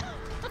right.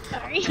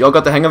 You all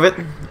got the hang of it,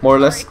 more or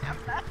less.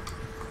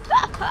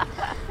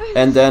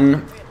 And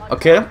then,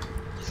 okay.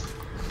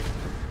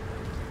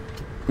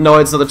 No,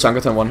 it's not the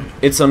Chunkerton one.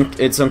 It's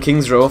on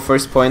King's Row,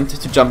 first point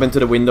to jump into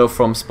the window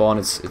from spawn.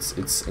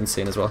 It's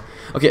insane as well.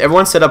 Okay,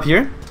 everyone set up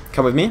here.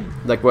 Come with me,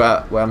 like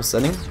where I'm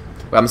standing,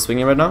 where I'm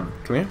swinging right now.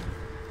 Come here.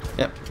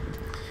 Yeah.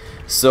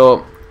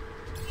 So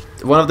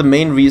one of the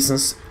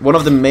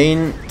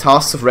main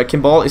tasks of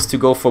Wrecking Ball is to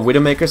go for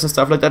Widowmakers and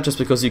stuff like that, just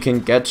because you can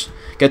get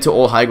to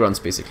all high grounds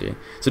basically.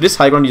 So this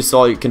high ground you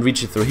saw, you can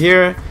reach it through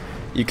here.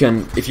 You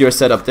can, if you're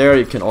set up there,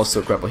 you can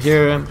also grapple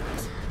here.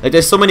 Like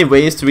there's so many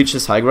ways to reach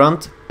this high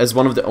ground as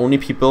one of the only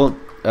people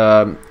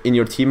in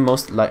your team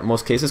most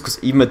cases, because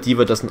even a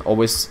diva doesn't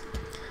always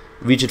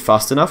reach it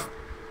fast enough.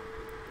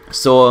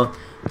 So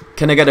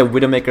can I get a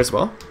Widowmaker as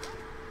well?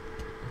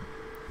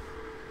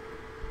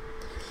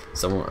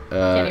 Someone,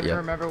 can't even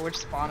remember which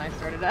spawn I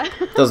started at.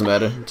 Doesn't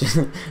matter.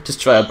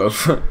 Just try out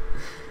both.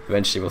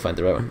 Eventually we'll find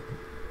the right one.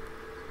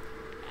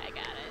 I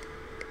got it.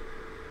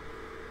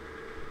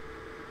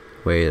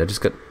 Wait, what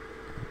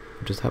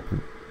just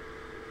happened?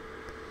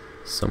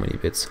 So many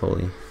bits,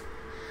 holy.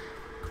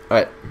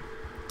 Alright,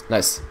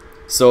 nice.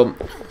 So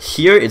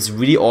here it's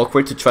really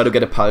awkward to try to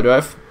get a pile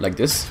drive like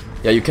this.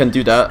 Yeah, you can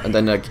do that and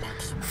then like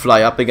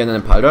fly up again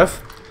and then pile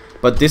drive.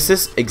 But this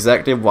is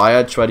exactly why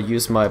I try to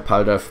use my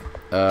pile drive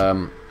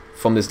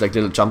from this like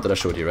little jump that I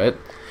showed you, right?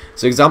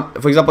 So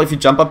for example, if you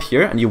jump up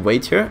here and you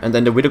wait here and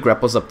then the Widow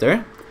grapples up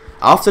there,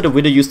 after the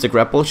Widow used the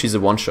grapple, she's a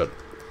one-shot.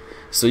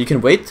 So you can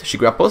wait, she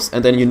grapples,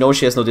 and then you know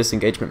she has no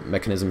disengagement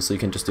mechanism, so you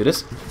can just do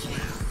this.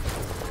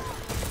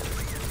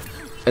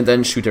 And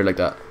then shoot her like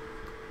that.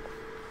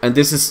 And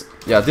this is,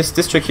 yeah,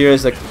 this trick here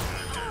is like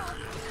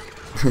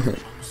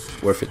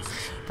worth it.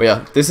 But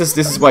yeah, this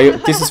is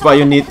why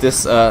you need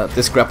this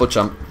this grapple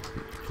jump.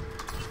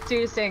 So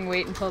you're saying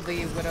wait until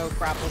the Widow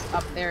grapples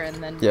up there and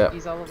then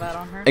use all of that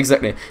on her?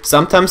 Exactly.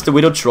 Sometimes the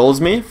Widow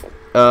trolls me.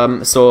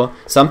 So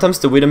sometimes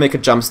the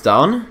Widowmaker jumps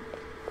down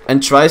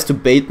and tries to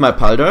bait my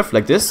pile drive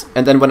like this,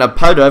 and then when I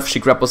pile drive, she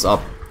grapples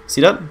up. See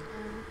that?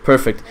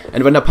 Perfect.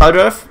 And when I pile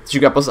drive, she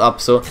grapples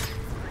up. So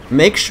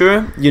make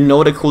sure you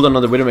know the cooldown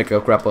on the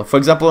Widowmaker grapple. For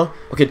example,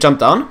 okay, jump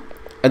down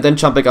and then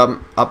jump back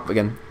up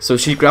again. So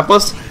she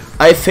grapples,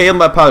 I fail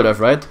my pile drive,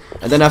 right?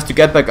 And then I have to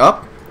get back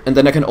up, and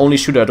then I can only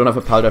shoot her. I don't have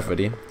a pile drive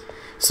ready.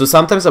 So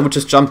sometimes I would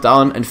just jump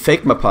down and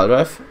fake my pile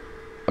drive.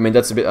 I mean,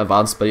 that's a bit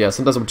advanced, but yeah,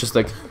 sometimes I would just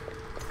like,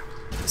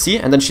 see,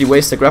 and then she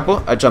wastes the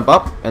grapple, I jump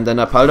up, and then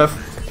I pile drive.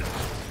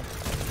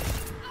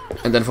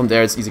 And then from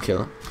there it's easy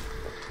kill.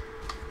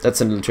 That's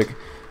a little trick.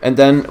 And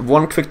then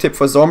one quick tip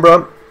for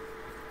Sombra.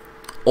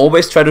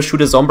 Always try to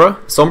shoot a Sombra.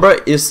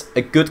 Sombra is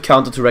a good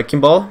counter to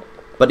Wrecking Ball.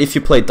 But if you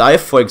play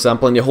dive, for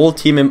example, and your whole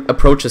team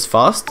approaches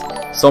fast,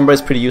 Sombra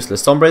is pretty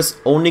useless. Sombra is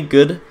only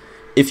good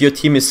if your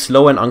team is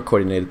slow and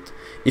uncoordinated.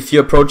 If you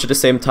approach at the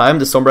same time,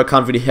 the Sombra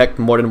can't really hack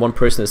more than one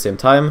person at the same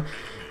time.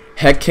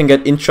 Hack can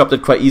get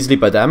interrupted quite easily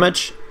by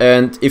damage,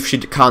 and if she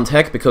can't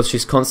hack because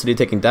she's constantly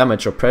taking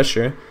damage or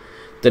pressure,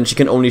 then she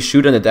can only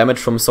shoot, and the damage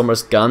from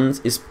Sombra's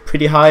guns is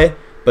pretty high,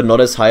 but not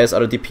as high as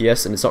other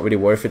DPS, and it's not really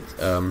worth it.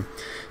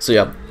 So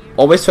yeah,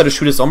 always try to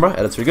shoot a Sombra,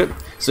 that's really good.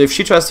 So if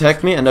she tries to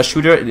hack me and I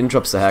shoot her, it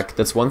interrupts the hack,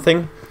 that's one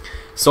thing.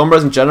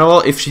 Sombras in general,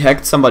 if she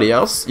hacked somebody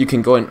else, you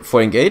can go in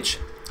for engage.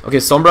 Okay,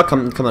 Sombra,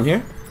 come down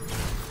here.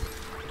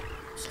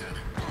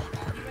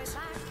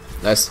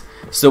 Nice.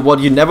 So what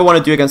you never want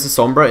to do against the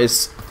Sombra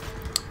is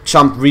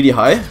jump really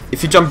high.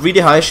 If you jump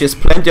really high, she has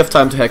plenty of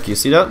time to hack you.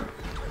 See that?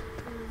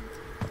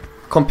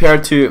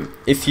 Compared to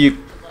if you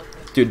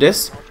do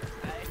this.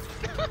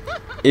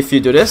 If you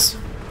do this.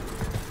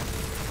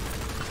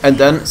 And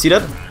then, see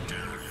that?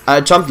 I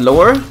jumped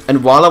lower,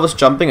 and while I was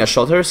jumping I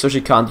shot her, so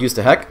she can't use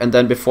the hack, and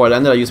then before I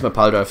landed I used my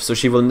pile drive, so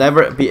she will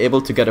never be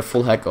able to get a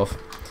full hack off.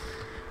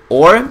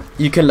 Or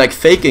you can like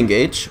fake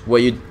engage, where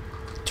you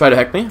try to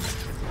hack me.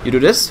 You do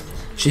this,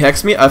 she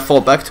hacks me, I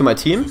fall back to my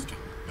team,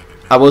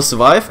 I will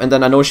survive, and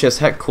then I know she has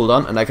hack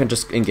cooldown, and I can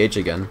just engage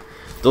again.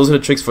 Those are the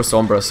tricks for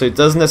Sombra, so it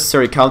doesn't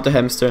necessarily counter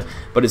hamster,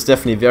 but it's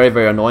definitely very,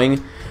 very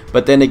annoying.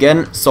 But then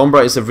again,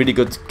 Sombra is a really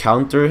good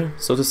counter,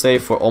 so to say,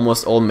 for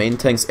almost all main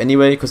tanks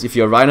anyway, because if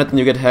you're Reinhardt and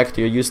you get hacked,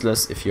 you're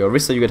useless. If you're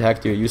Orisa, you get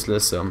hacked, you're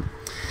useless.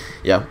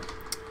 Yeah,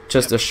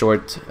 just a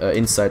short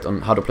insight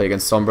on how to play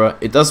against Sombra.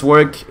 It does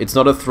work. It's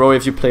not a throw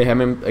if you play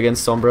Hammond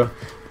against Sombra,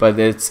 but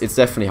it's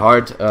definitely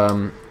hard,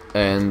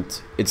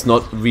 and it's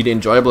not really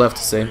enjoyable, I have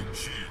to say.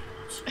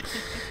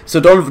 So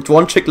don't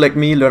one trick like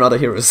me, learn other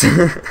heroes.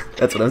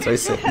 That's what I'm trying to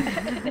say.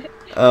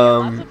 Lots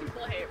of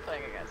people hate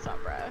playing against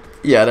Sombra.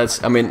 Yeah,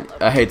 that's. I mean,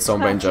 I hate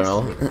Sombra in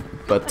general,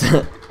 but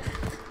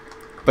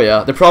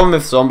yeah, the problem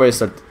with Sombra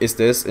is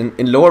this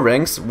in lower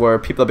ranks where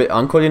people are a bit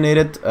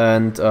uncoordinated,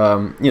 and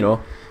you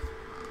know,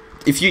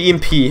 if you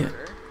EMP,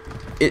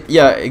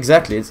 yeah,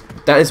 exactly.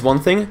 That is one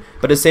thing,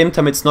 but at the same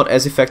time, it's not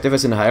as effective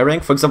as in higher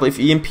rank. For example, if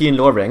you EMP in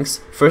lower ranks,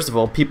 first of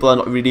all, people are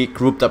not really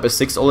grouped up as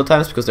 6 all the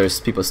times because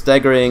there's people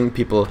staggering,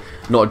 people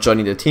not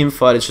joining the team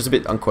fight. It's just a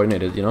bit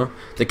uncoordinated, you know.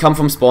 They come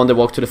from spawn, they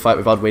walk to the fight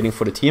without waiting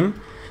for the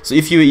team. So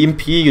if you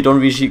EMP, you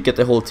don't really get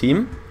the whole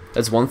team.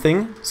 That's one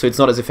thing. So it's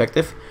not as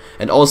effective.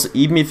 And also,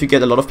 even if you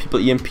get a lot of people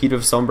EMP'd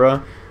with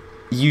Sombra,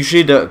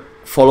 usually the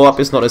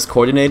follow-up is not as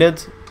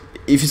coordinated.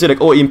 If you say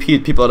like, oh,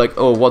 EMP'd, people are like,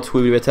 oh, what, who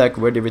will we attack,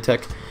 where did we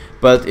attack?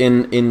 But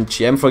in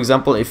GM, for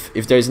example, if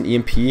there is an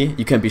EMP,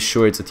 you can be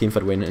sure it's a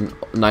teamfight win in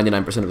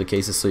 99% of the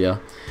cases. So yeah,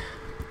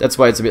 that's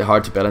why it's a bit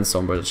hard to balance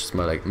Sombra. That's just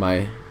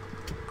my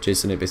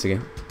Jason basically.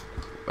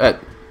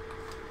 But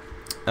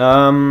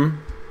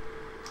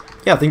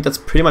yeah, I think that's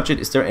pretty much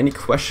it. Is there any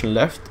question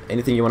left?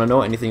 Anything you want to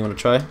know? Anything you want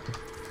to try?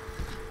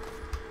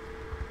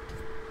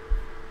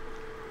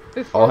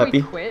 Before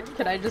we quit,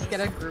 can I just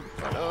get a group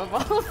photo of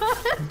all of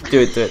us?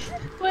 Do it.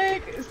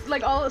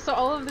 like all of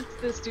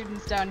the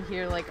students down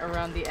here, like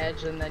around the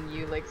edge, and then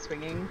you like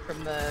swinging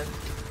from the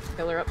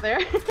pillar up there.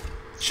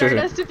 Sure.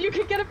 Stardust, if you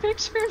could get a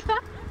picture of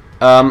that.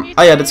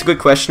 Oh yeah, that's a good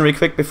question. Real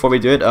quick before we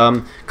do it,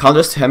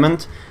 counters to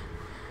Hammond.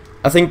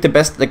 I think the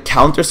best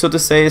counter, so to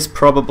say, is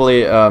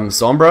probably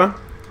Sombra.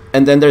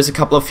 And then there's a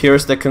couple of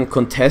heroes that can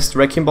contest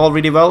Wrecking Ball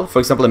really well. For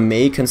example, a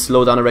Mei can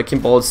slow down a Wrecking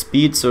Ball's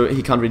speed so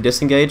he can't really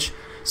disengage.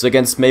 So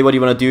against Mei, what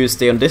you want to do is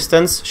stay on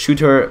distance,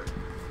 shoot her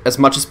as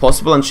much as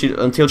possible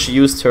until she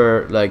used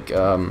her, like,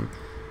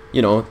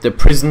 you know, the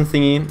prison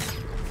thingy,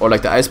 or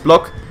like the ice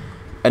block.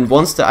 And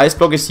once the ice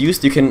block is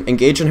used, you can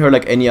engage on her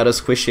like any other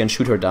squishy and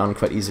shoot her down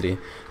quite easily.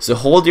 So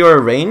hold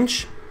your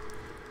range,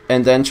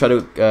 and then try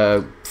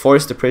to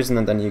force the prison,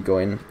 and then you go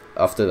in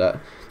after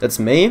that. That's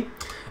Mei.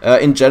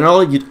 In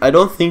general, I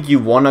don't think you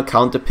want to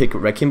counter pick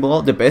Wrecking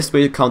Ball. The best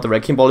way to counter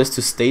Wrecking Ball is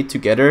to stay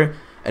together,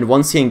 and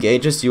once he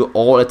engages, you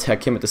all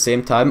attack him at the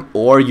same time,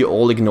 or you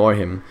all ignore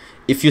him.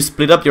 If you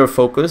split up your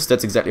focus,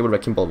 that's exactly what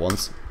Wrecking Ball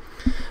wants.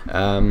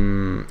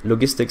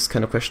 Logistics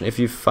kind of question. If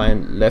you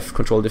find left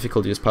control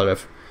difficult, use pile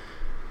ref.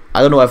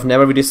 I don't know, I've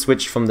never really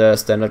switched from the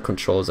standard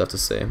controls, I have to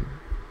say.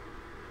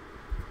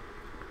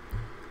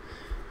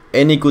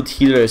 Any good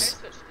healers?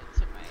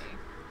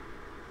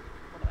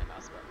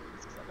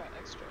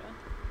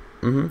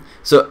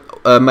 So,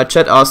 my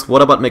chat asked,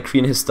 what about McCree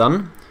and his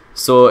stun?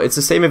 So, it's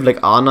the same with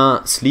like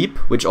Ana Sleep,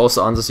 which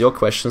also answers your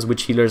questions,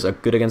 which healers are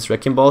good against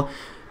Wrecking Ball.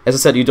 As I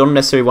said, you don't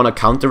necessarily want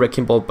to counter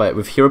Wrecking Ball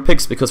with hero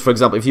picks, because, for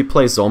example, if you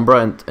play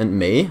Sombra and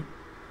Mei,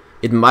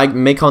 it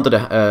may counter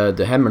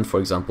the Hammond, for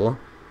example.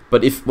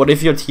 But what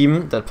if your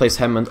team that plays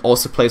Hammond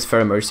also plays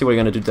Fair Mercy? What are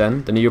you going to do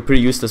then? Then you're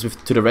pretty useless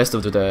to the rest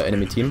of the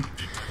enemy team.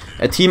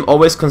 A team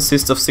always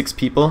consists of 6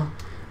 people.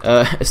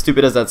 As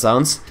stupid as that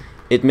sounds,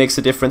 it makes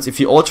a difference. If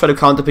you all try to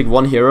counterpick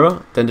one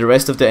hero, then the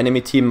rest of the enemy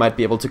team might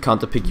be able to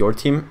counterpick your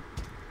team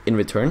in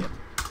return.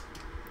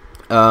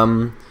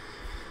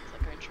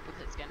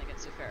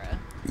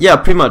 Yeah,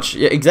 pretty much.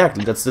 Yeah,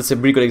 exactly. That's a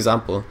pretty good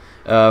example.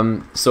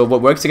 So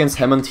what works against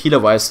Hammond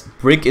healer-wise,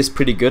 Brick is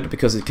pretty good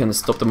because it can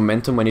stop the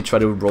momentum when you try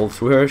to roll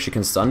through her. She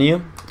can stun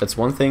you. That's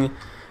one thing.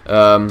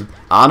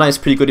 Ana is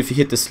pretty good if you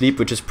hit the sleep,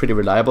 which is pretty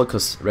reliable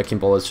because Wrecking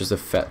Ball is just a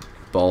fat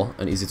ball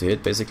and easy to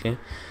hit, basically.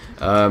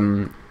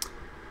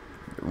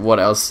 What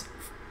else?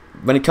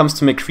 When it comes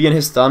to McCree and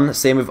his stun,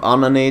 same with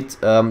Ana Nate.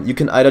 You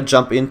can either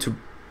jump in to,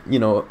 you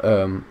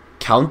know,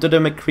 counter the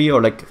McCree or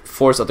like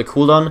force out the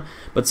cooldown,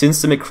 but since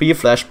the McCree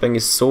flashbang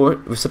is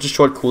with such a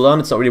short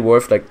cooldown, it's not really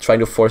worth like trying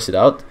to force it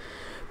out.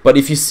 But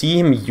if you see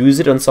him use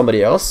it on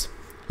somebody else,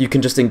 you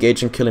can just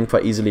engage and kill him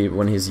quite easily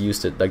when he's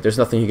used it. Like there's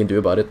nothing he can do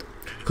about it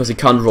because he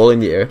can't roll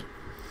in the air.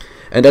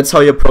 And that's how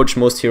you approach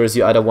most heroes.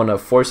 You either want to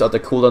force out the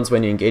cooldowns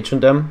when you engage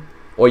on them,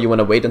 or you want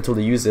to wait until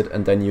they use it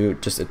and then you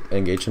just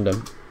engage in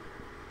them.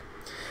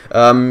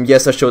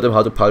 Yes, I showed them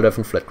how to pile drive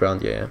on flat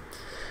ground. Yeah.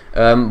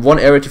 One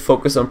area to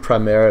focus on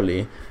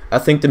primarily. I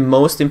think the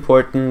most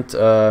important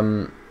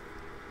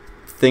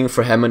thing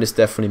for Hammond is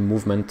definitely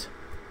movement.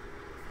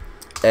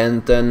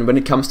 And then when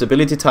it comes to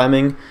ability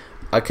timing,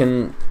 I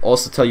can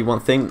also tell you one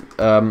thing.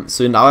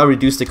 So now I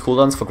reduced the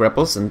cooldowns for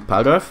grapples and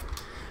pile drive.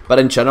 But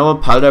in general,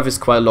 pile drive is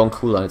quite a long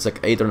cooldown. It's like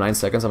 8 or 9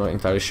 seconds, I'm not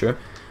entirely sure.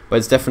 But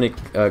it's definitely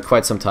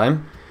quite some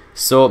time.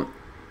 So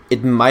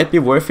it might be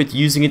worth it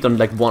using it on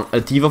like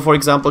a D.Va, for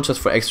example, just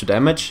for extra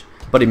damage.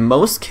 But in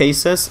most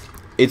cases,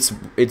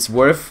 it's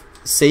worth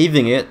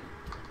saving it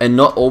and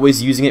not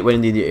always using it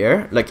when in the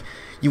air. Like,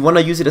 you want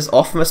to use it as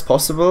often as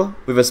possible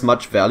with as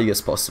much value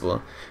as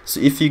possible. So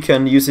if you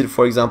can use it,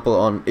 for example,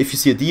 on if you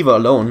see a D.Va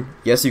alone,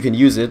 yes, you can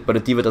use it, but a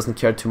D.Va doesn't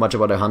care too much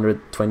about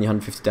 120,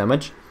 150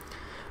 damage.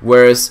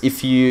 Whereas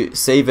if you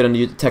save it and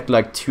you attack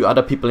like 2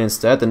 other people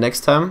instead, the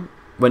next time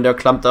when they're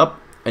clumped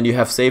up and you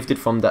have saved it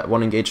from that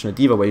one engage on a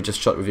D.Va where you just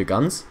shot with your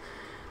guns,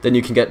 then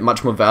you can get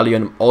much more value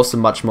and also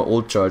much more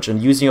ult charge.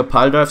 And using your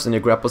pile drives and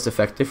your grapples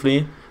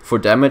effectively for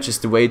damage is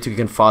the way you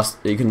can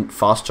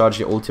fast charge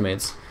your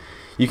ultimates.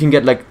 You can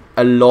get like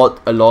a lot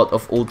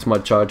of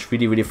ultimate charge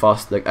really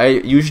fast. Like, I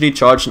usually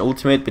charge an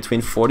ultimate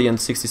between 40 and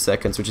 60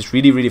 seconds, which is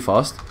really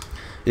fast.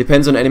 It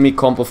depends on enemy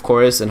comp, of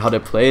course, and how they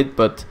play it,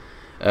 but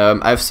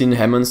I've seen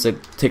Hammonds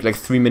that take like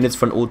 3 minutes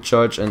for an ult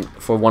charge and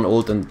for one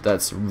ult, and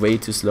that's way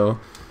too slow.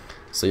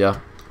 So yeah,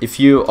 if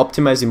you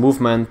optimize your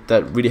movement,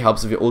 that really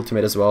helps with your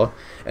ultimate as well,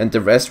 and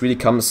the rest really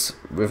comes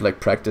with like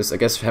practice. I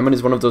guess Hammond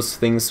is one of those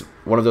things,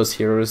 one of those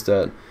heroes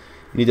that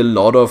need a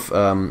lot of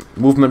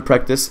movement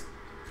practice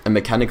and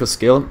mechanical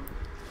skill,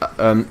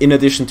 in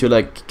addition to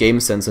like game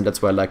sense, and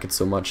that's why I like it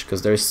so much,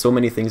 because there's so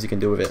many things you can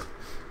do with it.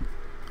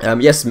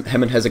 Yes,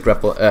 Hammond has a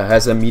grapple,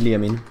 has a melee. I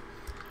mean,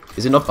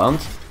 is it not bound?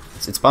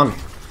 It's bound.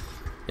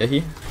 Yeah,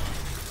 it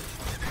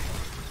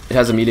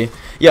has a melee.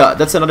 Yeah,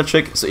 that's another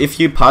trick. So if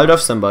you piled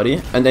off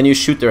somebody and then you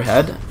shoot their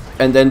head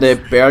and then they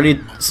barely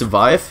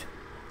survive,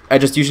 I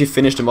just usually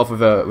finish them off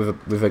with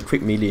a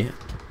quick melee.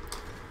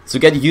 So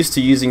get used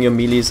to using your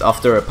melees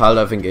after a pile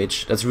dive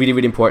engage. That's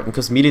really important,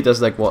 because melee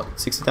does like what,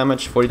 60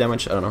 damage, 40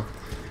 damage? I don't know.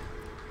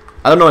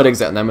 I don't know the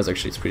exact numbers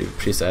actually. It's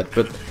pretty sad.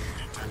 But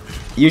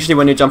usually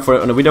when you jump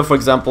on a widow, for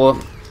example,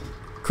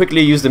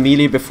 quickly use the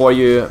melee before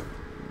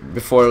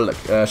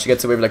like, she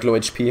gets away with like low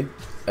HP,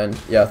 and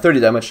yeah, 30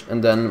 damage,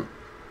 and then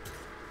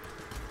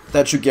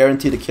that should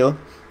guarantee the kill.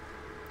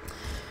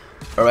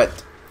 Alright,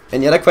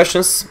 any other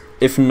questions?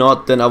 If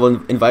not, then I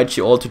will invite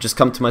you all to just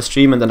come to my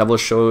stream, and then I will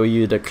show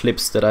you the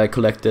clips that I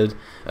collected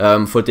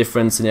for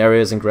different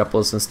scenarios and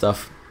grapples and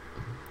stuff.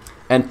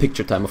 And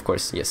picture time, of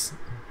course, yes.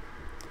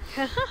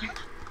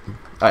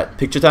 Alright,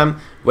 picture time.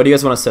 Where do you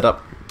guys want to set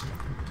up?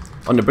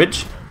 On the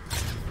bridge?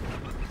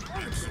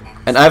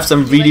 And I have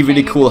some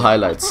really cool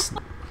highlights,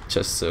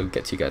 just to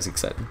get you guys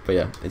excited. But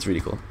yeah, it's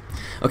really cool.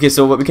 Okay,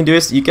 so what we can do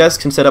is, you guys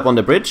can set up on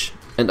the bridge,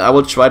 and I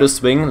will try to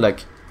swing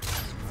like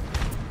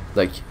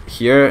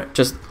here,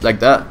 just like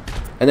that.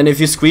 And then if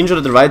you screenshot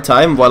at the right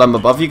time while I'm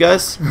above you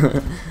guys,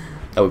 that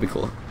would be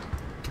cool.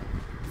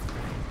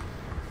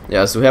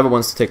 Yeah, so whoever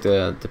wants to take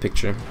the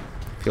picture,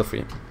 feel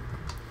free.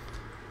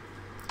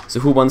 So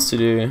who wants to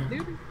do?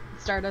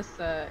 Stardust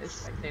is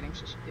spectating,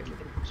 she should be able to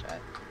get a shot.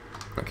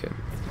 Okay.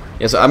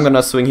 Yeah, so I'm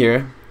gonna swing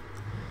here.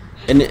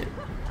 And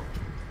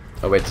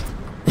oh wait.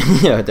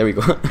 Yeah, there we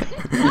go.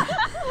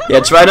 Yeah,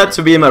 try not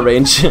to be in my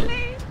range.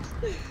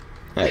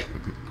 Alright.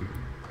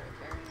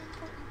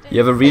 You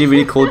have a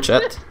really cool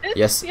chat.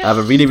 Yes, I have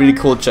a really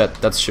cool chat,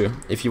 that's true.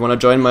 If you want to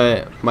join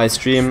my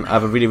stream, I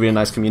have a really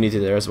nice community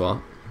there as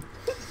well.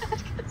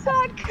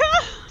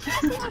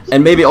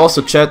 And maybe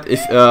also chat,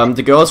 if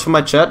the girls from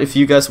my chat, if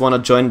you guys want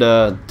to join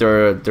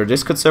their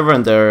Discord server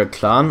and their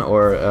clan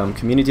or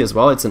community as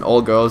well. It's an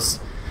all girls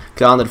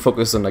clan that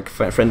focuses on like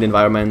friendly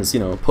environments, you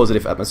know,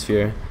 positive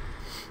atmosphere,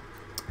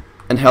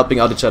 and helping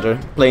out each other,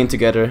 playing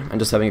together, and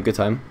just having a good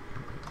time.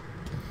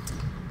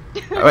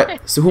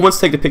 Alright, so who wants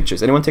to take the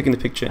pictures? Anyone taking the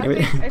picture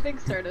anyway? I think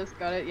Stardust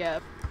got it, yeah.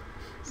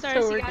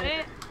 Stardust, so you got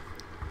it?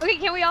 Okay,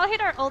 can we all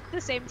hit our ult at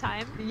the same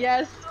time?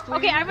 Yes, please.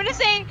 Okay, I'm gonna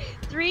say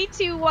 3,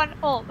 2, 1,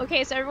 ult.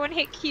 Okay, so everyone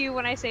hit Q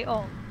when I say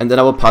ult. And then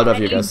I will pile off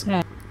you guys.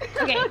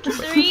 Okay,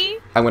 3,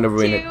 I'm gonna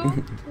ruin 2, it.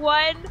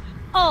 1,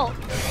 ult.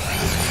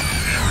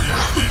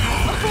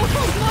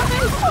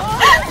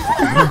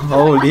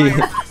 Holy,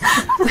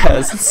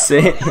 that's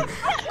insane.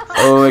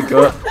 Oh my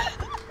god,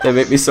 that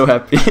made me so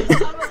happy.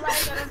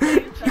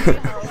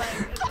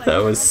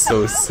 That was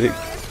so sick.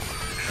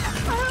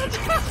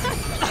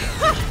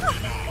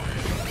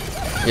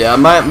 Yeah,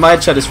 my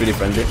chat is really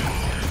friendly.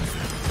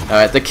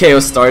 Alright, the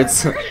chaos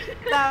starts.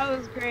 That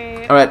was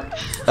great. Alright,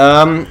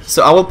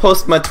 so I will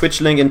post my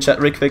Twitch link in chat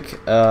real quick.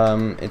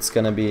 It's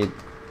gonna be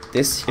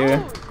this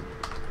here.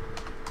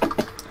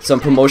 Some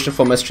promotion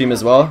for my stream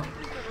as well.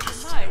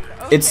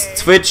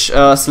 It's Twitch /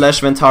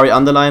 Ventari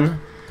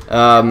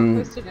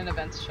 _. Posted in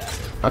events chat.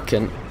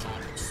 Okay.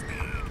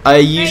 I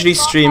usually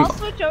stream. I'll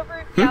switch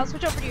over. Yeah, I'll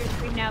switch over to your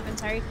screen now,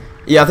 Ventari.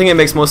 Yeah, I think it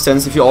makes most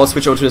sense if you all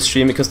switch over to the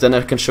stream, because then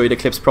I can show you the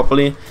clips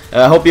properly.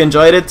 I hope you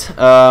enjoyed it. It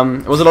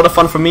was a lot of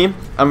fun for me.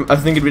 I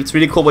think it's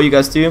really cool what you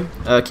guys do.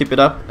 Keep it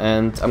up,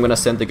 and I'm gonna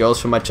send the girls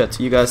from my chat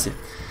to you guys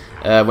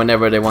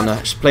whenever they wanna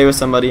play with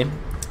somebody.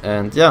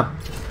 And yeah,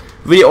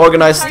 really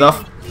organized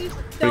stuff.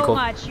 Pretty cool.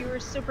 Much. You were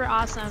super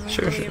awesome.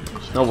 Sure, really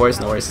sure. No worries,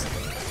 no worries.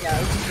 Yeah,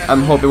 I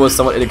hope it was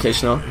somewhat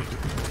educational.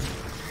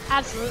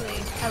 Absolutely.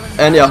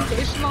 And yeah.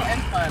 Educational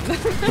and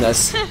fun.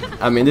 Nice.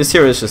 I mean, this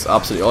hero is just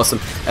absolutely awesome.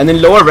 And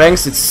in lower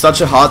ranks, it's such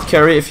a hard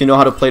carry if you know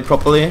how to play it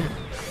properly.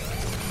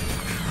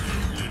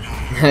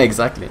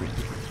 Exactly.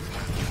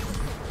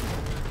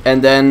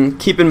 And then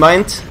keep in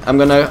mind, I'm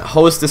gonna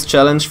host this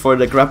challenge for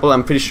the grapple.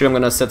 I'm pretty sure I'm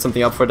gonna set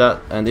something up for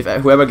that. And if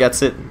whoever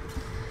gets it,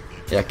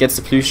 yeah, gets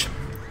the plush.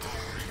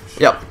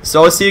 Yeah,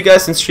 so I'll see you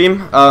guys in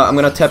stream. I'm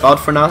gonna tap out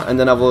for now, and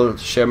then I will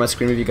share my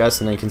screen with you guys,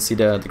 and then you can see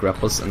the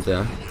grapples and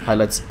the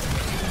highlights.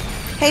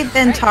 Hey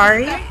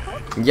Ventari.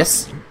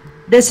 Yes.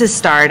 This is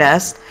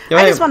Stardust. Yo,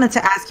 I just wanted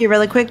to ask you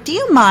really quick, do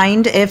you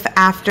mind if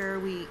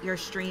after your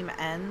stream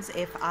ends,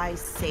 if I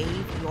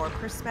save your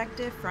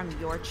perspective from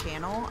your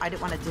channel? I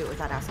didn't want to do it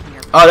without asking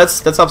your perspective. Oh,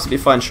 that's absolutely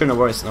fine. Sure, no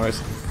worries, no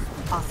worries.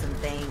 Awesome,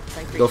 thanks.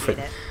 I appreciate Go for it.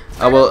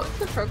 I will. What's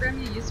the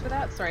program you use for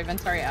that? Sorry,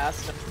 Ventari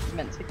asked. I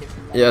meant to give you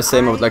that. Yeah,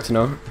 same. I would like to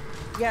know.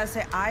 Yeah,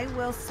 so I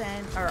will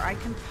send, or I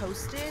can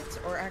post it,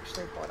 or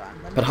actually, hold on.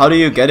 But how do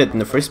you get it in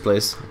the first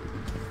place?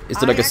 Is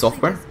there like a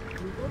software?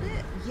 Googled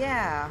it.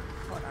 Yeah.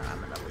 Hold on, I'm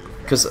gonna leave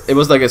this. Because it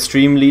was like a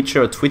stream leech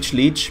or a Twitch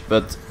leech,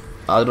 but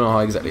I don't know how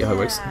exactly how it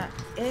works.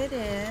 It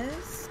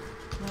is.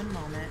 One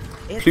moment.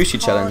 It's Plushy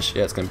challenge.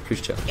 Yeah, it's gonna be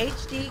Plushy challenge.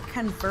 HD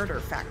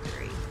Converter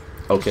Factory.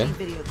 Okay. HD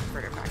Video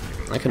Converter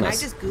Factory. Okay, nice.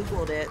 I just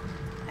Googled it,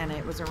 and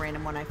it was a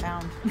random one I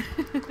found.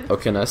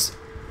 Okay, nice.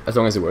 As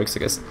long as it works, I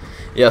guess.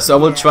 Yeah, so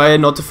I will try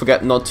not to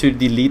forget not to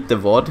delete the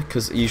VOD,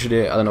 because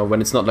usually, I don't know,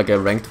 when it's not like a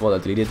ranked VOD, I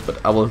delete it,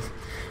 but I will.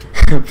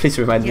 Please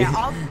remind me.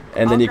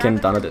 And then you can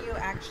download it.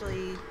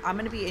 Actually, I'm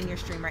going to be in your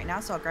stream right now,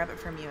 so I'll grab it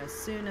from you as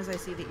soon as I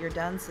see that you're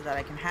done, so that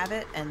I can have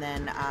it, and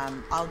then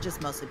I'll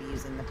just mostly be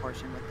using the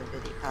portion with the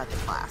video, the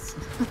class.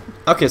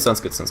 Okay, sounds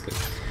good, sounds good.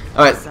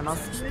 Alright. Awesome, I'll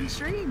see you in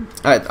stream.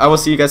 Alright, I will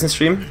see you guys in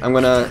stream. I'm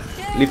gonna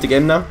leave the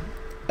game now.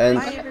 And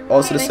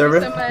also the server.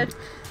 Thank you so much.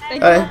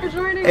 Thank you for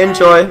joining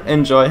us.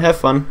 Enjoy, have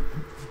fun.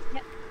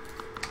 Yep.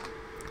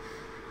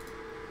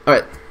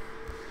 Alright.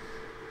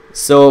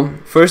 So,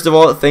 first of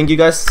all, thank you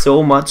guys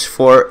so much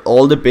for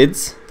all the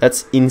bids.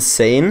 That's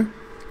insane.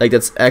 Like,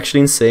 that's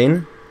actually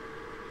insane.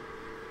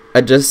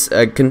 I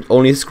can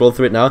only scroll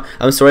through it now.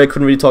 I'm sorry I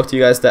couldn't really talk to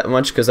you guys that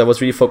much, because I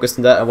was really focused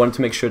on that. I wanted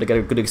to make sure to get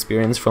a good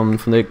experience from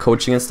the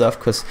coaching and stuff,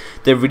 because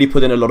they really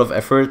put in a lot of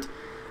effort.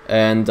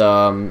 And,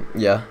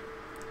 yeah.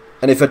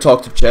 And if I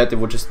talk to chat, it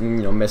would just,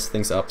 mess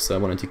things up. So I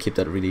wanted to keep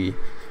that really,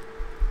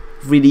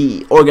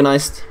 really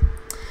organized.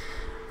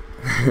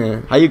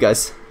 Hi, you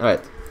guys. All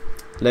right,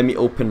 let me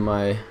open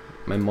my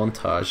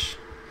montage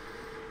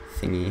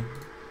thingy.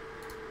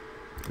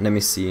 Let me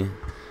see.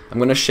 I'm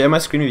gonna share my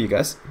screen with you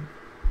guys.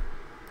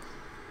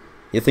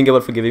 You think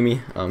about forgiving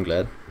me? Oh, I'm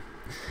glad.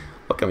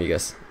 Welcome, you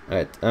guys. All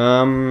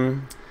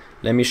right.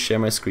 Let me share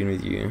my screen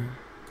with you.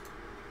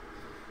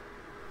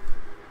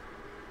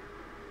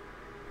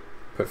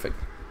 Perfect.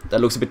 That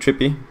looks a bit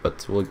trippy,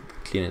 but we'll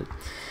clean it.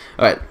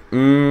 Alright,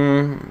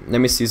 let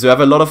me see. So I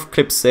have a lot of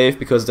clips saved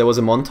because there was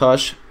a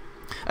montage.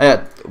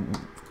 Yeah,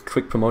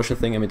 quick promotion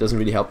thing. I mean, it doesn't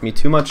really help me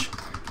too much,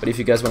 but if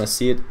you guys want to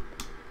see it,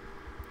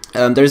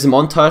 there's a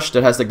montage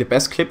that has like the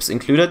best clips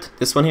included.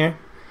 This one here.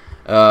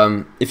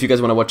 If you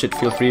guys want to watch it,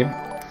 feel free.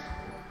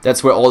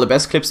 That's where all the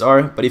best clips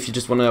are. But if you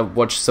just want to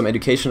watch some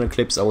educational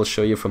clips, I will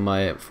show you from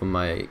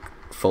my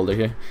folder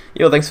here.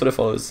 Yo, thanks for the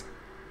follows.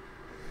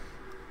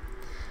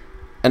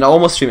 And I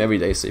almost stream every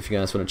day, so if you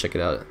guys want to check it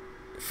out,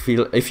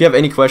 if you have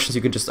any questions,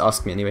 you can just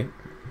ask me anyway.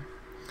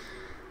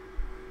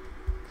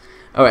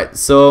 Alright,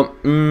 so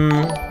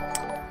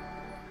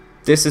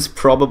this is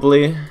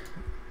probably,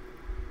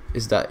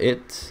 is that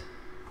it?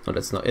 No,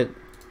 that's not it.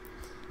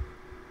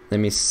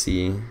 Let me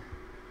see.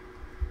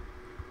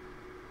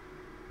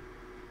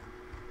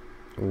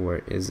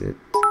 Where is it?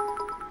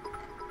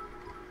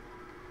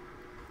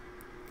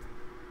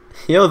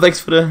 Yo,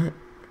 thanks for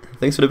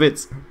the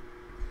bits.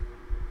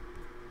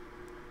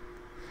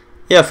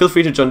 Yeah, feel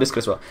free to join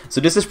Discord as well. So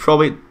this is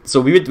probably,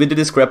 so we did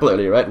this grapple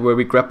earlier, right? Where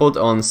we grappled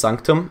on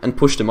Sanctum and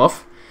pushed him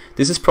off.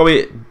 This is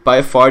probably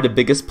by far the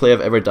biggest play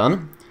I've ever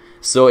done.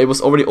 So it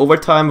was already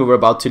overtime, we were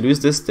about to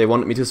lose this. They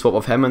wanted me to swap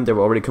off Hammond, they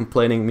were already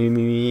complaining,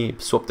 me,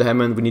 swap the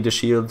Hammond, we need a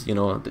shield, you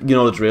know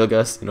the drill,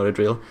 guys, you know the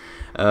drill.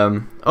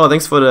 Oh,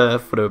 thanks for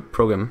the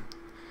program.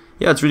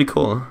 Yeah, it's really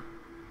cool.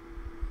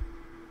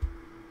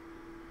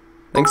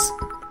 Thanks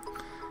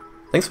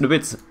for the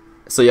bits.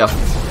 So yeah.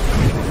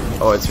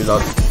 Oh, it's really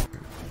loud.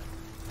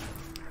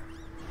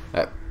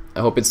 I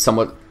hope it's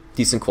somewhat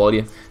decent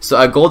quality. So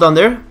I go down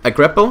there, I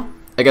grapple,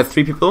 I get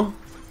 3 people.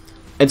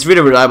 It's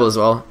really reliable as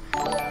well.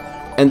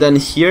 And then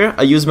here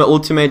I use my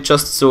ultimate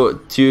just so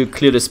to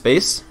clear the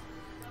space.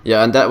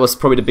 Yeah, and that was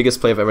probably the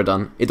biggest play I've ever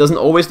done. It doesn't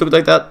always look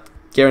like that,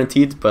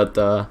 guaranteed, but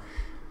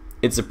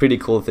it's a pretty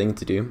cool thing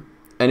to do.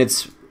 And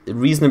it's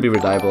reasonably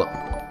reliable.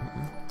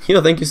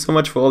 Yo, thank you so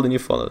much for all the new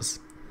follows.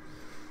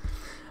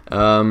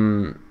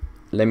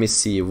 Let me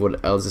see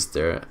what else is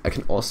there. I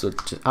can also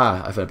I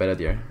have a better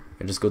idea.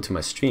 I just go to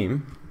my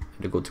stream.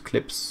 I go to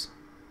clips.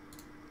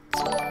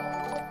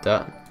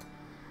 That.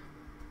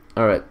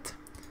 All right.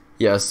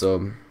 Yeah.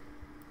 So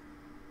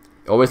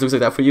it always looks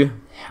like that for you.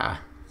 Yeah.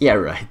 Yeah.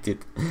 Right,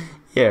 dude.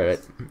 Yeah.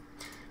 Right.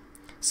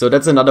 So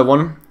that's another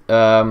one.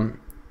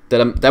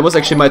 That was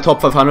actually my top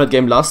 500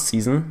 game last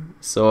season.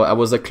 So I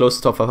was like close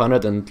to top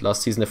 500, and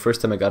last season the first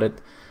time I got it.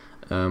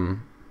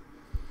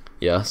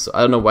 Yeah. So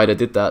I don't know why they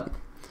did that.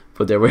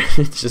 But they were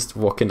just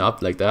walking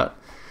up like that.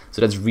 So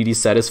that's really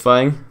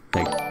satisfying.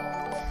 Like,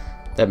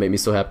 that made me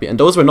so happy. And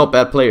those were not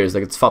bad players.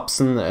 Like, it's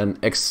Fapsen and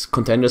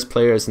ex-Contenders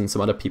players and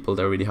some other people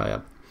that are really high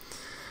up.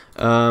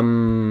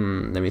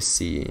 Let me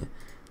see.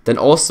 Then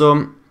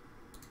also,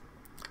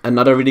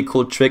 another really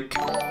cool trick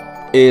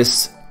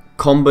is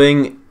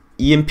comboing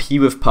EMP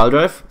with pile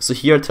drive. So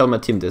here I tell my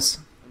team this.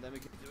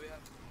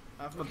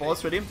 I have my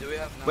balls ready.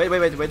 Wait for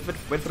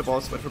the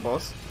balls, wait for the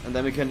balls. And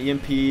then we can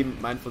EMP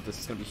mindful. This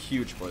is gonna be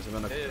huge, boys. I'm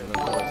gonna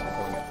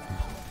calling it.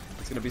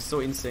 It's gonna be so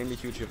insanely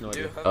huge, you have no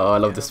idea. Oh, I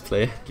love this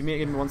play. Give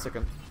me 1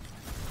 second.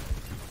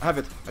 I have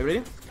it. Are you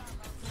ready?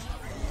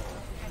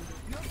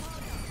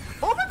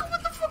 Oh my god,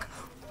 what the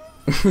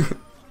fuck?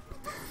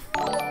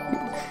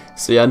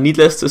 So yeah,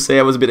 needless to say,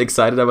 I was a bit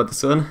excited about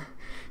this one.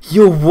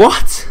 Yo,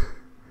 what?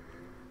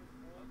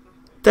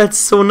 That's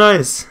so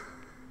nice.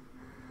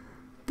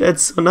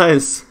 That's so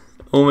nice.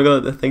 Oh my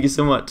god, thank you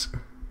so much.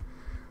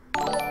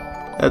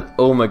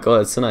 Oh my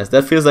god, it's so nice.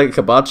 That feels like a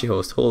Kabachi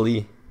host,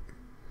 holy.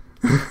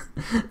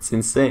 It's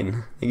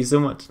insane. Thank you so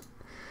much.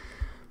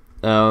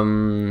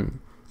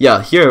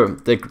 Yeah, here,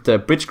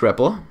 the bridge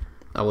grapple.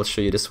 I will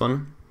show you this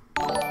one.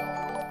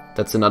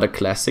 That's another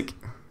classic.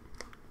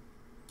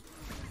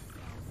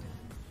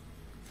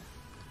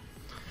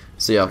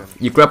 So yeah,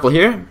 you grapple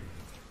here.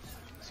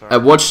 I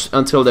watch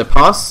until they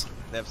pass.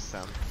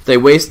 They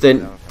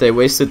wasted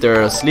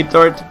their sleep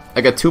dart.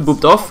 I get 2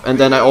 booped off, and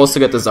then I also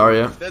get the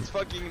Zarya. That's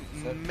fucking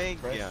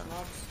mega.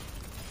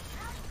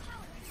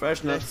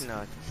 Fresh nuts.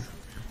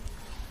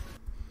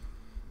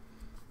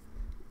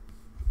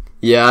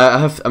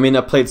 Yeah, I mean,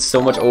 I played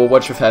so much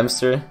Overwatch with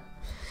Hamster.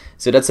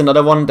 So that's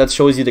another one that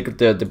shows you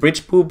the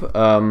bridge boop.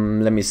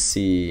 Let me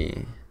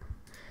see.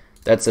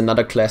 That's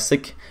another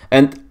classic.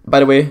 And by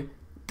the way,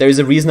 there is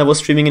a reason I was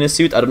streaming in a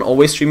suit. I don't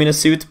always stream in a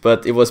suit,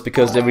 but it was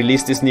because they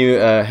released this new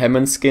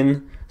Hammond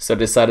skin. So I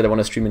decided I want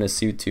to stream in a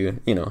suit to,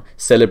 you know,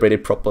 celebrate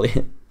it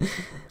properly.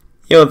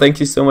 Yo,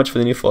 thank you so much for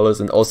the new follows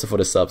and also for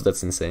the subs.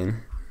 That's insane.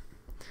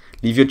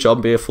 Leave your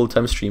job, be a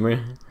full-time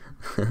streamer.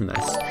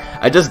 Nice.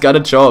 I just got a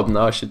job.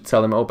 Now I should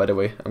tell them, oh, by the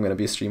way, I'm going to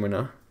be a streamer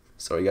now.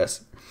 Sorry,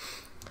 guys.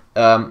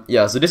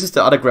 Yeah, so this is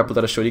the other grapple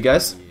that I showed you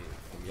guys.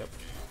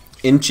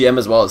 In GM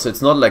as well. So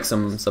it's not like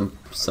some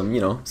you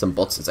know, some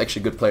bots. It's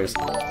actually good players.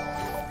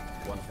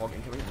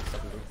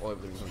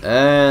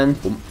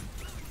 And boom.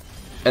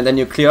 And then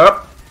you clear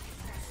up.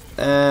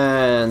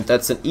 And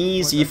that's an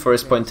easy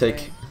first point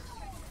take.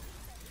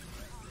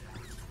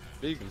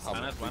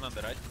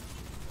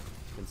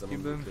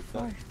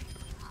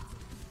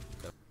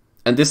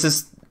 And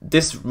this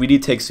really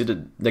takes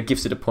you that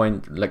gives you the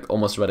point like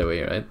almost right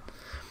away, right?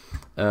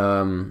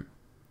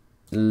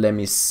 Let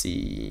me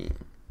see.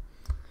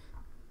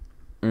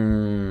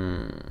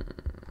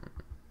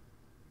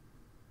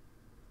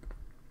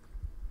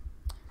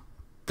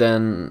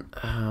 Then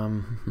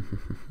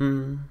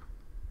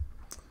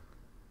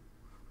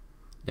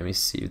let me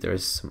see if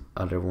there's some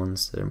other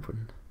ones that are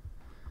important.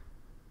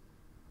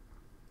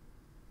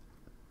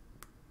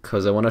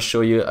 Because I want to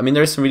show you, I mean,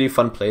 there's some really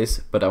fun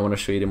plays, but I want to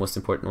show you the most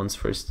important ones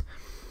first.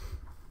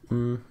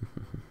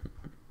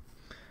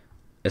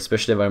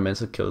 Especially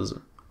environmental kills.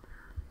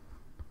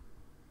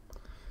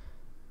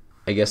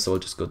 I guess I'll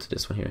just go to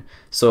this one here.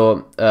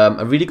 So,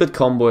 a really good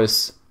combo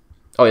is...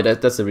 Oh yeah,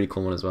 that's a really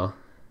cool one as well.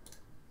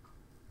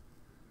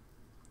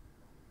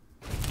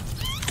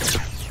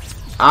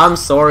 I'm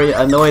sorry,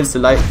 I know it's the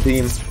light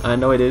theme. I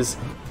know it is.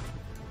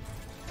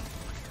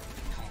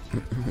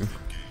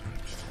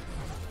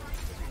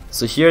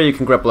 So here you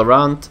can grapple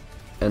around,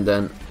 and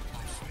then...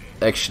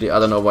 Actually, I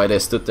don't know why they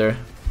stood there,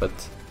 but...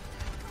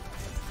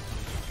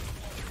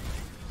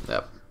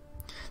 Yeah.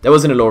 That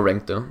was in a lower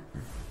rank though.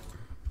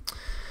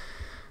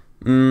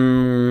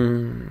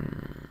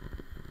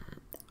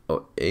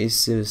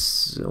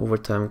 Oasis,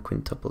 overtime,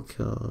 quintuple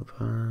kill.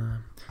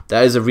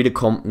 That is a really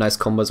nice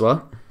combo as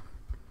well.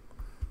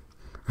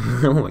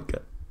 Oh my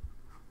god.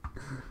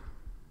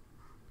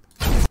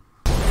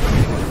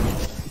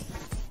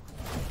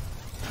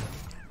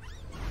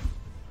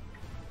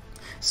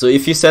 So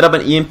if you set up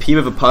an EMP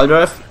with a pile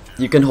drive,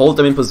 you can hold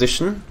them in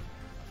position.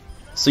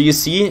 So you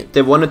see,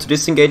 they wanted to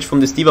disengage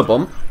from this D.Va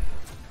bomb.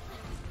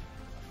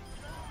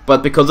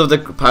 But because of the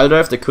pile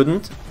drive, they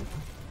couldn't.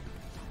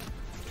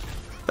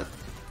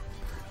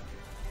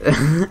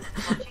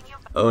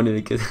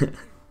 Only because...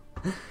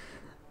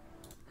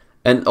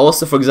 And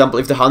also, for example,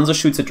 if the Hanzo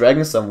shoots a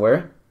dragon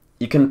somewhere,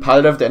 you can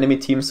pile drive the enemy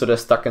team so they're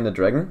stuck in the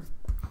dragon.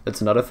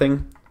 That's another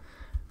thing.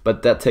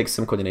 but that takes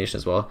some coordination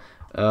as well.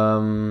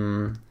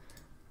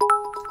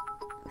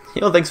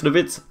 Yo, thanks for the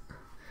bits.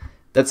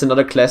 That's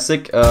another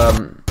classic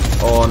on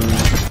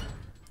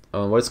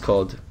what it's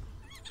called.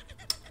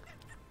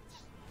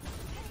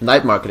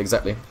 Night Market,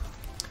 exactly.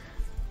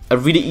 A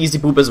really easy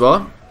boop as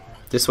well.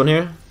 This one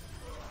here.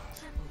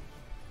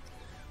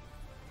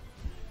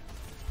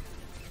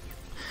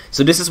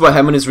 So this is why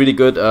Hammond is really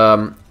good,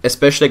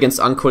 especially against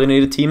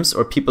uncoordinated teams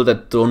or people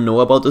that don't know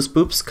about those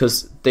boops,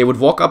 because they would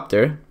walk up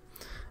there,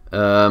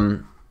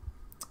 and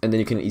then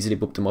you can easily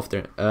boop them off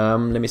there.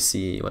 Let me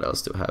see, what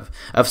else do I have?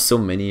 I have so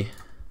many.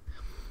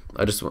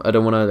 I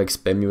don't want to like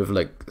spam you with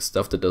like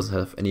stuff that doesn't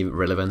have any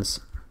relevance.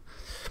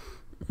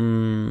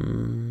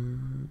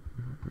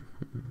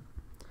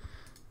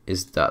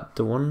 Is that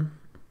the one?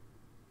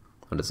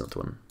 Oh, that's not the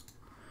one.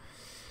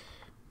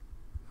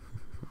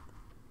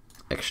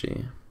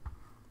 Actually,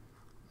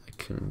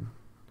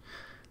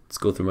 let's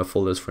go through my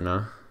folders for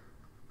now.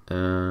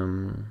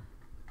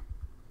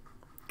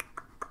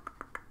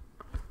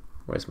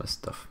 Where's my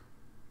stuff?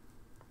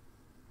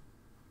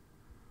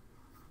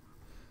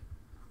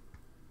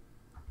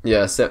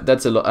 Yeah,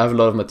 that's a lot. I have a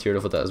lot of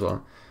material for that as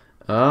well.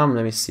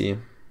 Let me see. Is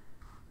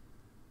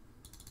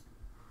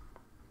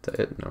that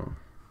it? No.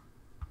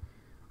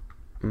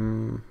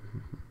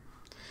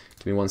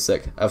 Give me 1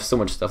 sec. I have so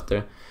much stuff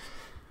there.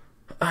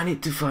 I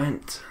need to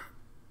find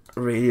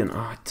Radiant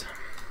Art.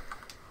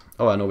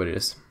 Oh, I know what it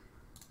is.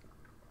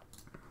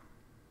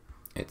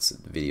 It's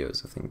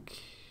videos, I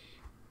think.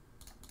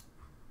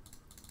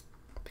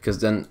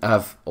 Because then I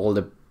have all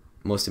the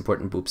most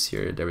important boops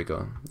here. There we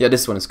go. Yeah,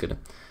 this one is good.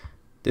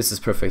 This is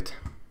perfect.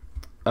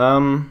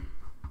 That's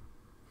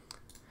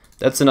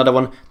another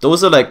one.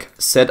 Those are like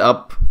set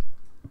up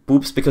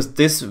boops because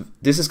this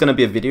is gonna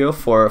be a video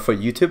for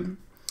YouTube.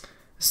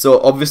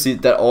 So obviously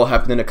that all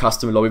happened in a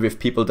custom lobby with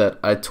people that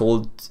I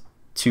told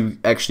to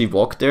actually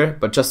walk there.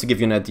 But just to give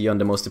you an idea on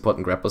the most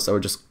important grapples, I will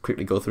just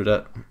quickly go through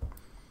that.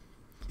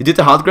 You did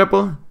the hard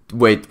grapple?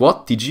 Wait,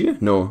 what? Did you?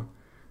 No.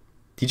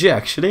 Did you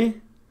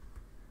actually?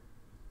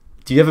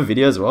 Do you have a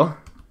video as well?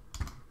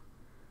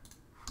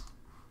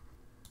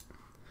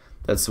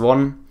 That's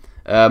one.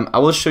 I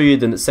will show you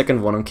the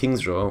second one on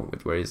King's Row.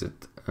 Wait, where is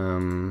it?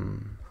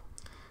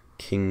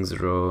 King's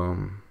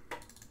Row.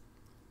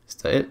 Is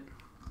that it?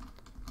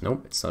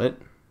 Nope, it's not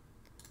it.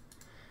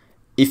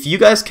 If you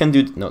guys can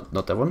do... No,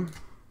 not that one.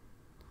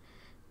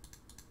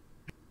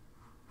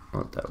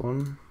 Not that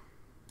one.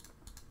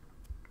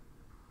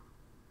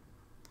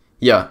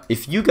 Yeah,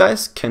 if you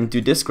guys can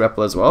do this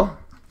grapple as well,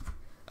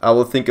 I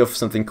will think of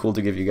something cool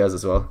to give you guys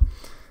as well.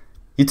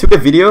 You took a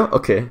video?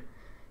 Okay.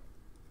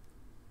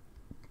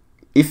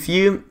 If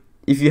you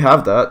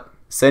have that,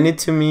 send it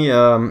to me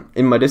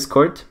in my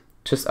Discord.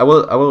 I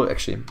will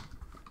actually.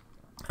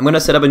 I'm gonna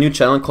set up a new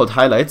channel called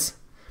Highlights,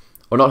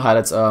 or not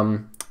Highlights,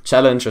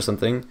 Challenge or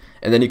something,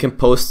 and then you can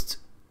post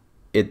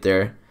it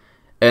there.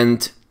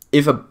 And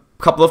if a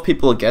couple of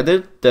people get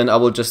it, then I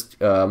will just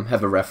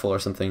have a raffle or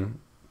something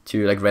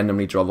to like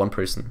randomly draw one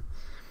person.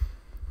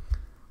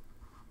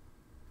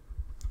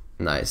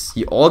 Nice.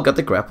 You all got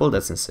the grapple?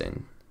 That's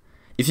insane.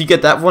 If you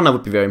get that one, I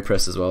would be very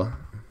impressed as well.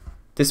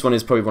 This one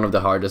is probably one of the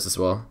hardest as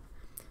well,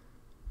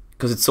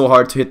 because it's so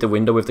hard to hit the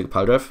window with the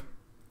pile drive.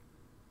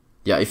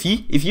 Yeah, if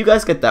you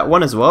guys get that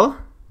one as well.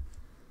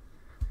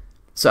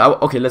 So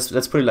okay, let's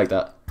put it like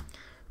that.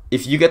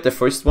 If you get the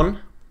first one,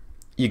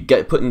 you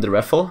get put in the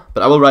raffle,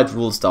 but I will write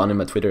rules down in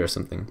my Twitter or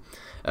something.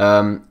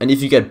 And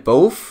if you get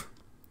both,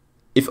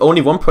 if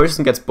only one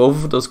person gets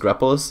both of those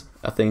grapples,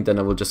 I think then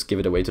I will just give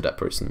it away to that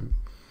person.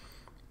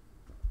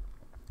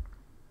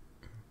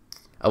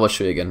 I will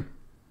show you again.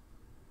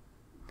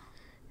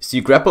 So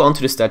you grapple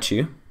onto the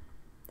statue.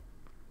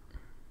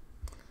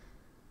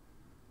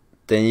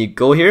 Then you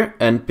go here,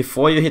 and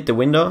before you hit the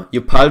window,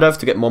 you pile drive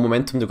to get more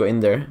momentum to go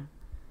in there.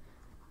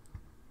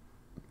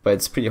 But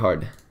it's pretty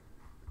hard.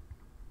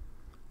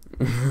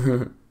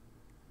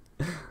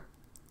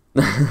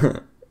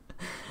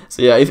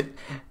 So yeah,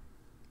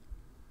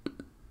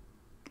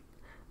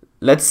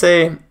 let's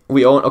say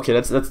we own. Okay,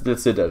 let's do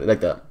it like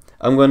that.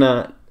 I'm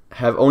gonna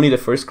have only the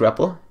first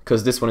grapple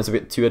because this one is a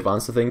bit too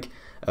advanced, I think.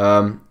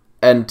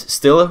 And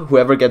still,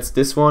 whoever gets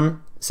this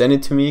one, send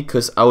it to me,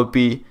 because I would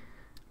be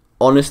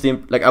honestly,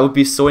 like, I would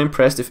be so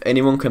impressed if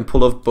anyone can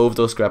pull off both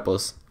those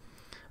grapples.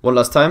 One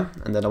last time,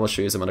 and then I will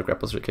show you some other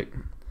grapples real quick.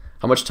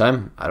 How much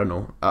time? I don't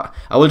know.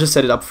 I will just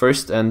set it up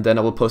first, and then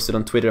I will post it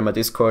on Twitter, my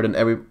Discord,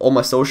 and all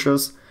my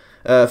socials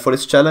for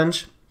this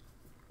challenge.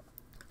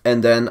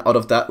 And then out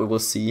of that, we will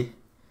see.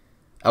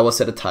 I will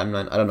set a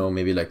timeline. I don't know,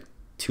 maybe like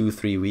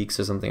 2-3 weeks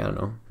or something. I don't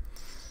know.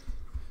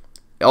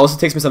 It also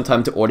takes me some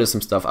time to order some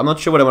stuff. I'm not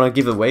sure what I want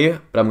to give away,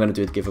 but I'm going to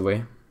do it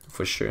giveaway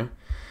for sure.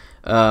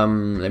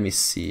 Let me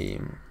see.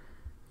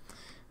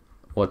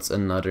 What's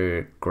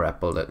another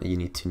grapple that you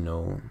need to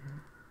know?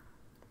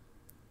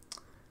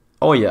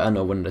 Oh yeah, I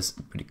know one that's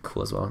pretty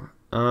cool as well.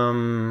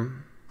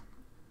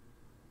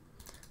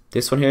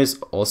 This one here is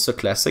also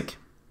classic.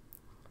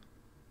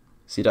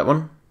 See that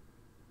one?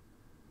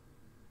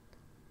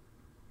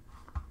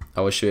 I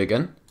will show you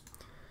again.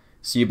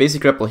 So you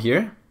basic grapple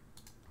here,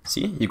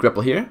 See, you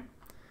grapple here,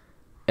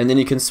 and then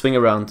you can swing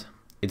around.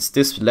 It's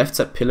this left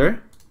side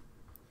pillar,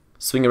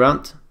 swing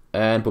around,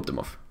 and boop them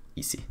off.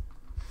 Easy.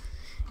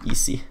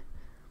 Easy.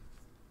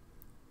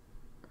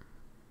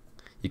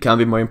 You can't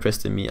be more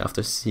impressed than me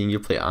after seeing you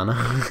play Ana.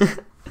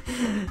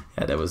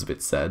 Yeah, that was a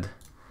bit sad.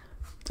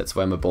 That's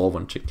why I'm a ball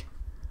one chick.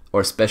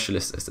 Or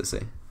specialist, as they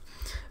say.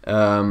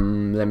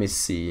 Let me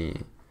see.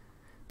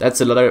 That's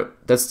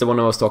the one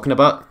I was talking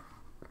about.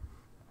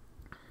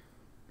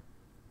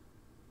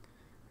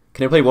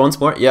 Can I play once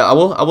more? Yeah, I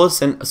will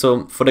send.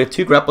 So for the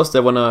 2 grapples that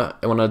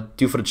I wanna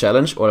do for the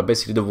challenge, or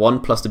basically the 1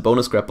 plus the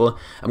bonus grapple,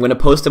 I'm gonna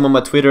post them on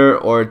my Twitter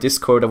or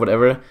Discord or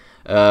whatever.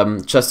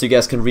 Just so you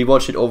guys can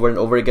rewatch it over and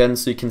over again,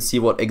 so you can see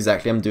what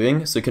exactly I'm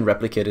doing, so you can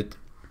replicate it.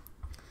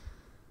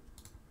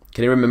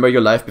 Can you remember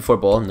your life before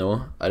ball?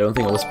 No, I don't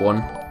think I was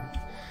born.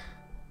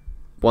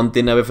 One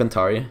dinner with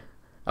Ventari.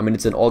 I mean,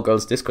 it's an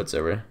all-girls Discord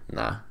server.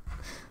 Nah,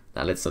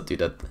 let's not do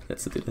that.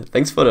 Let's not do that.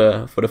 Thanks for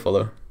the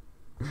follow.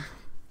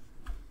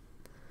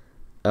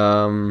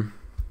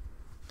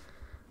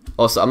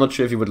 Also, I'm not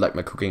sure if you would like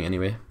my cooking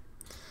anyway.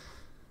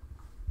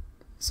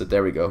 So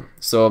there we go.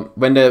 So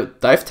when the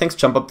dive tanks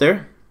jump up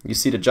there, you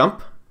see the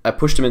jump. I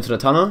push them into the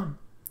tunnel,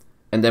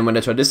 and then when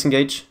they try to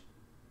disengage,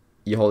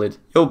 you hold it.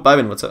 Yo,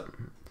 Byron, what's up?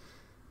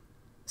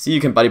 See, you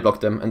can body block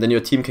them, and then your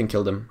team can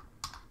kill them.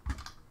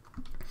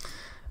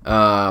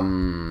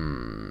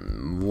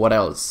 What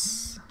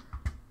else?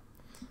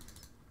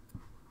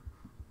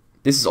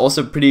 This is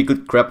also a pretty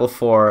good grapple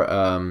for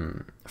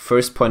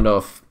first point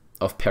of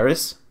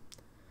Paris.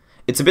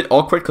 It's a bit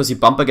awkward because you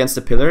bump against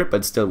the pillar,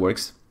 but it still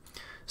works.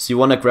 So you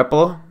want to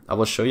grapple. I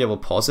will show you. I will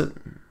pause it.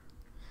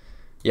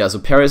 Yeah, so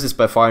Paris is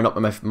by far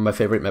not my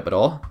favorite map at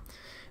all.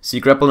 So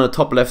you grapple in the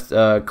top left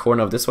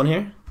corner of this one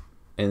here,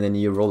 and then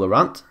you roll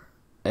around,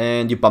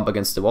 and you bump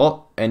against the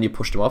wall, and you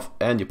push them off,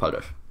 and you pile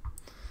drive.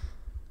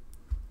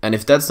 And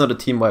if that's not a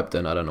team wipe,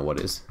 then I don't know what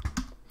is.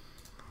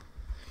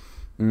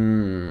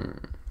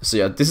 So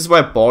yeah, this is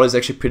why ball is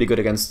actually pretty good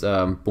against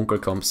bunker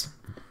comps.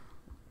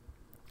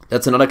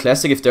 That's another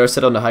classic. If they're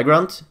set on the high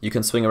ground, you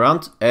can swing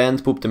around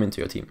and poop them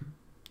into your team.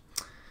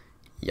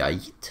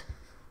 Yeet.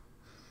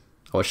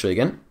 I'll show you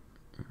again.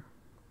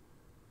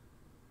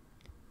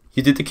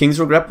 You did the King's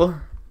Row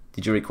grapple?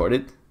 Did you record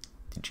it?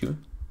 Did you?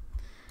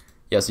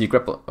 Yeah, so you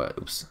grapple.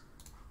 Oops.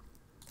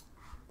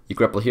 You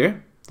grapple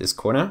here, this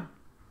corner.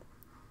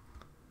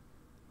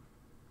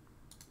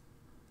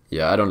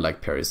 Yeah, I don't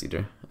like Paris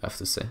either, I have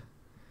to say.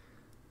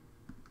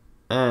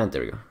 And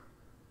there we go.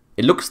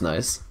 It looks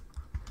nice,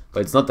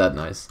 but it's not that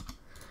nice.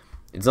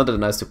 It's not that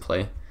nice to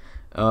play.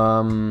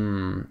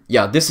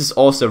 Yeah, this is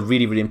also a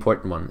really, really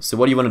important one. So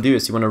what you want to do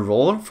is you want to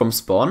roll from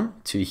spawn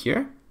to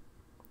here.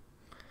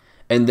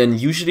 And then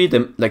usually,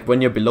 like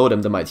when you're below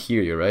them, they might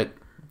hear you, right?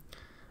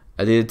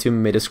 I did it to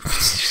made a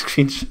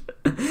screenshot.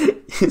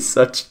 He's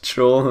such a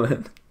troll,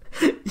 man.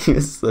 He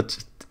was such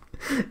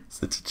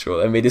a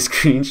troll. I made a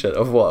screenshot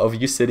of what? Of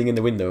you sitting in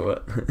the window.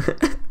 What?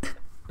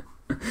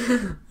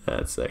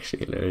 That's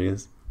actually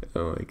hilarious.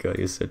 Oh my god,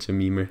 you're such a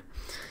memer.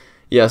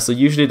 Yeah, so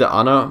usually the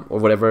Ana or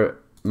whatever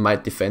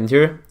might defend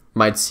here,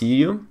 might see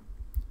you,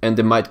 and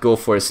they might go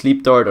for a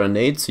sleep dart or a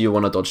nade, so you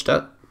want to dodge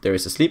that. There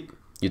is a sleep,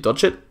 you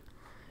dodge it,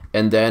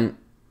 and then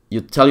you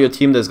tell your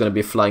team there's going to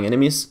be flying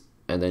enemies,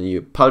 and then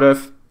you pile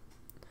drive,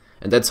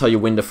 and that's how you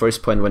win the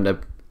first point when they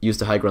use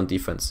the high ground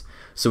defense.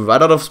 So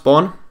right out of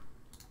spawn,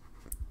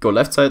 go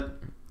left side.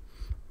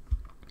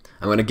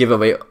 I'm gonna give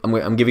away.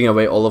 I'm giving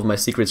away all of my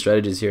secret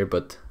strategies here,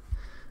 but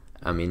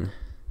I mean,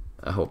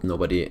 I hope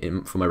nobody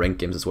from my ranked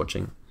games is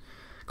watching,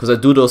 because I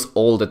do those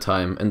all the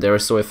time and they are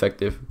so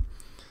effective.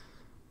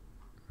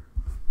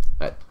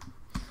 Right.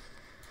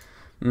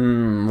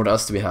 What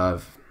else do we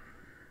have?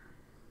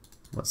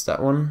 What's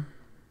that one?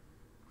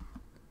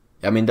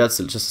 I mean, that's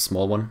just a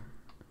small one.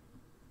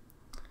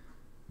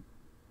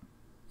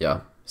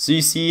 Yeah. So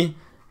you see,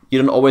 you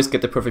don't always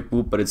get the perfect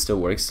boop, but it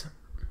still works.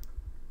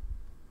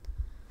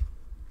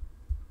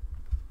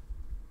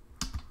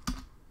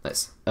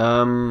 Nice.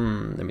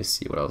 Let me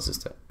see, what else is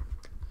there?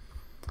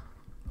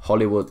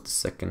 Hollywood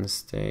second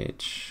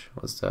stage.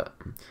 What's that?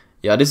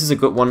 Yeah, this is a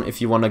good one if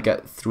you want to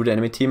get through the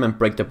enemy team and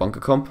break the bunker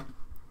comp.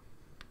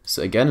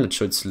 So again, let's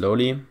show it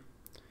slowly.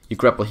 You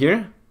grapple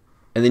here,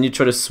 and then you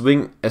try to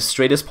swing as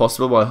straight as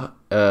possible while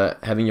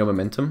having your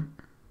momentum.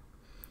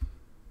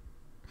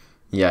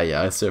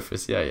 Yeah,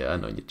 surface. Yeah, I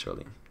know you're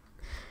trolling.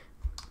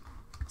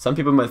 Some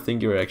people might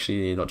think you're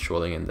actually not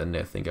trolling, and then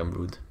they think I'm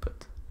rude,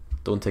 but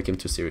don't take him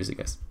too seriously,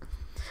 guys.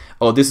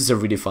 Oh, this is a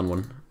really fun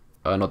one.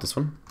 Not this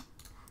one.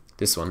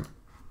 This one.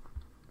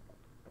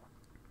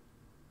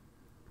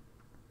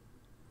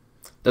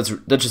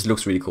 That just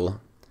looks really cool.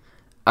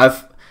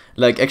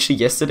 Actually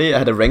yesterday I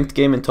had a ranked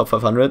game in top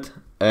 500,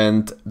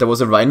 and there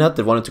was a Reinhardt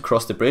that wanted to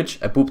cross the bridge.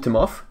 I booped him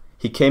off.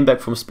 He came back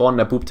from spawn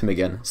and I booped him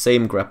again.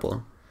 Same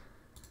grapple.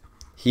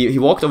 He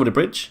walked over the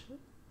bridge.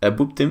 I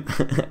booped him.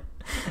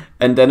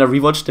 And then I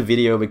rewatched the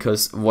video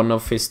because one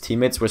of his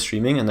teammates were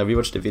streaming, and I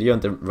rewatched the video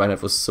and the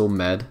Reinhardt was so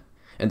mad.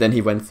 And then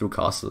he went through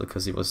castle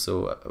because he was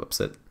so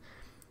upset.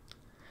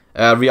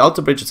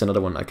 Rialto Bridge is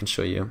another one I can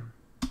show you.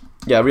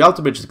 Yeah,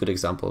 Rialto Bridge is a good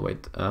example.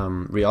 Wait,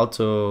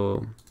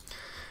 Rialto.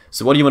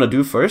 So what do you want to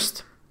do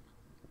first?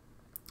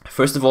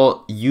 First of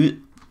all,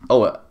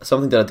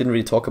 something that I didn't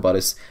really talk about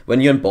is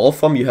when you're in ball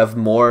form, you have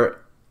more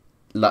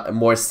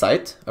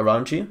sight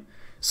around you,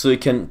 so you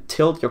can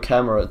tilt your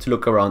camera to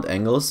look around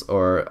angles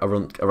or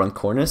around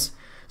corners.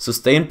 So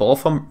stay in ball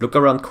form, look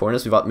around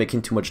corners without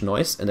making too much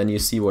noise, and then you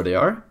see where they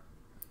are.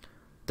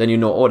 Then you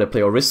know, oh, they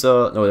play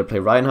Orisa, no, they play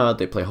Reinhardt,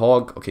 they play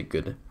Hog, okay,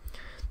 good.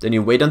 Then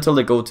you wait until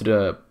they go to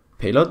the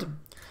payload.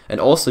 And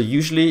also,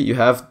 usually you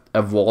have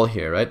a wall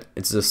here, right?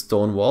 It's a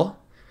stone wall.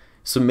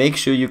 So make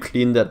sure you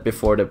clean that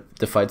before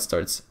the fight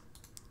starts.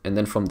 And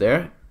then from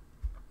there,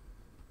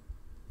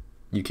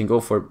 you can go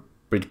for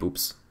bridge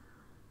boops.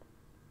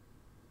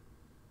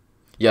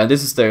 Yeah, and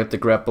this is the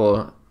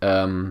grapple,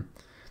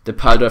 the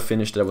pile drive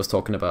finish that I was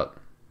talking about.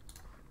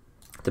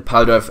 The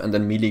pile drive and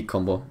then melee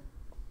combo.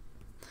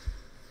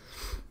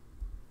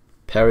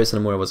 Paris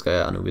and Amura was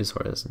Gaia, Anubis,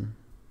 Horizon.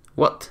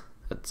 What?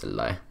 That's a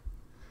lie.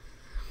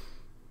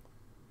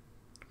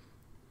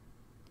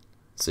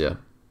 So yeah,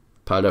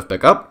 pile drive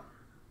back up,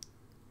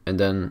 and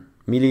then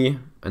melee,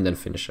 and then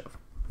finish up.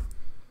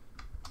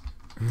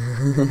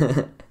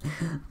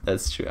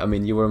 That's true. I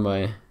mean, you were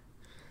my,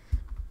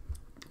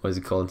 what is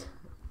it called?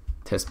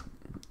 Test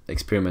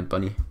experiment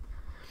bunny.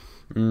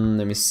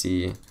 Let me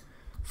see.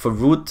 For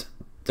root,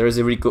 there is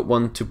a really good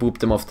one to boop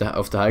them off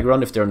the high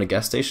ground if they're on a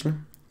gas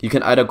station. You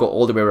can either go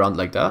all the way around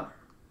like that.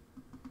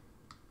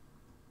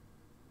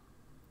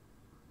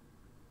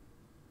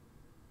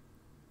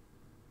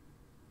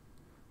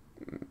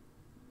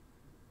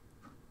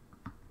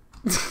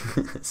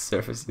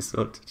 Surface is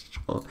so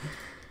troll.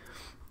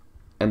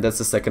 And that's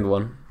the second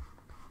one.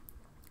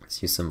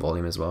 Let's use some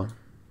volume as well.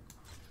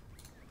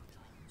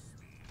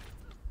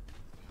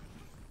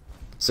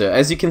 So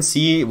as you can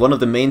see, one of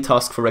the main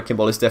tasks for Wrecking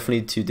Ball is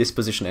definitely to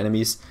disposition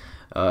enemies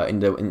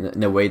in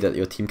a way that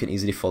your team can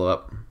easily follow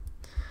up.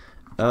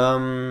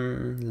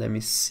 Let me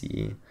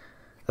see.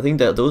 I think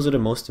that those are the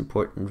most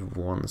important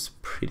ones,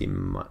 pretty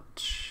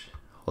much.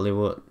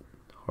 Hollywood,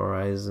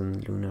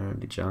 Horizon, Lunar,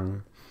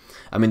 Lijiang.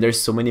 I mean,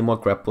 there's so many more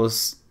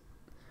grapples.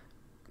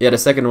 Yeah, the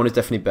second one is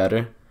definitely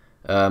better,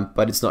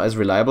 but it's not as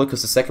reliable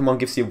because the second one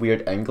gives you a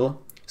weird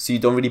angle. So you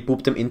don't really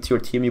boop them into your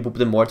team, you boop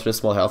them more to the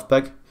small health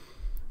pack.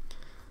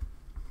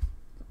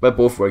 But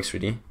both works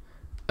really.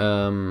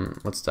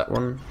 What's that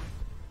one?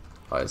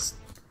 Oh, it's...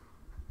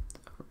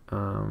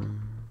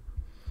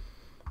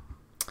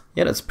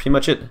 yeah, that's pretty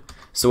much it.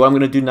 So what I'm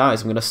going to do now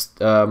is I'm going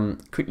to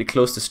quickly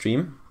close the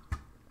stream.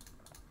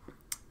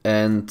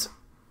 And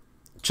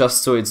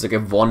just so it's like a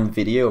one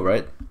video,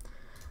 right?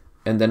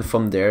 And then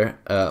from there,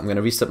 I'm going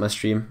to restart my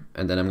stream.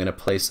 And then I'm going to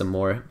play some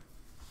more.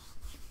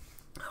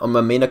 On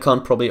my main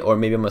account probably, or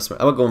maybe on my Smurf.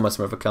 I will go on my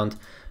Smurf account,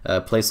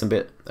 play a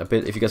bit.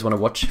 If you guys want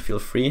to watch, feel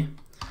free.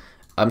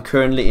 I'm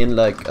currently in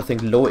like, I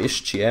think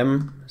low-ish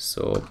GM.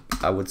 So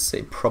I would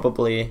say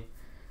probably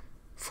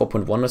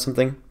 4.1 or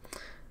something.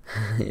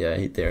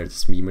 Yeah, they're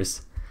just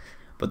memers,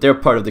 but they're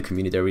part of the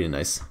community. They're really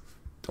nice.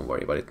 Don't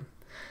worry about it.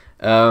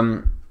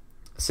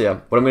 So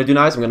yeah, what I'm gonna do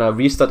now is I'm gonna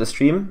restart the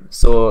stream.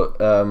 So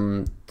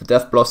the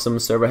Death Blossom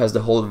server has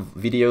the whole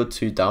video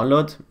to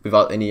download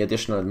without any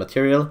additional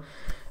material,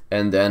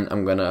 and then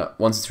I'm gonna,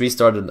 once it's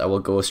restarted, I will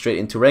go straight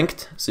into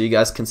ranked, so you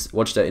guys can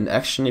watch that in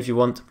action if you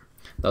want.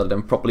 Now that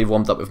I'm properly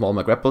warmed up with all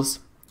my grapples.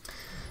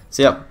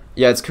 So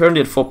yeah, it's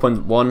currently at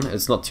 4.1.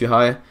 It's not too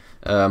high.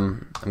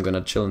 I'm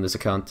gonna chill on this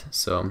account.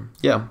 So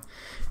yeah,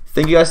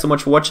 thank you guys so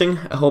much for watching.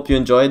 I hope you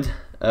enjoyed.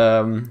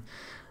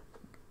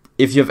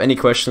 If you have any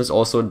questions,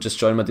 also just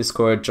join my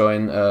Discord,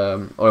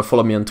 or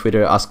follow me on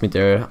Twitter, ask me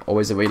there,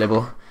 always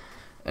available.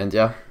 And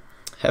yeah,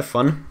 have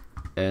fun.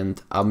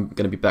 And I'm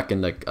gonna be back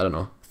in like, I don't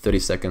know, 30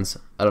 seconds.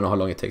 I don't know how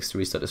long it takes to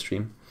restart the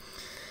stream.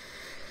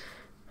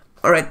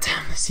 Alright,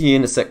 see you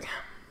in a sec.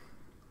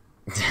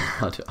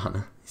 How to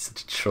Anna, he's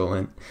such a troll,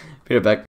 man. Be right back.